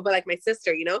just Joe, but like my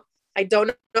sister, you know, I don't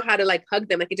know how to like hug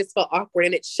them. Like it just felt awkward,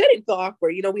 and it shouldn't feel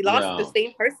awkward. You know, we lost the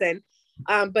same person.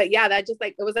 But yeah, that just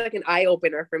like, it was like an eye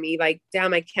opener for me. Like,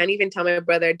 damn, I can't even tell my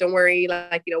brother, don't worry.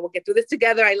 Like, you know, we'll get through this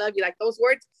together. I love you. Like those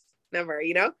words, never,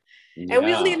 you know? Yeah. And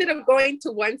we only ended up going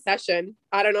to one session.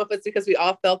 I don't know if it's because we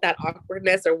all felt that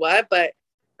awkwardness or what, but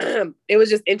it was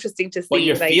just interesting to see. But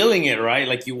you're like, feeling it, right?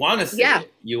 Like you want to see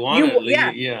it. You want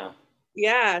it.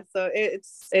 Yeah. So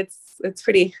it's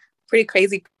pretty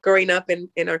crazy growing up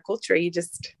in our culture. You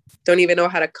just don't even know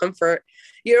how to comfort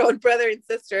your own brother and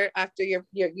sister after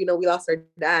we lost our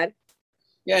dad.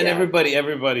 Yeah. And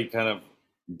everybody kind of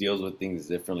deals with things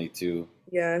differently too.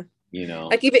 Yeah. You know,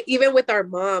 like even with our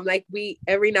mom, like we,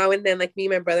 every now and then, like me,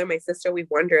 my brother, my sister, we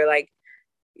wonder like,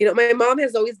 you know, my mom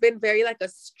has always been very like a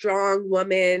strong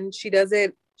woman. She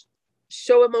doesn't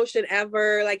show emotion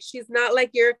ever. Like she's not like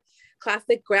your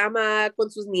classic grandma con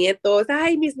sus nietos.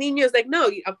 Ay, mis niños. Like,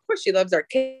 no, of course she loves our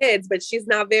kids, but she's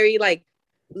not very like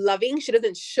loving. She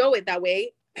doesn't show it that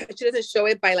way. She doesn't show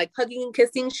it by like hugging and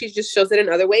kissing. She just shows it in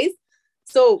other ways.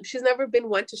 So she's never been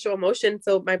one to show emotion.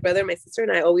 So my brother, my sister,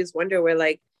 and I always wonder, we're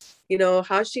like,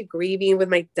 how's she grieving with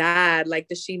my dad? Like,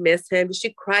 does she miss him? Does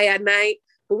she cry at night?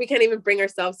 But we can't even bring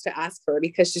ourselves to ask her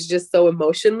because she's just so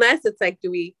emotionless. It's like, are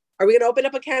we going to open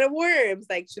up a can of worms?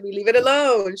 Like, should we leave it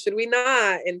alone? Should we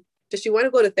not? And does she want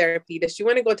to go to therapy? Does she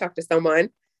want to go talk to someone?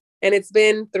 And it's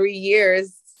been 3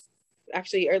 years,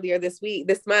 actually earlier this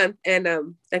month.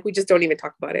 And like, we just don't even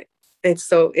talk about it. It's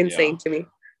so insane to me.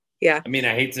 Yeah. I mean,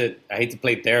 I hate to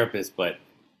play therapist, but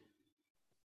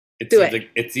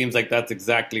it seems like that's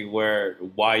exactly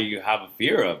why you have a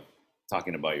fear of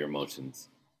talking about your emotions.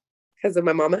 Because of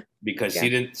my mama. Because she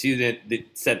didn't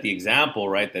set the example,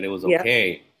 right? That it was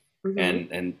okay.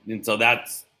 Mm-hmm. And so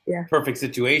that's perfect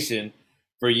situation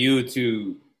for you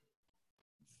to,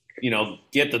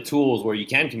 get the tools where you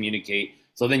can communicate.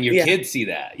 So then your kids see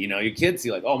that, your kids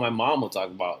see like, oh, my mom will talk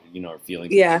about, her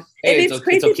feelings. Yeah. Hey,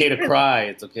 it's okay to cry.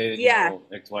 It's okay to,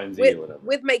 X, Y, and Z or whatever.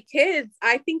 With my kids,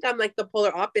 I think I'm like the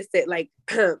polar opposite. Like,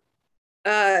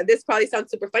 this probably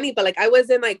sounds super funny, but like I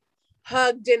wasn't like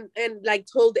hugged and like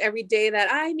told every day that,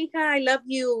 "Ay, Mika, I love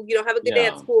you. Have a good day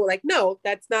at school." Like, no,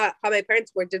 that's not how my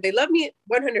parents were. Did they love me?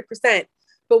 100%.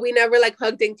 But we never like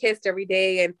hugged and kissed every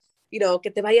day and,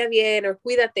 que te vaya bien or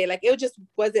cuídate. Like, it just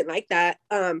wasn't like that.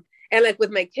 And like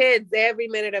with my kids, every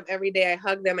minute of every day, I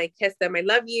hug them, I kiss them, I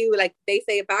love you. Like they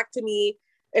say it back to me.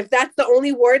 If that's the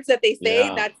only words that they say,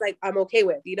 that's like, I'm okay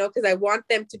with, because I want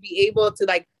them to be able to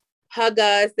like hug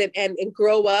us and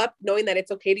grow up knowing that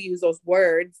it's okay to use those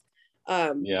words.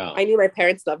 I knew my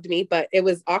parents loved me, but it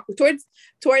was awkward towards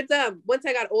once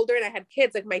I got older and I had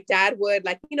kids, like my dad would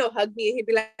like, hug me and he'd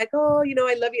be like, oh,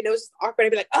 I love you. And it was just awkward.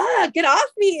 I'd be like, get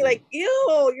off me. Like,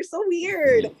 ew, you're so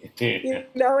weird.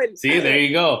 And see, there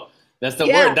you go. That's the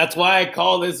word. That's why I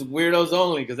call this Weirdos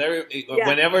Only. Because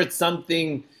whenever it's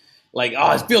something like,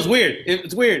 oh, it feels weird.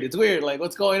 It's weird. It's weird. Like,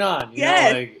 what's going on?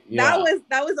 That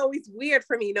was always weird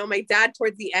for me. My dad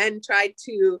towards the end tried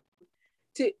to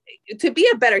be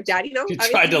a better dad. He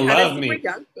tried to love me.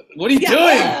 What are you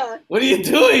doing? What are you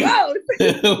doing?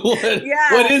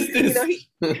 What is this?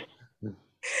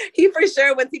 He for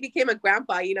sure, once he became a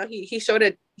grandpa, he showed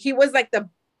it. He was like the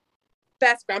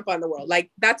best grandpa in the world.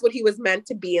 Like that's what he was meant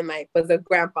to be in life, was a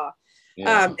grandpa.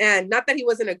 And not that he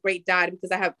wasn't a great dad, because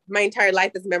I have my entire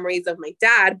life as memories of my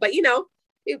dad, but he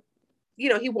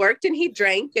worked and he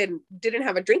drank and didn't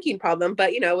have a drinking problem,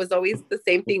 but it was always the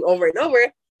same thing over and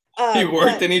over. He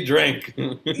worked and he drank.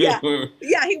 He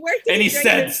worked and he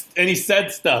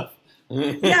said stuff. So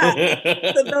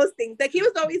those things, like he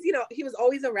was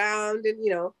always around,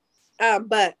 and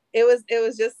but it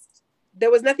was just, there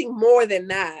was nothing more than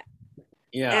that.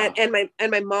 And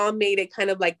my mom made it kind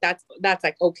of like that's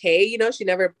like okay, she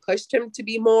never pushed him to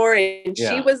be more, and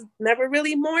she was never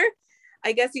really more,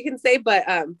 I guess you can say. But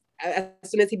as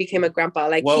soon as he became a grandpa,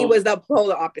 like he was the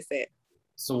polar opposite.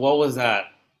 So what was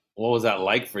that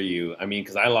like for you? I mean,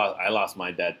 because I lost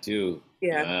my dad too.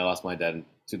 I lost my dad in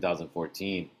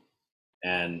 2014,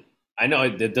 and I know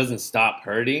it doesn't stop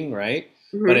hurting, right?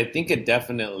 Mm-hmm. But I think it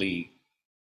definitely.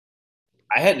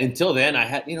 Until then I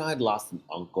had lost an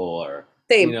uncle or.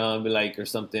 Same. I'd be like, or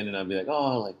something, and I'd be like,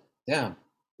 oh, like, damn,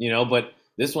 but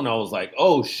this one I was like,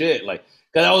 oh shit, like,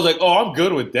 cause I was like, oh, I'm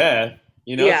good with death,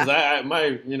 cause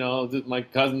my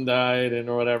cousin died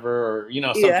or whatever, or,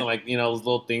 something like, those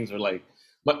little things were like,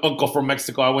 my uncle from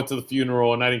Mexico, I went to the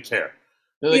funeral and I didn't care.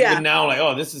 Like, but now like,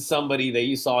 oh, this is somebody that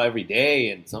you saw every day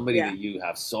and somebody that you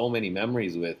have so many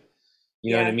memories with,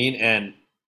 you know what I mean? And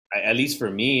at least for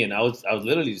me, and I was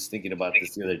literally just thinking about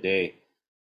this the other day.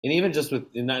 And even just with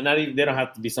not even, they don't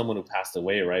have to be someone who passed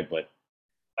away, right? But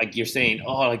like you're saying,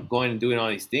 oh, like going and doing all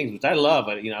these things, which I love.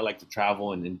 I like to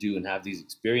travel and do and have these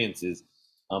experiences.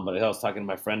 But I was talking to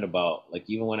my friend about, like,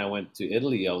 even when I went to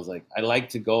Italy, I was like, I like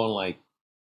to go and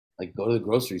like go to the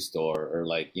grocery store, or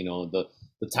like, the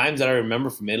times that I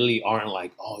remember from Italy aren't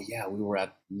like, oh yeah, we were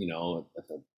at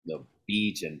the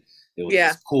beach and it was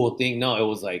this cool thing. No, it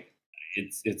was like.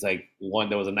 It's like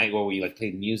there was a night where we like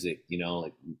played music,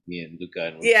 like me and Luca,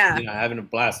 and we're, having a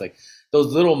blast, like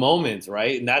those little moments,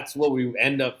 right? And that's what we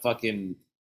end up fucking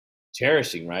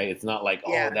cherishing, right? It's not like,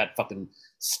 oh, that fucking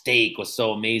steak was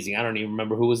so amazing. I don't even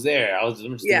remember who was there. I'm just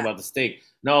thinking about the steak.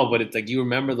 No, but it's like you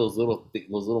remember those little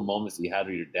moments that you had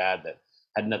with your dad that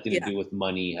had nothing to do with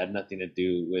money, had nothing to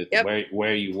do with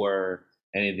where you were,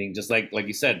 anything. Just like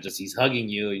you said, just he's hugging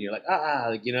you, and you're like,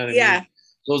 like, you know what I mean?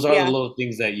 Those are the little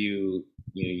things that you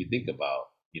think about,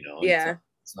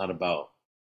 It's not about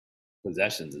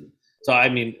possessions. And so, I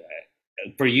mean,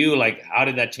 for you, like, how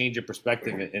did that change your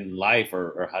perspective in life,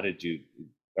 or how did you,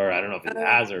 or I don't know if it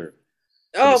has, or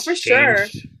for sure.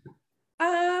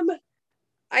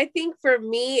 I think for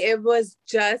me, it was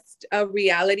just a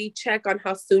reality check on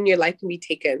how soon your life can be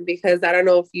taken. Because I don't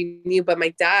know if you knew, but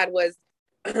my dad was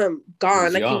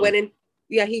gone. Like young. He went in,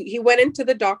 yeah, he went into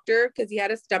the doctor because he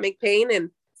had a stomach pain, and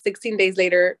 16 days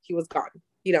later he was gone.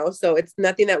 You know, so it's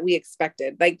nothing that we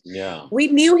expected. Like, yeah, we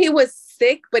knew he was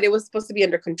sick, but it was supposed to be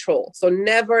under control. So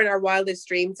never in our wildest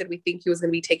dreams did we think he was going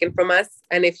to be taken from us.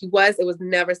 And if he was, it was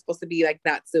never supposed to be like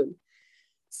that soon.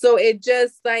 So it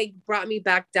just like brought me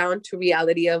back down to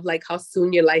reality of like how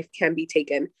soon your life can be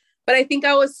taken. But I think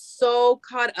I was so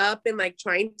caught up in like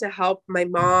trying to help my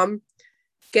mom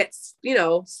get, you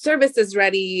know, services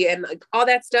ready and like all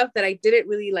that stuff that I didn't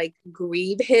really like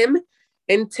grieve him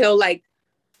until like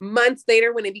months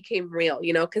later when it became real,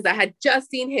 you know, because I had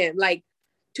just seen him like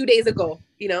 2 days ago,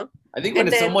 you know. I think when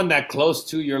it's someone that close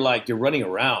to, you're like, you're running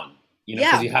around, you know,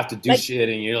 because you have to do like, shit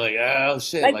and you're like, oh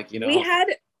shit, like, you know. We had,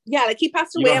 yeah, like he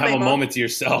passed away. You don't have a moment to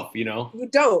yourself, you know? You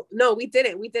don't. No, we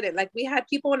didn't. Like we had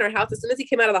people in our house. As soon as he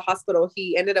came out of the hospital,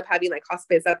 he ended up having like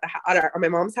hospice at my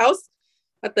mom's house,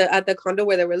 at the condo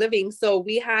where they were living. So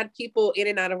we had people in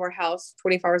and out of our house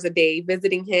 24 hours a day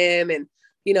visiting him, and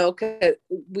you know, cause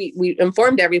we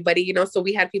informed everybody, you know, so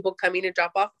we had people coming to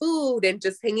drop off food and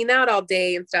just hanging out all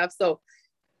day and stuff. So,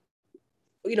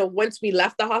 you know, once we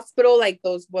left the hospital, like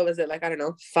those, what was it? Like, I don't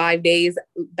know, 5 days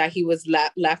that he was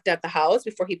left at the house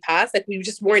before he passed, like we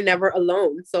just were never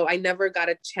alone. So I never got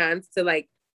a chance to like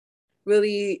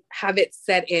really have it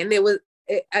set in.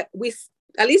 At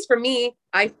least for me,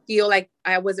 I feel like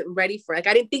I wasn't ready for it. Like,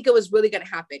 I didn't think it was really going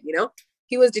to happen, you know?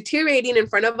 He was deteriorating in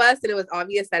front of us and it was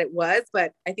obvious that it was,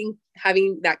 but I think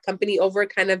having that company over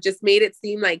kind of just made it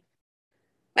seem like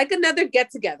another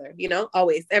get together, you know,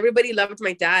 always. Everybody loved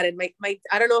my dad, and my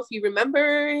I don't know if you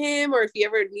remember him or if you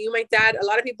ever knew my dad. A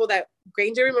lot of people that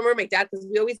Granger remember my dad because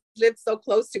we always lived so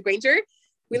close to Granger.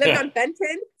 We lived on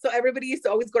Benton. So everybody used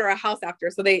to always go to our house after.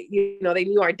 So they, you know, they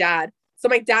knew our dad. So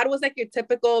my dad was like your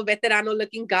typical veterano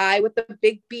looking guy with the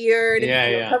big beard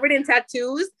and you know, covered in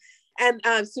tattoos and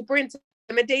super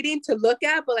intimidating to look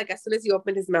at. But like, as soon as he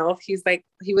opened his mouth, he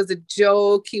was a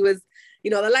joke. He was, you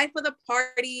know, the life of the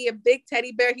party, a big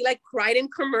teddy bear. He like cried in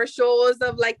commercials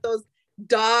of like those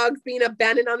dogs being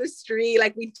abandoned on the street.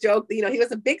 Like we joked, you know, he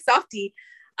was a big softie.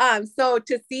 So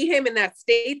to see him in that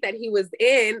state that he was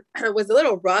in was a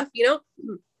little rough, you know,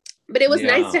 but it was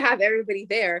nice to have everybody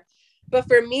there. But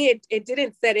for me, it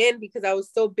didn't set in because I was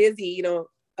so busy, you know,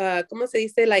 como se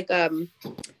dice, like,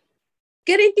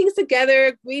 getting things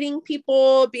together, greeting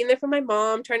people, being there for my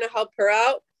mom, trying to help her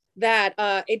out, that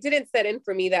it didn't set in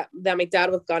for me that my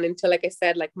dad was gone until, like I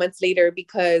said, like months later,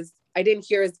 because I didn't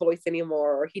hear his voice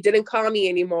anymore, or he didn't call me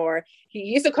anymore. He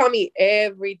used to call me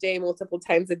every day, multiple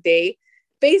times a day.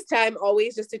 FaceTime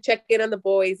always just to check in on the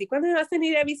boys. Y cuando me vas a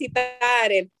venir a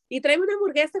visitar, and y tráeme una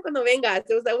hamburguesa cuando vengas.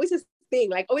 It was always this thing,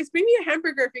 like, always bring me a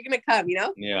hamburger if you're gonna come, you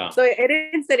know? Yeah. So it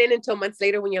didn't set in until months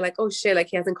later when you're like, oh shit, like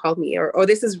he hasn't called me, or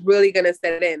this is really gonna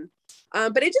set in.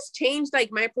 But it just changed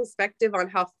like my perspective on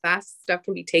how fast stuff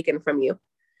can be taken from you.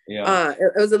 Yeah.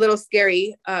 It was a little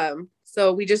scary.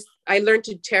 So I learned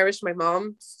to cherish my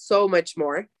mom so much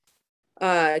more.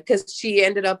 Because she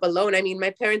ended up alone. I mean, my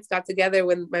parents got together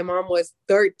when my mom was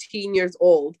 13 years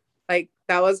old. Like,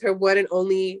 that was her one and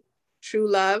only true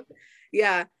love.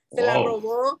 Yeah. Se la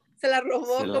robó,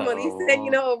 como dicen, you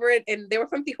know, over it. And they were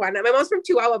from Tijuana. My mom's from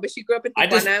Chihuahua, but she grew up in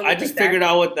Tijuana. I just figured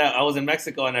out what that, I was in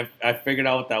Mexico and I figured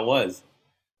out what that was.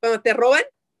 Cuando te roban?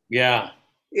 Yeah.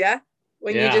 Yeah.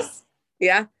 When you just,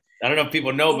 yeah. I don't know if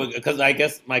people know, but because I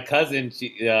guess my cousin,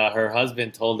 her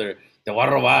husband told her, te voy a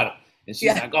robar. And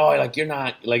she's like, oh, like, you're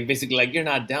not, like, basically, like, you're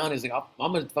not down. He's like,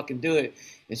 I'm going to fucking do it.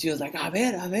 And she was like, a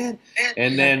ver.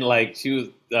 And then, like, she was,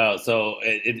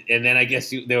 and then I guess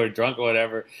they were drunk or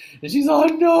whatever. And she's, oh,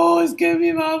 no, it's que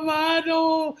mi mamá,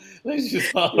 no. Like,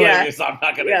 she's all like, so I'm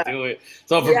not going to do it.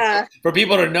 So for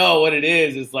people to know what it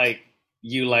is, it's like,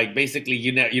 you, like, basically,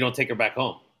 you don't take her back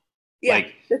home. Yeah,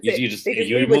 like,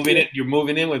 you're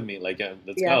moving in with me. Like,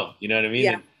 let's go. You know what I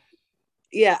mean?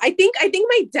 Yeah. I think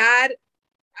my dad,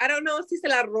 I don't know if he se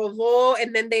la robó,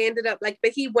 and then they ended up like,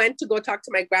 but he went to go talk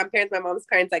to my grandparents, my mom's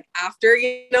parents, like after,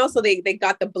 you know, so they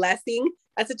got the blessing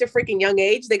at such a freaking young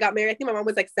age. They got married. I think my mom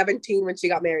was like 17 when she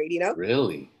got married, you know?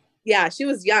 Really? Yeah, she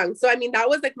was young. So, I mean, that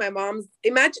was like my mom's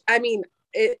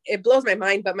it blows my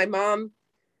mind, but my mom,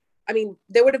 I mean,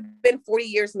 they would have been 40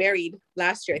 years married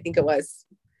last year. I think it was.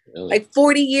 Really? Like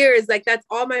 40 years. Like, that's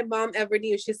all my mom ever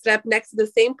knew. She slept next to the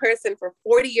same person for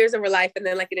 40 years of her life. And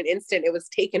then like in an instant, it was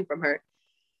taken from her.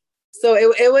 So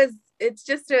it's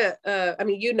just I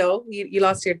mean, you know, you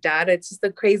lost your dad. It's just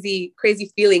a crazy,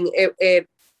 crazy feeling. It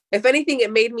if anything, it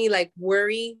made me like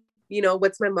worry, you know,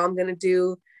 what's my mom going to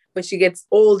do? when she gets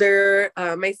older.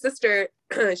 My sister,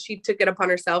 she took it upon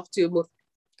herself to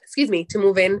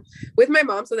move in with my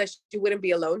mom so that she wouldn't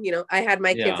be alone. You know, I had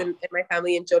my kids in my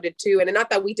family, and Joe did too. And not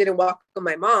that we didn't walk with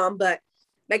my mom, but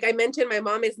like I mentioned, my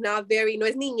mom is not very, no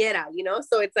es niñera, you know?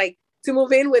 So it's like to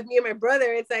move in with me and my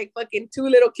brother, it's like fucking two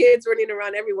little kids running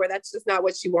around everywhere. That's just not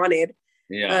what she wanted.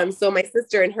 Yeah. So my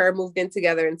sister and her moved in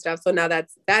together and stuff. So now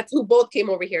that's who both came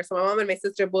over here. So my mom and my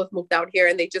sister both moved out here,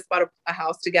 and they just bought a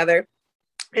house together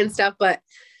and stuff. But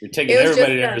you're taking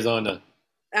everybody to Arizona.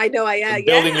 I know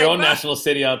building your own national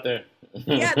city out there.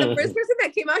 Yeah, the first person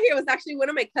that came out here was actually one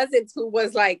of my cousins, who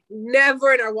was like,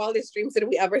 never in our wildest dreams did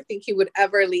we ever think he would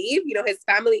ever leave. You know, his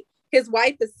family, his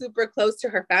wife is super close to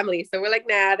her family. So we're like,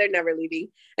 nah, they're never leaving.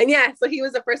 And yeah, so he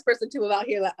was the first person to move out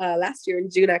here last year in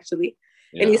June, actually.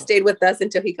 Yeah. And he stayed with us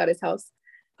until he got his house.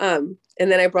 And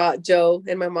then I brought Joe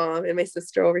and my mom and my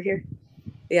sister over here.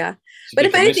 Yeah. But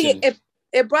if anything,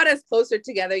 it brought us closer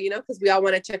together, you know, because we all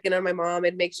want to check in on my mom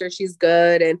and make sure she's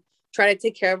good and try to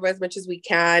take care of her as much as we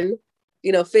can,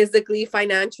 you know, physically,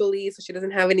 financially, so she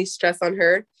doesn't have any stress on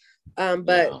her.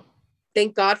 But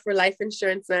thank God for life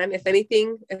insurance, man. If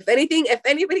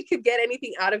anybody could get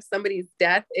anything out of somebody's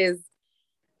death, is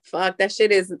fuck, that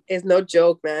shit is no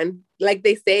joke, man. Like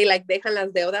they say, like dejan las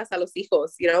deudas a los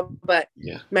hijos, you know. But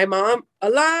my mom, a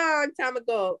long time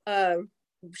ago,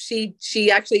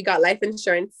 she actually got life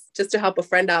insurance just to help a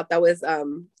friend out that was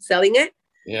selling it.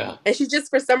 Yeah. And she just,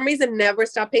 for some reason, never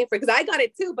stopped paying for it. Because I got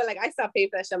it too, but like I stopped paying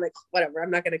for that shit. I'm like, whatever,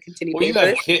 I'm not going to continue paying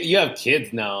for it. You have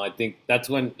kids now. I think that's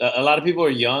when a lot of people are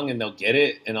young and they'll get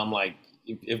it. And I'm like,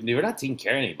 if you're not taking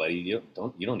care of anybody, you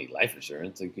don't need life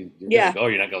insurance. Like you're gonna go,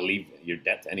 you're not gonna leave your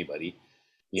debt to anybody.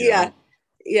 You know?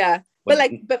 Yeah. But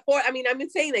like before, I mean, I'm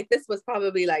saying like this was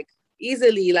probably like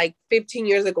easily like 15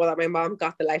 years ago that my mom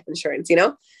got the life insurance, you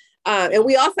know? And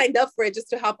we all signed up for it just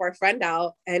to help our friend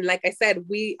out. And like I said,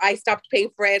 I stopped paying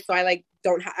for it. So I like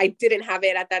I didn't have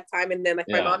it at that time. And then like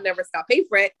my mom never stopped paying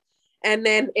for it. And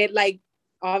then it like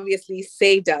obviously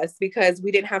saved us because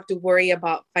we didn't have to worry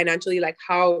about financially, like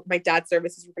how my dad's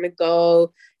services were going to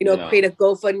go, you know, create a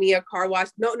GoFundMe, a car wash.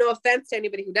 No offense to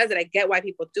anybody who does it. I get why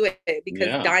people do it because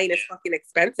dying is fucking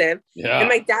expensive. Yeah. And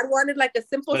my dad wanted like a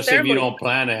simple Especially ceremony. If you don't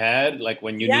plan ahead, like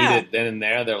when you need it then and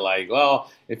there, they're like,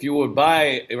 well, if you would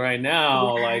buy it right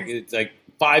now, like it's like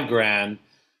 $5,000.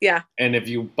 Yeah. And if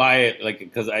you buy it, like,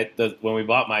 because when we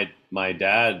bought my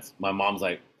dad's, my mom's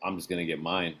like, I'm just going to get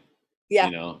mine. Yeah.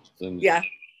 You know? So,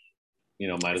 you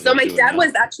know, might as well. So my dad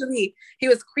was actually, he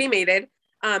was cremated.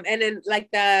 And then like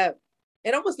it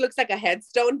almost looks like a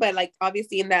headstone, but like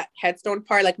obviously in that headstone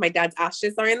part, like my dad's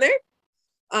ashes are in there.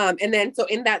 And then so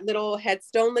in that little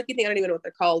headstone looking thing, I don't even know what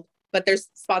they're called, but there's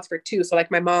spots for two. So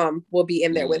like my mom will be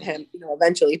in there with him, you know,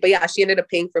 eventually. But yeah, she ended up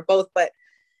paying for both. But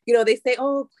you know, they say,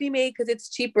 oh, cremate because it's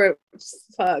cheaper.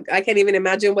 Fuck, I can't even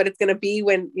imagine what it's gonna be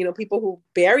when, you know, people who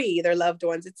bury their loved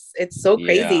ones. It's so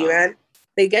crazy, man.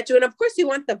 They get you, and of course you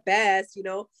want the best, you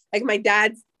know. Like my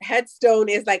dad's headstone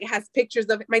is like has pictures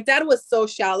of it. My dad was so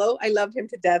shallow. I loved him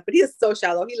to death, but he is so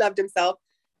shallow. He loved himself.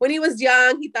 When he was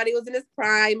young, he thought he was in his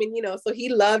prime, and you know, so he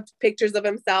loved pictures of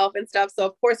himself and stuff. So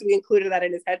of course we included that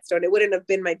in his headstone. It wouldn't have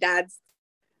been my dad's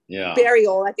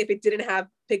burial like if it didn't have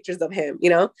pictures of him, you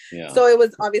know. So it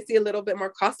was obviously a little bit more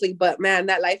costly, but man,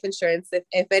 that life insurance,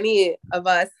 if any of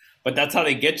us, but that's how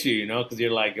they get you, you know, because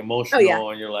you're like emotional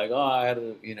and you're like, oh, I had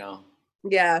to, you know.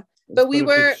 But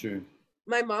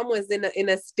my mom was in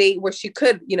a state where she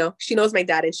could, you know, she knows my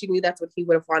dad and she knew that's what he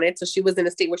would have wanted, so she was in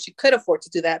a state where she could afford to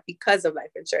do that because of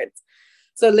life insurance.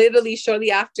 So literally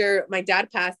shortly after my dad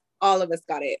passed, all of us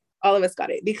got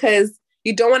it because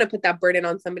you don't want to put that burden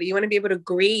on somebody. You want to be able to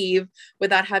grieve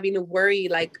without having to worry,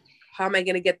 like, how am I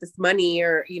going to get this money?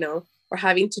 Or, you know, or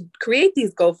having to create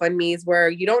these GoFundMes where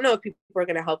you don't know if people are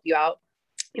going to help you out,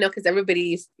 you know, because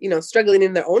everybody's, you know, struggling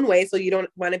in their own way. So you don't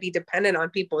want to be dependent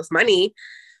on people's money.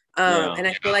 And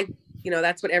I feel like, you know,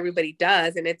 that's what everybody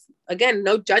does. And it's, again,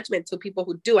 no judgment to people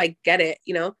who do. I get it,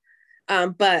 you know,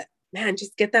 but man,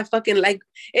 just get that fucking, like,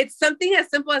 it's something as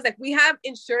simple as like, we have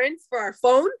insurance for our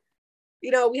phone. You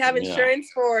know, we have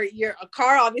insurance for a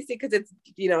car, obviously, because it's,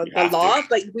 you know, the law,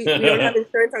 but we don't have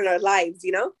insurance on our lives,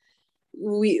 you know?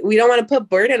 We don't want to put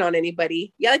burden on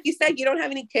anybody. Yeah, like you said, you don't have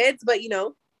any kids, but, you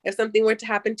know, if something were to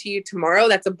happen to you tomorrow,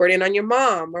 that's a burden on your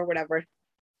mom or whatever.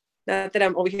 Not that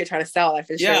I'm over here trying to sell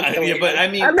life insurance. Yeah, but I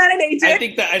mean, I'm not an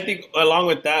agent. I think along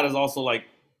with that is also like,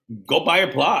 go buy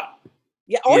a plot.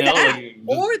 Yeah, or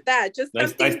that. Just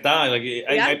something. Nice time. Like,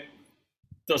 I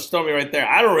just throw me right there.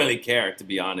 I don't really care, to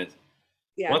be honest.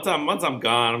 Yeah. Once I'm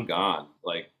gone, I'm gone.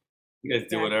 Like, you guys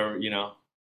do whatever, you know.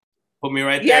 Put me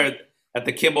right there at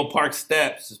the Kimball Park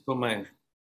steps. Just put my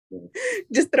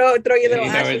Just throw your little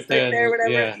ashes right there,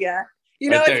 whatever. Yeah. You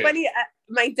know, it's funny.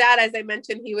 My dad, as I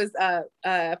mentioned, he was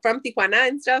from Tijuana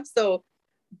and stuff. So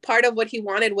part of what he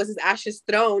wanted was his ashes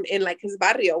thrown in like his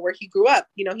barrio where he grew up.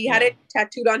 You know, he had it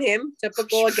tattooed on him.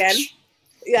 Typical again.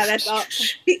 Yeah, that's all.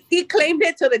 He claimed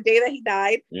it till the day that he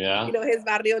died. Yeah. You know, his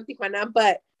barrio in Tijuana.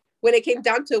 But when it came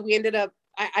down to it, we ended up,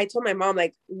 I told my mom,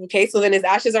 like, okay, so then his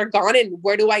ashes are gone, and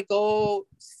where do I go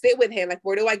sit with him? Like,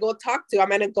 where do I go talk to? I'm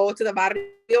going to go to the barrio,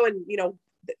 and, you know,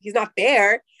 he's not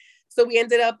there. So we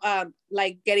ended up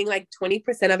like getting like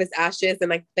 20% of his ashes, and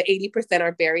like the 80%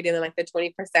 are buried, and then like the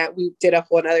 20% we did a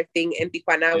whole other thing in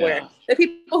Tijuana where the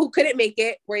people who couldn't make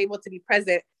it were able to be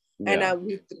present.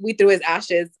 And we threw his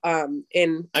ashes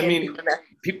in. I mean,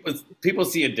 people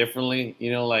see it differently,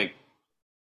 you know, like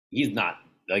he's not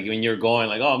like when you're going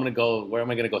like, oh, I'm gonna go. Where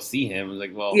am I gonna go see him? It's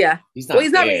like, well, he's not. Well,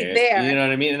 he's not really there. You know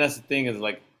what I mean? And that's the thing is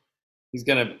like, he's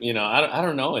gonna, you know, I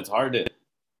don't know. It's hard to.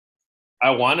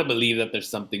 I want to believe that there's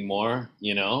something more,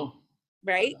 you know.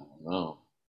 Right. I don't know.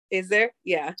 Is there?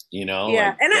 Yeah. You know.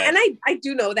 Yeah, like, I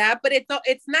do know that, but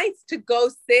it's nice to go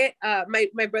sit.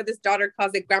 My brother's daughter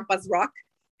calls it Grandpa's Rock.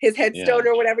 His headstone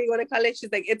or whatever you want to call it.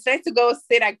 She's like, it's nice to go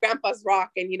sit at Grandpa's Rock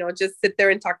and, you know, just sit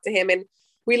there and talk to him. And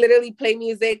we literally play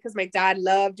music because my dad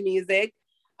loved music.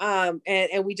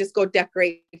 And we just go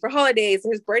decorate for holidays,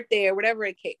 his birthday or whatever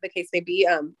the case may be.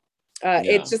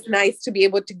 It's just nice to be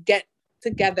able to get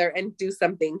together and do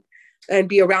something and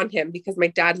be around him because my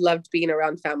dad loved being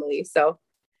around family. So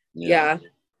but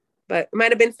it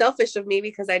might have been selfish of me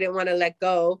because I didn't want to let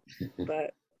go,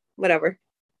 but whatever.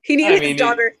 He needed his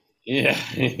daughter. Yeah.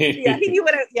 He knew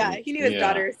he knew his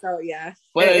daughter. So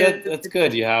Well, that's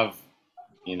good. You have,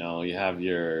 you know,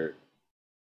 your.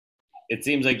 It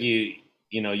seems like you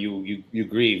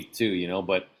grieve too, you know.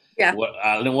 But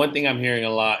the one thing I'm hearing a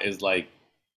lot is like,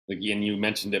 and you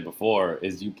mentioned it before,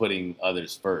 is you putting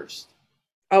others first.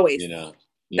 Always. You know.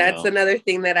 That's another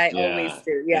thing that I always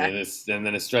do. Yeah. And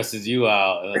then it stresses you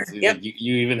out. Like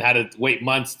you even had to wait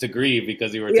months to grieve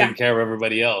because you were taking care of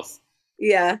everybody else.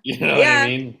 Yeah. You know what I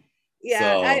mean? Yeah,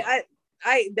 so.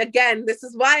 I again, this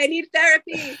is why I need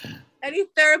therapy. Any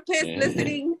therapist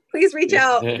listening, please reach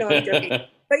out. No, I'm joking.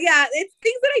 But yeah, it's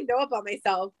things that I know about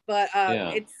myself. But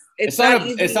it's not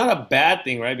easy. It's not a bad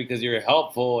thing, right? Because you're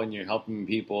helpful and you're helping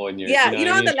people and you're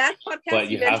on the last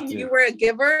podcast you mentioned you were a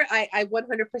giver. I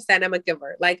 100% am a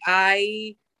giver. Like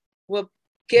I will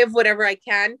give whatever I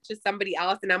can to somebody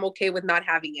else, and I'm okay with not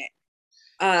having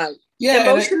it.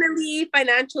 Emotionally,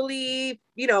 financially,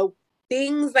 you know.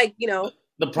 Things like, you know,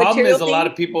 the problem is a lot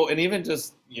of people, and even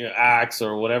just, you know, acts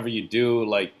or whatever you do,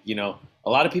 like, you know, a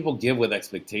lot of people give with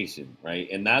expectation, right?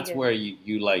 And that's where you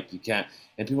can't,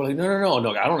 and people are like,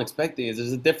 no, I don't expect things.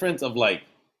 There's a difference of like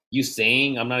you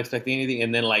saying I'm not expecting anything,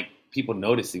 and then like people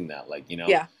noticing that, like, you know,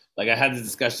 like I had this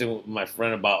discussion with my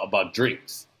friend about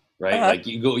drinks, right? Like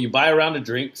you buy a round of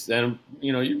drinks, and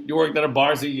you know you worked at a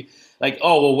bar, so you like,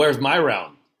 oh well, where's my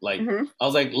round? Like I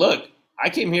was like, look. I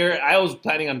came here, I was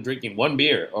planning on drinking one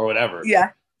beer or whatever.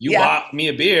 Yeah. You bought me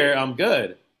a beer, I'm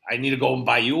good. I need to go and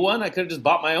buy you one? I could have just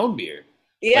bought my own beer.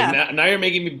 Yeah. Like now you're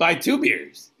making me buy 2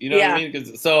 beers. You know what I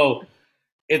mean? So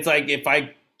it's like if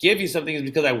I give you something, it's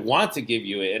because I want to give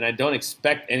you it and I don't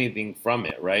expect anything from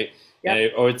it, right?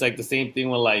 Yep. Or it's like the same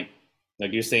thing with like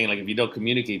you're saying, like if you don't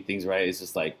communicate things right, it's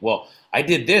just like, well, I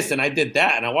did this and I did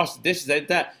that and I washed the dishes, I did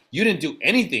that. You didn't do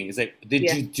anything. It's like, did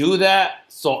you do that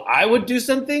so I would do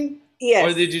something? Yes.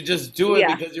 Or did you just do it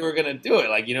because you were going to do it?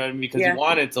 Like, you know what I mean? Because you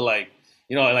wanted to like,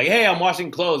 you know, like, hey, I'm washing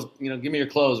clothes, you know, give me your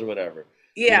clothes or whatever.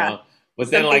 Yeah. You know?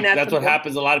 But then like, that's what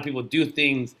happens. A lot of people do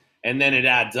things and then it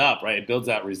adds up, right? It builds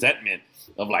that resentment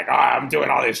of like, I'm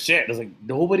doing all this shit. It's like,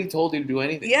 nobody told you to do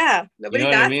anything. Yeah. Nobody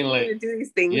asked you to do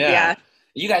these things. Yeah.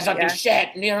 You guys don't do shit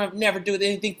and you don't never do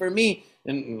anything for me.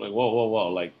 And like, whoa.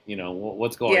 Like, you know,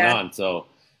 what's going on? So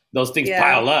those things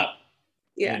pile up,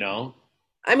 you know?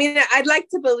 I mean, I'd like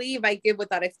to believe I give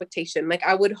without expectation. Like,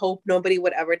 I would hope nobody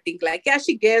would ever think like, yeah,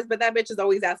 she gives, but that bitch is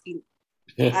always asking.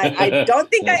 I don't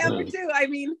think I ever do. I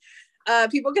mean,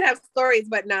 people can have stories,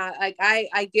 but not like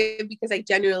I give because I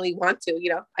genuinely want to,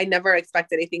 you know, I never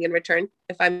expect anything in return.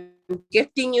 If I'm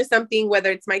gifting you something,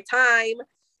 whether it's my time,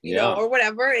 you know, or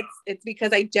whatever, it's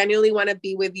because I genuinely want to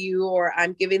be with you, or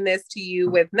I'm giving this to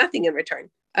you with nothing in return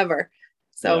ever.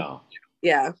 So,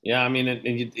 yeah. I mean,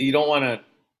 and you don't want to,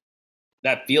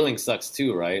 that feeling sucks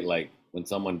too, right? Like when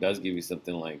someone does give you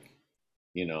something like,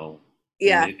 you know,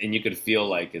 and you could feel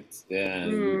like it's,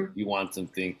 you want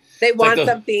something. They want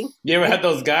something. You ever had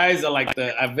those guys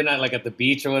that I've been at like at the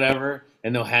beach or whatever,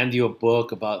 and they'll hand you a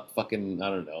book about fucking, I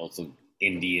don't know, some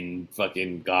Indian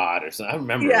fucking god or something. I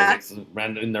remember it was like some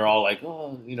random, and they're all like,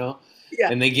 oh, you know,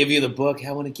 and they give you the book. Hey,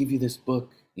 I want to give you this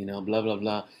book, you know, blah blah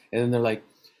blah, and then they're like,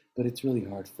 but it's really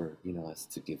hard for, you know, us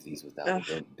to give these without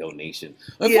a donation.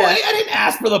 Like, boy, I didn't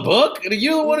ask for the book.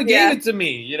 You the one who gave it to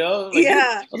me, you know? Like,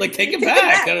 I was like, take it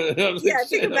back.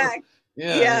 Take it back.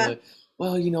 Yeah. Like,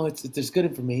 well, you know, there's good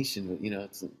information, but, you know,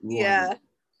 it's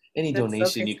any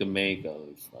donation you can make. Oh,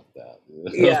 fuck that.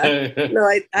 Yeah. No,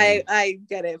 I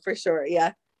get it for sure.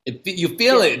 Yeah. You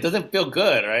feel it. It doesn't feel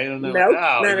good, right? And they're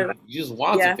like, no. You just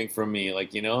want something from me,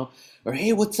 like, you know? Or,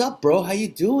 hey, what's up, bro? How you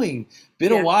doing?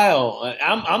 Been a while.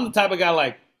 I'm the type of guy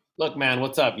like, look, man,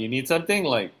 what's up? You need something?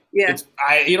 Like, you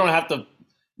don't have to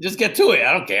just get to it.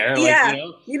 I don't care. Yeah.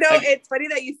 Like, you know, it's funny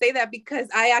that you say that because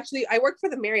I work for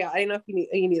the Marriott. I don't know if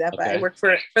you knew that, but I work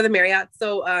for the Marriott.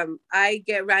 So I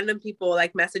get random people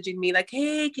like messaging me like,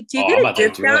 hey, could you get a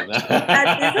discount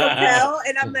at this hotel?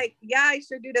 And I'm like, yeah, I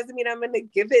sure do. Doesn't mean I'm going to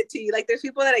give it to you. Like there's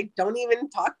people that I don't even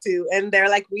talk to and they're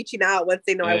like reaching out once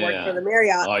they know I work for the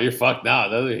Marriott. Oh, you're fucked now.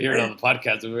 They're hearing on the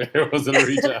podcast. It wasn't a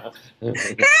reach out. Hey,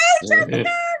 so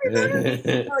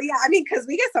yeah, I mean, because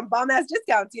we get some bomb ass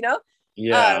discounts, you know?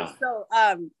 Yeah.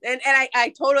 And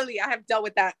I totally have dealt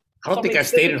with that. I don't think I've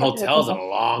stayed in hotels in a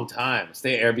long time. I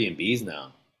stay at Airbnbs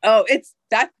now. Oh,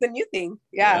 that's the new thing.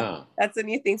 Yeah. That's the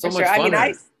new thing for sure. I mean,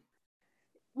 I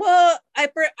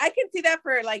can see that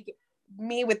for like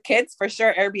me with kids for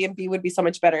sure. Airbnb would be so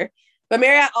much better. But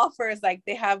Marriott offers like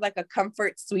they have like a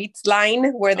comfort suites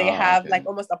line where they have like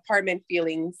almost apartment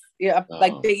feelings,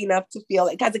 like big enough to feel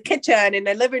like it has a kitchen and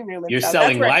a living room. And you're stuff.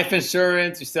 Selling life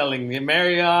insurance. You're selling the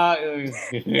Marriott.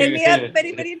 Hit me up if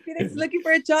anybody in Phoenix is looking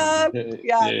for a job.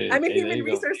 Yeah, I mean, human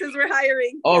resources we're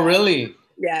hiring. Oh, really?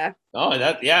 Yeah. Oh,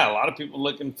 a lot of people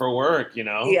looking for work. You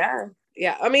know.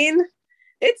 Yeah. I mean,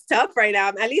 it's tough right now.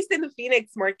 At least in the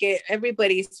Phoenix market,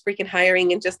 everybody's freaking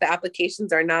hiring, and just the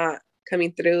applications are not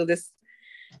coming through.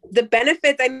 The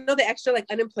benefits, I know the extra like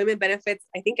unemployment benefits,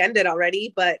 I think ended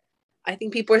already, but I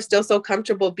think people are still so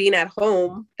comfortable being at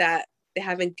home that they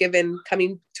haven't given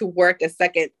coming to work a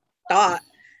second thought.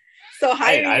 So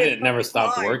I never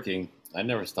stopped working. I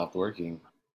never stopped working.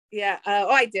 Yeah.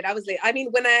 I did. I was late. I mean,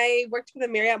 when I worked for the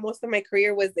Marriott, most of my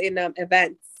career was in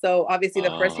events. So obviously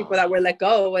the first people that were let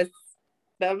go was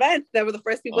the events. They were the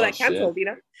first people that canceled, you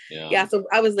know? Yeah. So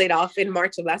I was laid off in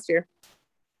March of last year.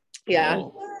 Yeah.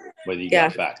 Oh. But you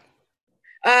got back.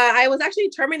 I was actually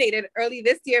terminated early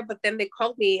this year, but then they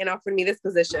called me and offered me this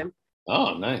position.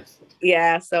 Oh, nice.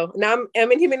 Yeah, so now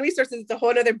I'm in human resources. It's a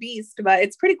whole other beast, but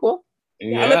it's pretty cool.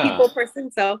 Yeah. I'm a people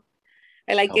person, so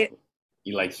I like it.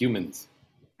 You like humans.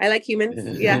 I like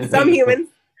humans. Yeah, some humans.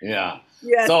 Yeah.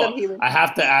 Yeah, so some humans. I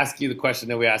have to ask you the question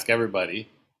that we ask everybody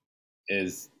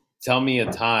is, tell me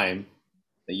a time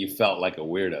that you felt like a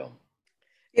weirdo.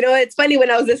 You know, it's funny,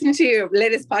 when I was listening to your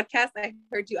latest podcast, I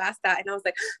heard you ask that, and I was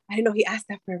like, I didn't know he asked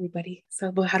that for everybody. So,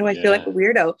 but how do I feel like a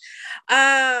weirdo?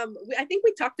 I think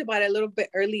we talked about it a little bit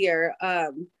earlier.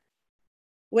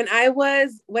 When I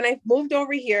moved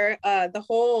over here, the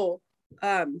whole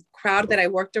crowd that I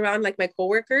worked around, like my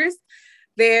coworkers,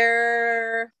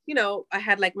 I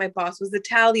had like, my boss was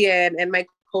Italian, and my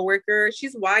coworker,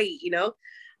 she's white, you know.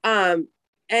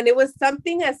 And it was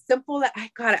something as simple that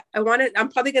I'm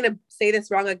probably going to say this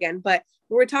wrong again, but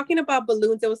we were talking about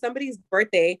balloons. It was somebody's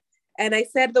birthday. And I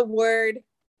said the word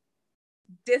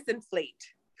disinflate,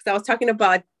 because I was talking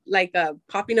about like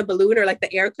popping a balloon or like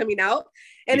the air coming out.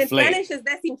 And Deflate. In Spanish is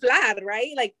desinflar,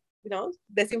 right? Like, you know,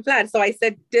 desinflar. So I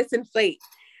said disinflate.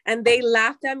 And they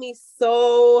laughed at me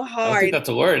so hard. I don't think that's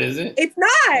a word, is it? It's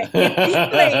not. It's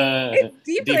deflate. It's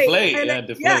deflate. Deflate. And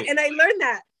deflate. Yeah, and I learned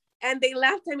that. And they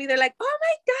laughed at me. They're like, oh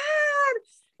my God,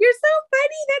 you're so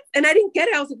funny. And I didn't get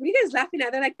it. I was like, what are you guys laughing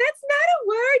at? They're like, that's not a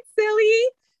word, silly.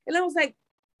 And I was like,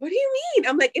 what do you mean?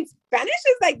 I'm like, in Spanish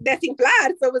it's like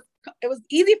desinflar. So it was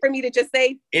easy for me to just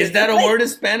say. Is that a word in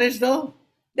Spanish though?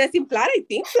 Desinflar, I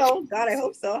think so. God, I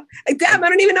hope so. Damn, I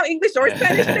don't even know English or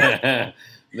Spanish now.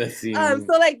 Let's see. So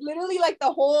like literally like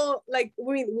the whole, like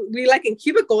we like in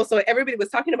cubicles. So everybody was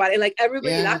talking about it. Like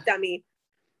everybody laughed at me.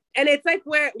 And it's like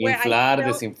where Inflar,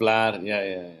 desinflar,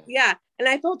 yeah. And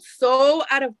I felt so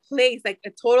out of place, like a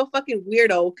total fucking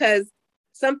weirdo, because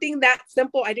something that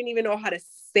simple I didn't even know how to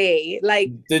say.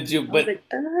 Like, did you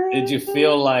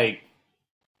feel like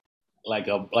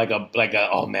a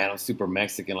oh man, I'm super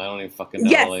Mexican, I don't even fucking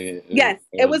know. Yes.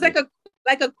 It was like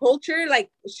a culture like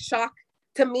shock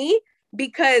to me,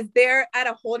 because they're at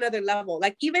a whole nother level.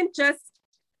 Like even just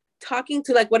talking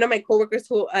to like one of my coworkers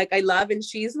who like I love, and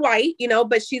she's white, you know,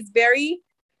 but she's very,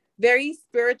 very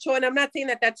spiritual. And I'm not saying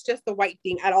that that's just the white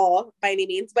thing at all by any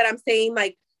means, but I'm saying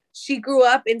like she grew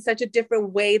up in such a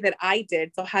different way that I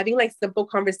did. So having like simple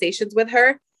conversations with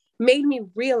her made me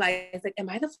realize, like, am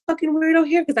I the fucking weirdo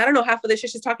here? Because I don't know half of the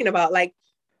shit she's talking about, like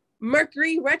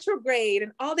Mercury retrograde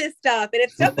and all this stuff. And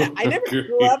it's stuff that I never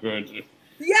grew up.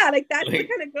 Yeah, like that's the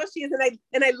kind of girl she is,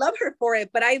 and I love her for it.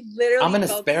 But I literally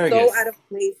felt so out of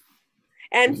place,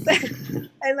 and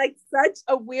and like such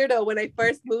a weirdo when I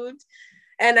first moved.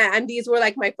 And these were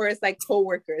like my first like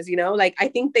coworkers, you know, like I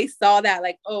think they saw that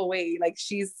like, oh wait, like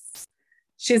she's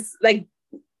like,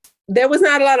 there was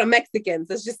not a lot of Mexicans,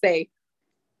 let's just say.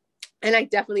 And I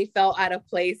definitely felt out of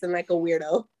place and like a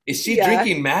weirdo. Is she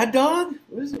drinking Mad Dog?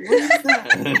 What is that?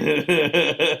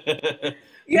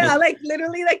 Yeah, like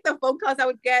literally like the phone calls I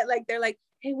would get, like they're like,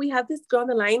 hey, we have this girl on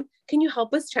the line. Can you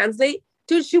help us translate?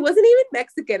 Dude, she wasn't even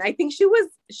Mexican. I think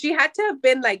she had to have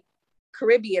been like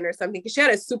Caribbean or something, because she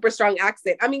had a super strong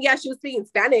accent. I mean, yeah, she was speaking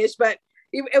Spanish, but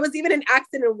it was even an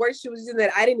accent and words she was using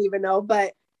that I didn't even know.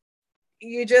 But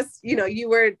you just, you know, you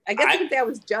were, I guess you could say I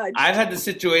was judged. I've had the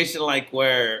situation like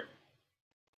where,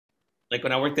 like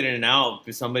when I worked at In-N-Out,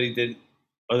 if somebody did,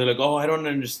 or they're like, oh, I don't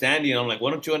understand you. And I'm like,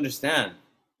 why don't you understand?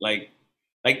 Like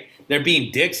they're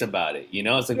being dicks about it, you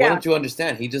know? It's like, why don't you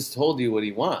understand? He just told you what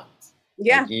he wants.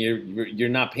 Yeah. Like, you're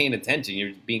not paying attention.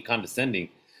 You're being condescending.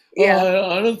 Yeah.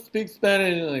 Oh, I don't speak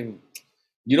Spanish. Like,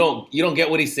 you don't get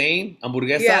what he's saying?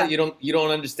 Hamburguesa? Yeah. You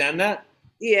don't understand that?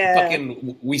 Yeah.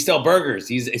 Fucking, we sell burgers.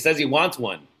 He says he wants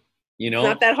one. You know? It's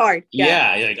not that hard.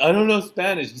 Yeah. You're like, I don't know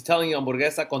Spanish. He's telling you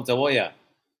hamburguesa con cebolla.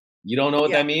 You don't know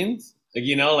what that means? Like,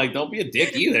 you know, like, don't be a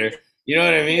dick either. You know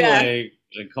what I mean? Yeah.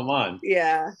 Like come on.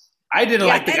 Yeah. I didn't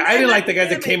like the guys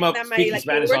that came up speaking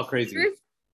Spanish all crazy.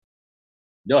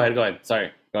 Go ahead.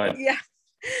 Sorry. Go ahead. Yeah.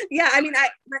 Yeah, I mean,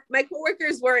 my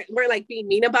coworkers weren't like being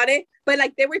mean about it, but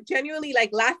like they were genuinely like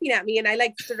laughing at me, and I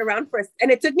like stood around and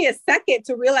it took me a second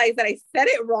to realize that I said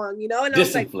it wrong, you know. And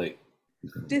disinflate.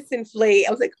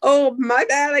 I was like, oh my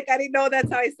bad, like I didn't know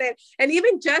that's how I said. And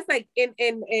even just like in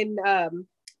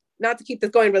not to keep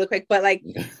this going really quick, but like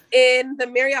in the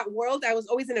Marriott world, I was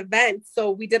always in events,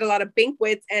 so we did a lot of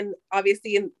banquets, and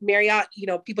obviously in Marriott, you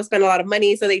know, people spend a lot of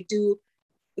money, so they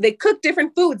cook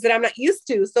different foods that I'm not used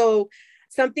to. So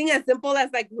something as simple as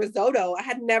like risotto, I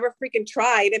had never freaking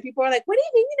tried. And people are like, what do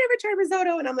you mean you never tried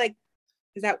risotto? And I'm like,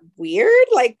 is that weird?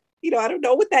 Like, you know, I don't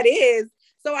know what that is.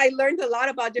 So I learned a lot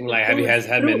about different foods. Have you had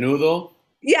menudo?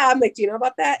 Yeah, I'm like, do you know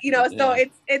about that? You know, so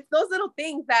it's those little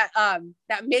things that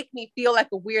that make me feel like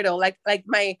a weirdo. Like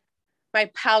my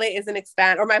palate isn't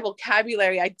expand, or my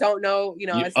vocabulary, I don't know, you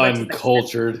know, as much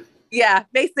uncultured. Yeah,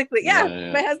 basically.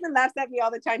 Yeah. My husband laughs at me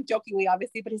all the time, jokingly,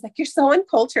 obviously, but he's like, you're so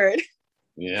uncultured.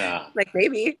 Yeah. Like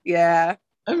maybe. Yeah.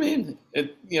 I mean,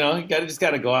 you know, you just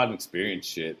gotta go out and experience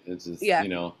shit. It's just, you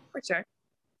know. For sure.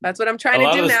 That's what I'm trying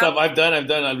to do now. A lot of the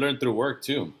stuff I've learned through work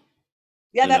too.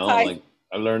 Yeah, that's how like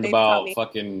I learned about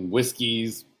fucking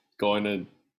whiskeys, going to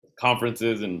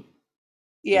conferences and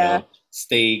you know,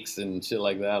 steaks and shit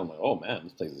like that. I'm like, oh man,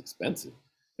 this place is expensive.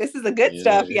 This is the good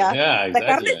stuff, yeah. Yeah,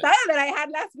 exactly. Like that I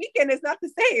had last weekend is not the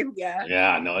same. Yeah.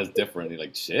 Yeah, no, it's different. You're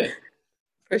like, shit.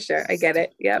 For sure, I get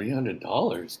it. Yeah.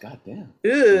 $300. Goddamn.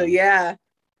 Ooh, yeah.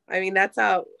 I mean, that's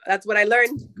what I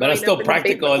learned. But it's still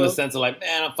practical in the sense of like,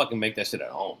 man, I'll fucking make that shit at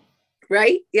home.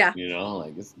 Right? Yeah. You know,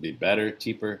 like this would be better,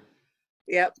 cheaper.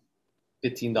 Yep.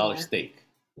 $15 steak.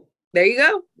 There you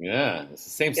go. Yeah, it's the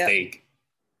same steak.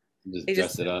 You just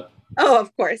dress it up. Oh,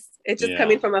 of course. It's just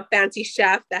coming from a fancy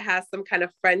chef that has some kind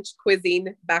of French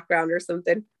cuisine background or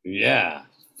something. Yeah.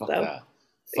 Fuck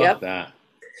that.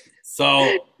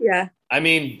 So yeah. I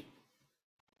mean,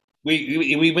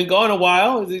 we've been going a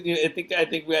while. I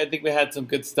think we had some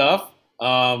good stuff.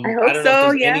 I don't know if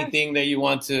there's anything that you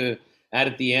want to add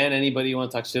at the end. Anybody you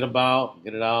want to talk shit about?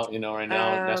 Get it out. You know, right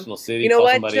now, National City. You know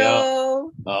what,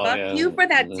 Joe? Fuck you for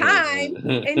that time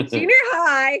in junior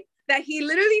high that he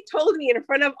literally told me in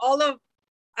front of all of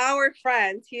our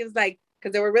friends. He was like,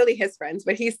 because they were really his friends,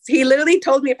 but he literally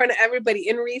told me in front of everybody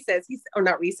in recess.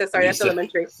 Not recess. Sorry, that's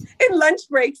elementary. In lunch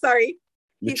break. Sorry.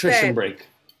 Nutrition break.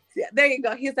 Yeah, there you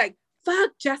go. He's like, fuck,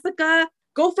 Jessica,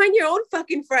 go find your own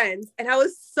fucking friends. And I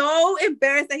was so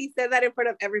embarrassed that he said that in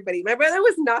front of everybody. My brother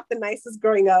was not the nicest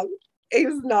growing up. He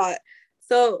was not.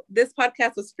 So this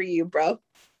podcast was for you, bro.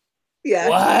 Yeah.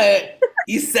 What?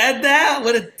 He said that?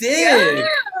 What a dick.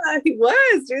 Yeah, he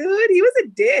was, dude. He was a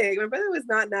dick. My brother was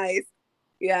not nice.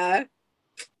 Yeah.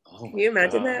 Oh, can you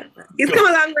imagine that? He's come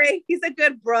a long way. He's a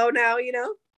good bro now, you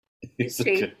know? He's a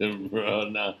good bro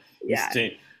now. Yeah.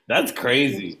 That's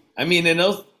crazy. I mean, and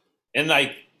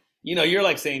like, you know, you're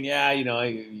like saying, yeah, you know,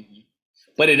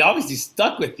 but it obviously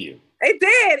stuck with you. It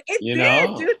did. It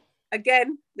did, dude.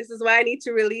 again, this is why I need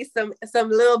to release some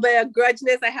little bit of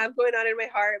grudginess I have going on in my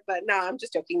heart. But no, I'm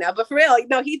just joking now. But for real,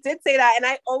 no, he did say that, and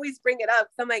I always bring it up.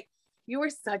 So I'm like, you were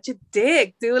such a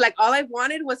dick, dude. Like, all I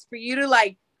wanted was for you to,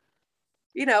 like,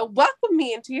 you know, welcome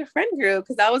me into your friend group,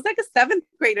 because I was like a 7th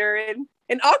grader and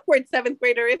an awkward 7th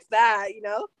grader, if that, you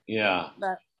know. Yeah.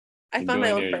 But I found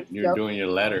my own friends. You're doing your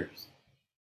letters.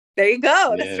 There you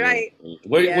go. That's right.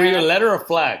 Were you a letter or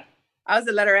flag? I was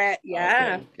a letterette.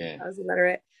 Yeah. Okay. I was a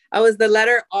letterette. I was the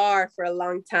letter R for a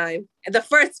long time. The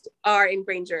first R in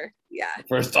Granger. Yeah.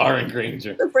 First R in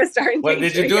Granger. The first R in Granger.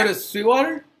 What, did you do it at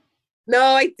Sweetwater? No,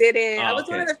 I didn't. I was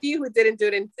one of the few who didn't do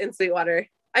it in Sweetwater.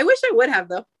 I wish I would have,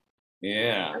 though.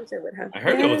 Yeah. I wish I would have. I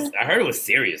heard it was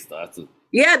serious, though.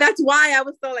 That's why I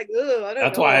was so like, ooh, I don't know.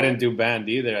 That's why I didn't do band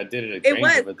either. I did it at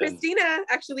Granger. It was. Christina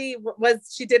actually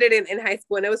she did it in high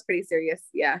school, and it was pretty serious.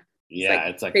 Yeah. Yeah,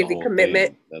 it's like crazy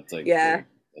commitment. Thing. That's like,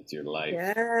 that's your life.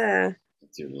 Yeah.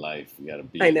 It's your life. You got to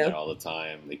be in there all the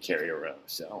time. They carry around.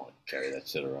 So I don't want to carry that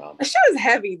shit around. That shit was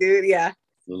heavy, dude. Yeah.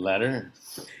 The letter.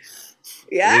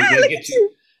 Yeah.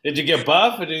 Did you get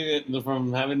buff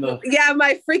from having the? Yeah,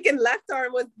 my freaking left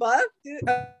arm was buff, dude.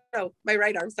 Oh, my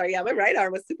right arm. Sorry. Yeah, my right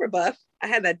arm was super buff. I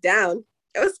had that down.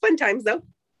 It was fun times though.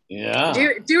 Yeah. Do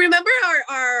you remember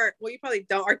our? Well, you probably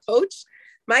don't. Our coach,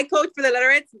 my coach for the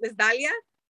letterettes, Miss Dalia.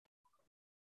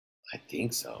 I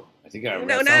think so. I think I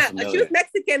remember. No, she was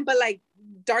Mexican, but like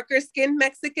darker skinned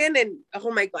Mexican, and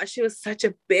oh my gosh, she was such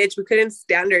a bitch. We couldn't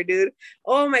stand her, dude.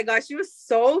 Oh my gosh, she was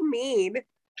so mean.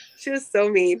 She was so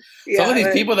mean. Yeah, some of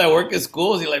these people that work at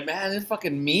schools, you're like, man, they're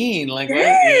fucking mean. Like,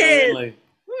 yes. Like,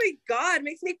 oh my god,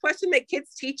 makes me question my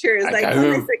kids' teachers.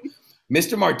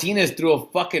 Mr. Martinez threw a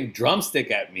fucking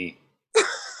drumstick at me.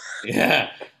 Yeah.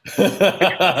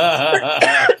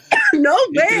 No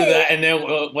way. He threw that, and then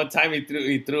one time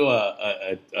he threw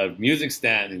a music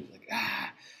stand. And he was like,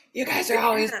 you guys are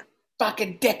always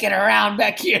fucking dicking around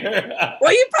back here.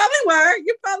 Well, you probably were.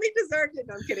 You probably deserved it.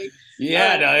 No, I'm kidding.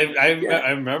 Yeah, I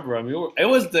remember. I mean, it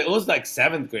was like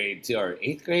 7th grade too, or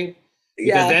 8th grade.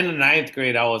 Because then in 9th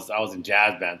grade I was in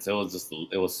jazz band, so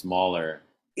it was smaller.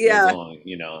 Yeah. It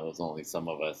was only some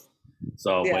of us.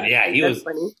 So, but he was.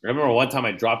 Funny. I remember one time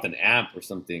I dropped an amp or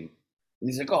something, and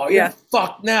he's like, "Oh, you're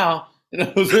fucked now," and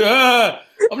I was like,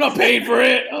 "I'm not paying for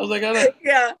it." I was like,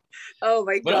 "Yeah." Oh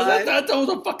my god! But I thought that was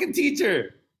a fucking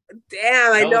teacher.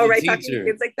 Damn, I know, right? Talking to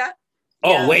kids like that.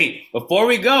 Oh wait, before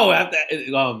we go, I have to.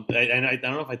 And I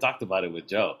don't know if I talked about it with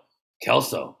Joe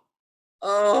Kelso.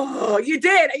 Oh, you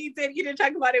did. You did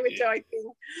talk about it with Joe, I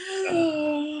think.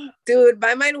 Dude,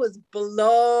 my mind was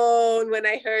blown when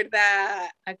I heard that.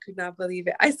 I could not believe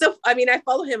it. I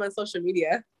follow him on social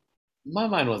media. My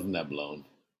mind wasn't that blown.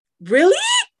 Really?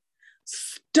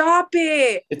 Stop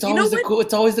it. It's always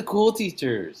it's always the cool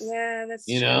teachers. Yeah, that's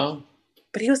true. You know?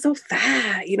 But he was so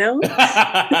fat, you know?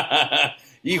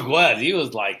 He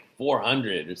was like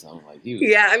 400 or something. Like he was.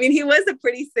 Yeah, I mean, he was a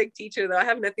pretty sick teacher, though. I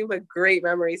have nothing but great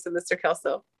memories of Mr.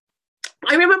 Kelso.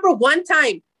 I remember one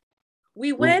time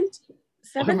we went.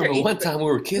 I remember one time we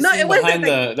were kissing behind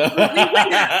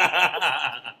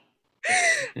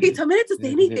He told me not to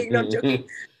say anything. No, I'm joking.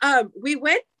 We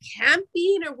went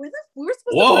camping, or we were supposed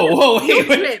to.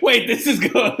 Whoa! Wait! This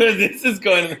is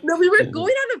going. No, we were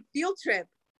going on a field trip.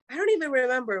 I don't even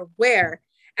remember where.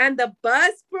 And the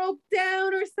bus broke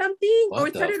down or something, or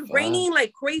it started raining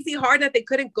like crazy hard that they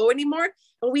couldn't go anymore.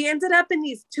 And we ended up in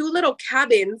these 2 little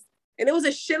cabins, and it was a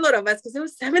shitload of us because it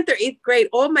was 7th or 8th grade.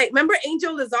 Remember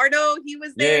Angel Lizardo? He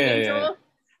was there. Angel. Yeah.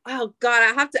 Oh God,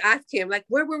 I have to ask him, like,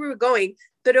 where were we going?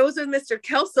 But it was with Mr.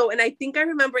 Kelso, and I think I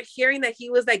remember hearing that he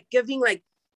was like giving like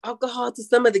alcohol to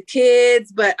some of the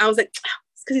kids, but I was like,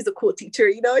 because he's a cool teacher,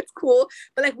 you know, it's cool.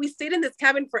 But like we stayed in this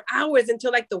cabin for hours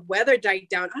until like the weather died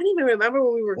down. I don't even remember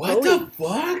when we were going. What the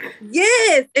fuck?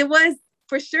 Yes, it was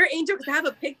for sure Angel, because I have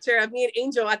a picture of me and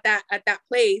Angel at that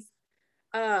place.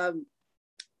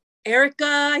 Erica,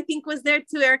 I think, was there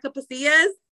too. Erica Pasillas.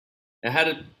 It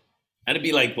had to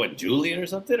be like what, Julian or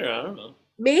something, or I don't know.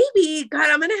 Maybe.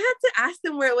 God, I'm gonna have to ask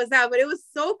them where it was at, but it was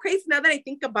so crazy now that I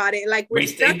think about it. Like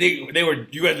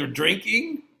you guys were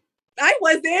drinking? I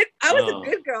wasn't. I was a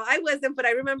good girl. I wasn't, but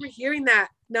I remember hearing that.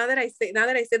 Now that I say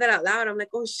that out loud, I'm like,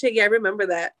 oh shit, yeah, I remember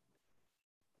that.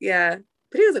 Yeah.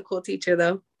 But he was a cool teacher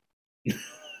though.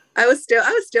 I was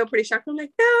still pretty shocked. I'm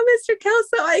like, no, Mr.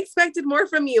 Kelso, I expected more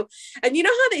from you. And you know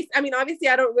how obviously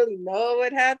I don't really know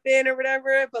what happened or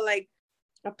whatever, but like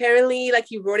apparently like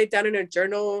he wrote it down in a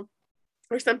journal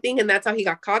or something, and that's how he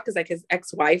got caught, because like his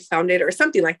ex-wife found it or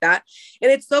something like that.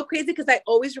 And it's so crazy because I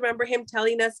always remember him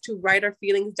telling us to write our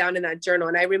feelings down in that journal,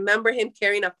 and I remember him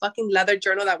carrying a fucking leather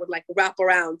journal that would like wrap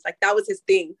around, like that was his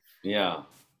thing. Yeah.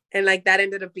 And like that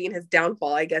ended up being his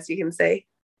downfall, I guess you can say.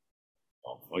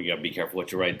 Oh, well, you gotta be careful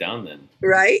what you write down then.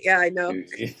 Right? Yeah, I know.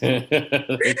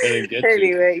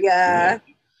 Anyway,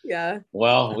 yeah.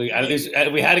 Well, we at least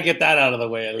we had to get that out of the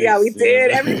way. At least. Yeah, we did.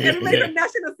 Everybody from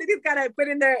National City's gotta put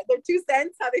in their 2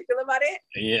 cents how they feel about it.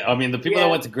 Yeah, I mean the people that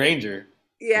went to Granger.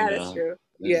 Yeah, that's true.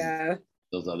 Yeah.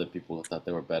 Those other people thought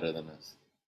they were better than us.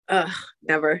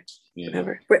 Never.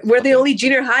 Never. We're the only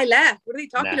junior high left. What are they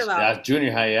talking about? Yeah,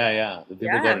 junior high, yeah. The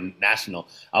people go to national.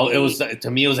 It was to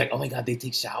me. It was like, oh my god, they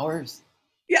take showers.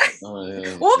 Yeah.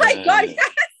 Oh my god.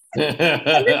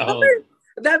 Yes.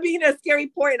 That being a scary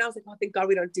point, and I was like, oh, thank God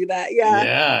we don't do that. Yeah.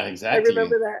 Yeah, exactly. I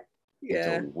remember that.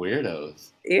 Yeah.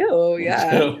 Weirdos. Ew.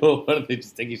 Yeah. What are they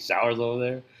just taking showers over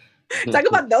there? Talk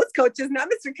about those coaches, not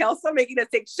Mr. Kelso making us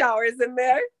take showers in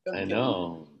there. I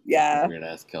know. Yeah. Weird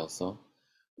ass Kelso.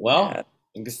 Well,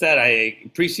 like I said, I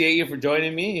appreciate you for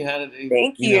joining me. You had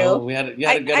Thank you. We had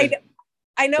a good.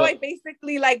 I know I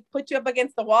basically like put you up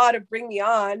against the wall to bring me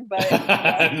on, but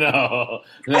no.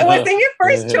 I wasn't your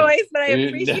first choice, but I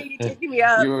appreciate you taking me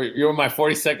up. You were my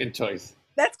 42nd choice.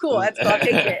 That's cool. I'll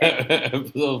take it.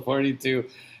 Episode 42,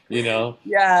 Yeah.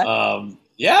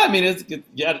 Yeah, I mean it's good.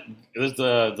 Yeah, there's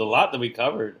a lot that we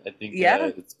covered. I think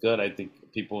it's good. I think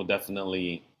people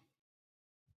definitely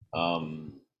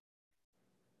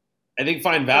I think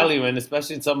find value in,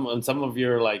 especially in some of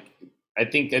your like. I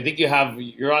think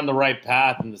you're on the right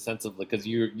path in the sense of because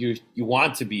you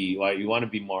want to be you want to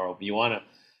be more open. You want to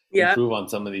improve on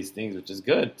some of these things, which is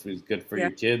good. It's good for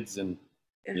your kids, and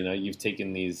you've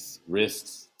taken these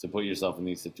risks to put yourself in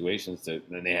these situations,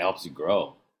 and it helps you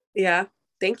grow. Yeah,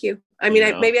 thank you. I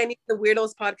mean, maybe I need the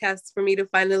Weirdos podcast for me to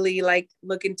finally like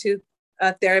look into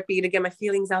therapy to get my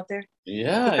feelings out there.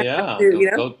 Yeah.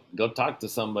 Go talk to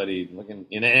somebody. And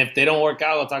if they don't work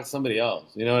out, I'll talk to somebody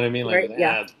else. You know what I mean? Like,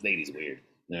 this lady's weird.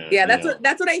 Yeah,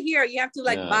 that's what I hear. You have to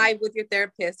like vibe with your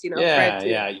therapist.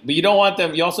 Yeah. But you don't want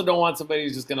them. You also don't want somebody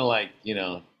who's just gonna like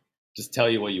just tell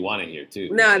you what you want to hear too.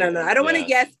 No. I don't want a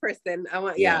yes person. I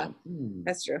want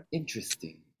that's true.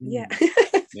 Interesting. Yeah.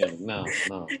 No.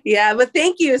 Yeah, but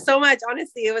thank you so much.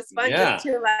 Honestly, it was fun just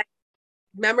to like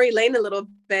memory lane a little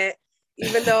bit.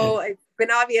 Even though it's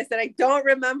been obvious that I don't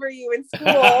remember you in school,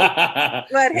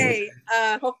 but hey,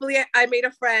 hopefully I made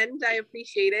a friend. I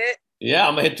appreciate it. Yeah,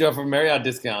 I'm gonna hit you up for Marriott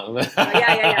discount.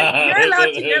 Yeah. You're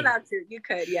allowed to. You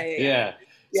could. Yeah.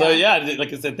 So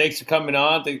like I said, thanks for coming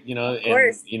on. Of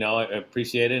course. I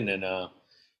appreciate it, and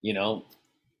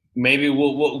maybe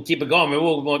we'll keep it going.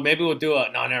 Maybe we'll do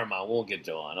no, never mind. We'll get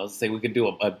Joe on. I was say we could do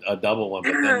a double one,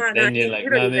 but then you're like,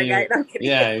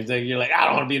 you're like, I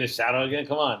don't want to be in a shadow again.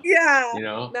 Come on. Yeah.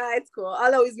 Nah, it's cool.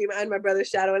 I'll always be my brother's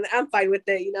shadow, and I'm fine with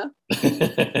it.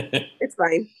 It's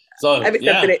fine. So I've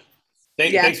accepted it.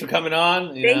 Thanks for coming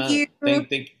on. Thank you.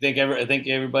 Thank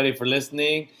everybody for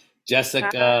listening.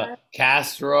 Jessica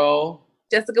Castro.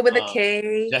 Jessica with a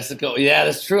K. Jessica,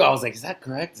 that's true. I was like, is that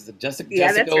correct? Is it Jessica?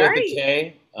 Yeah, Jessica with a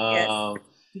K. Yes.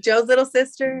 Joe's little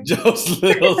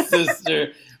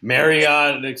sister.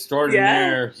 Marriott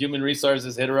extraordinaire. Human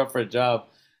resources. Hit her up for a job.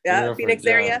 Yeah, Phoenix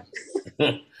area.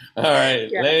 All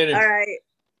right. Later. All right.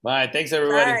 Bye. Thanks,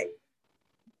 everybody. Bye.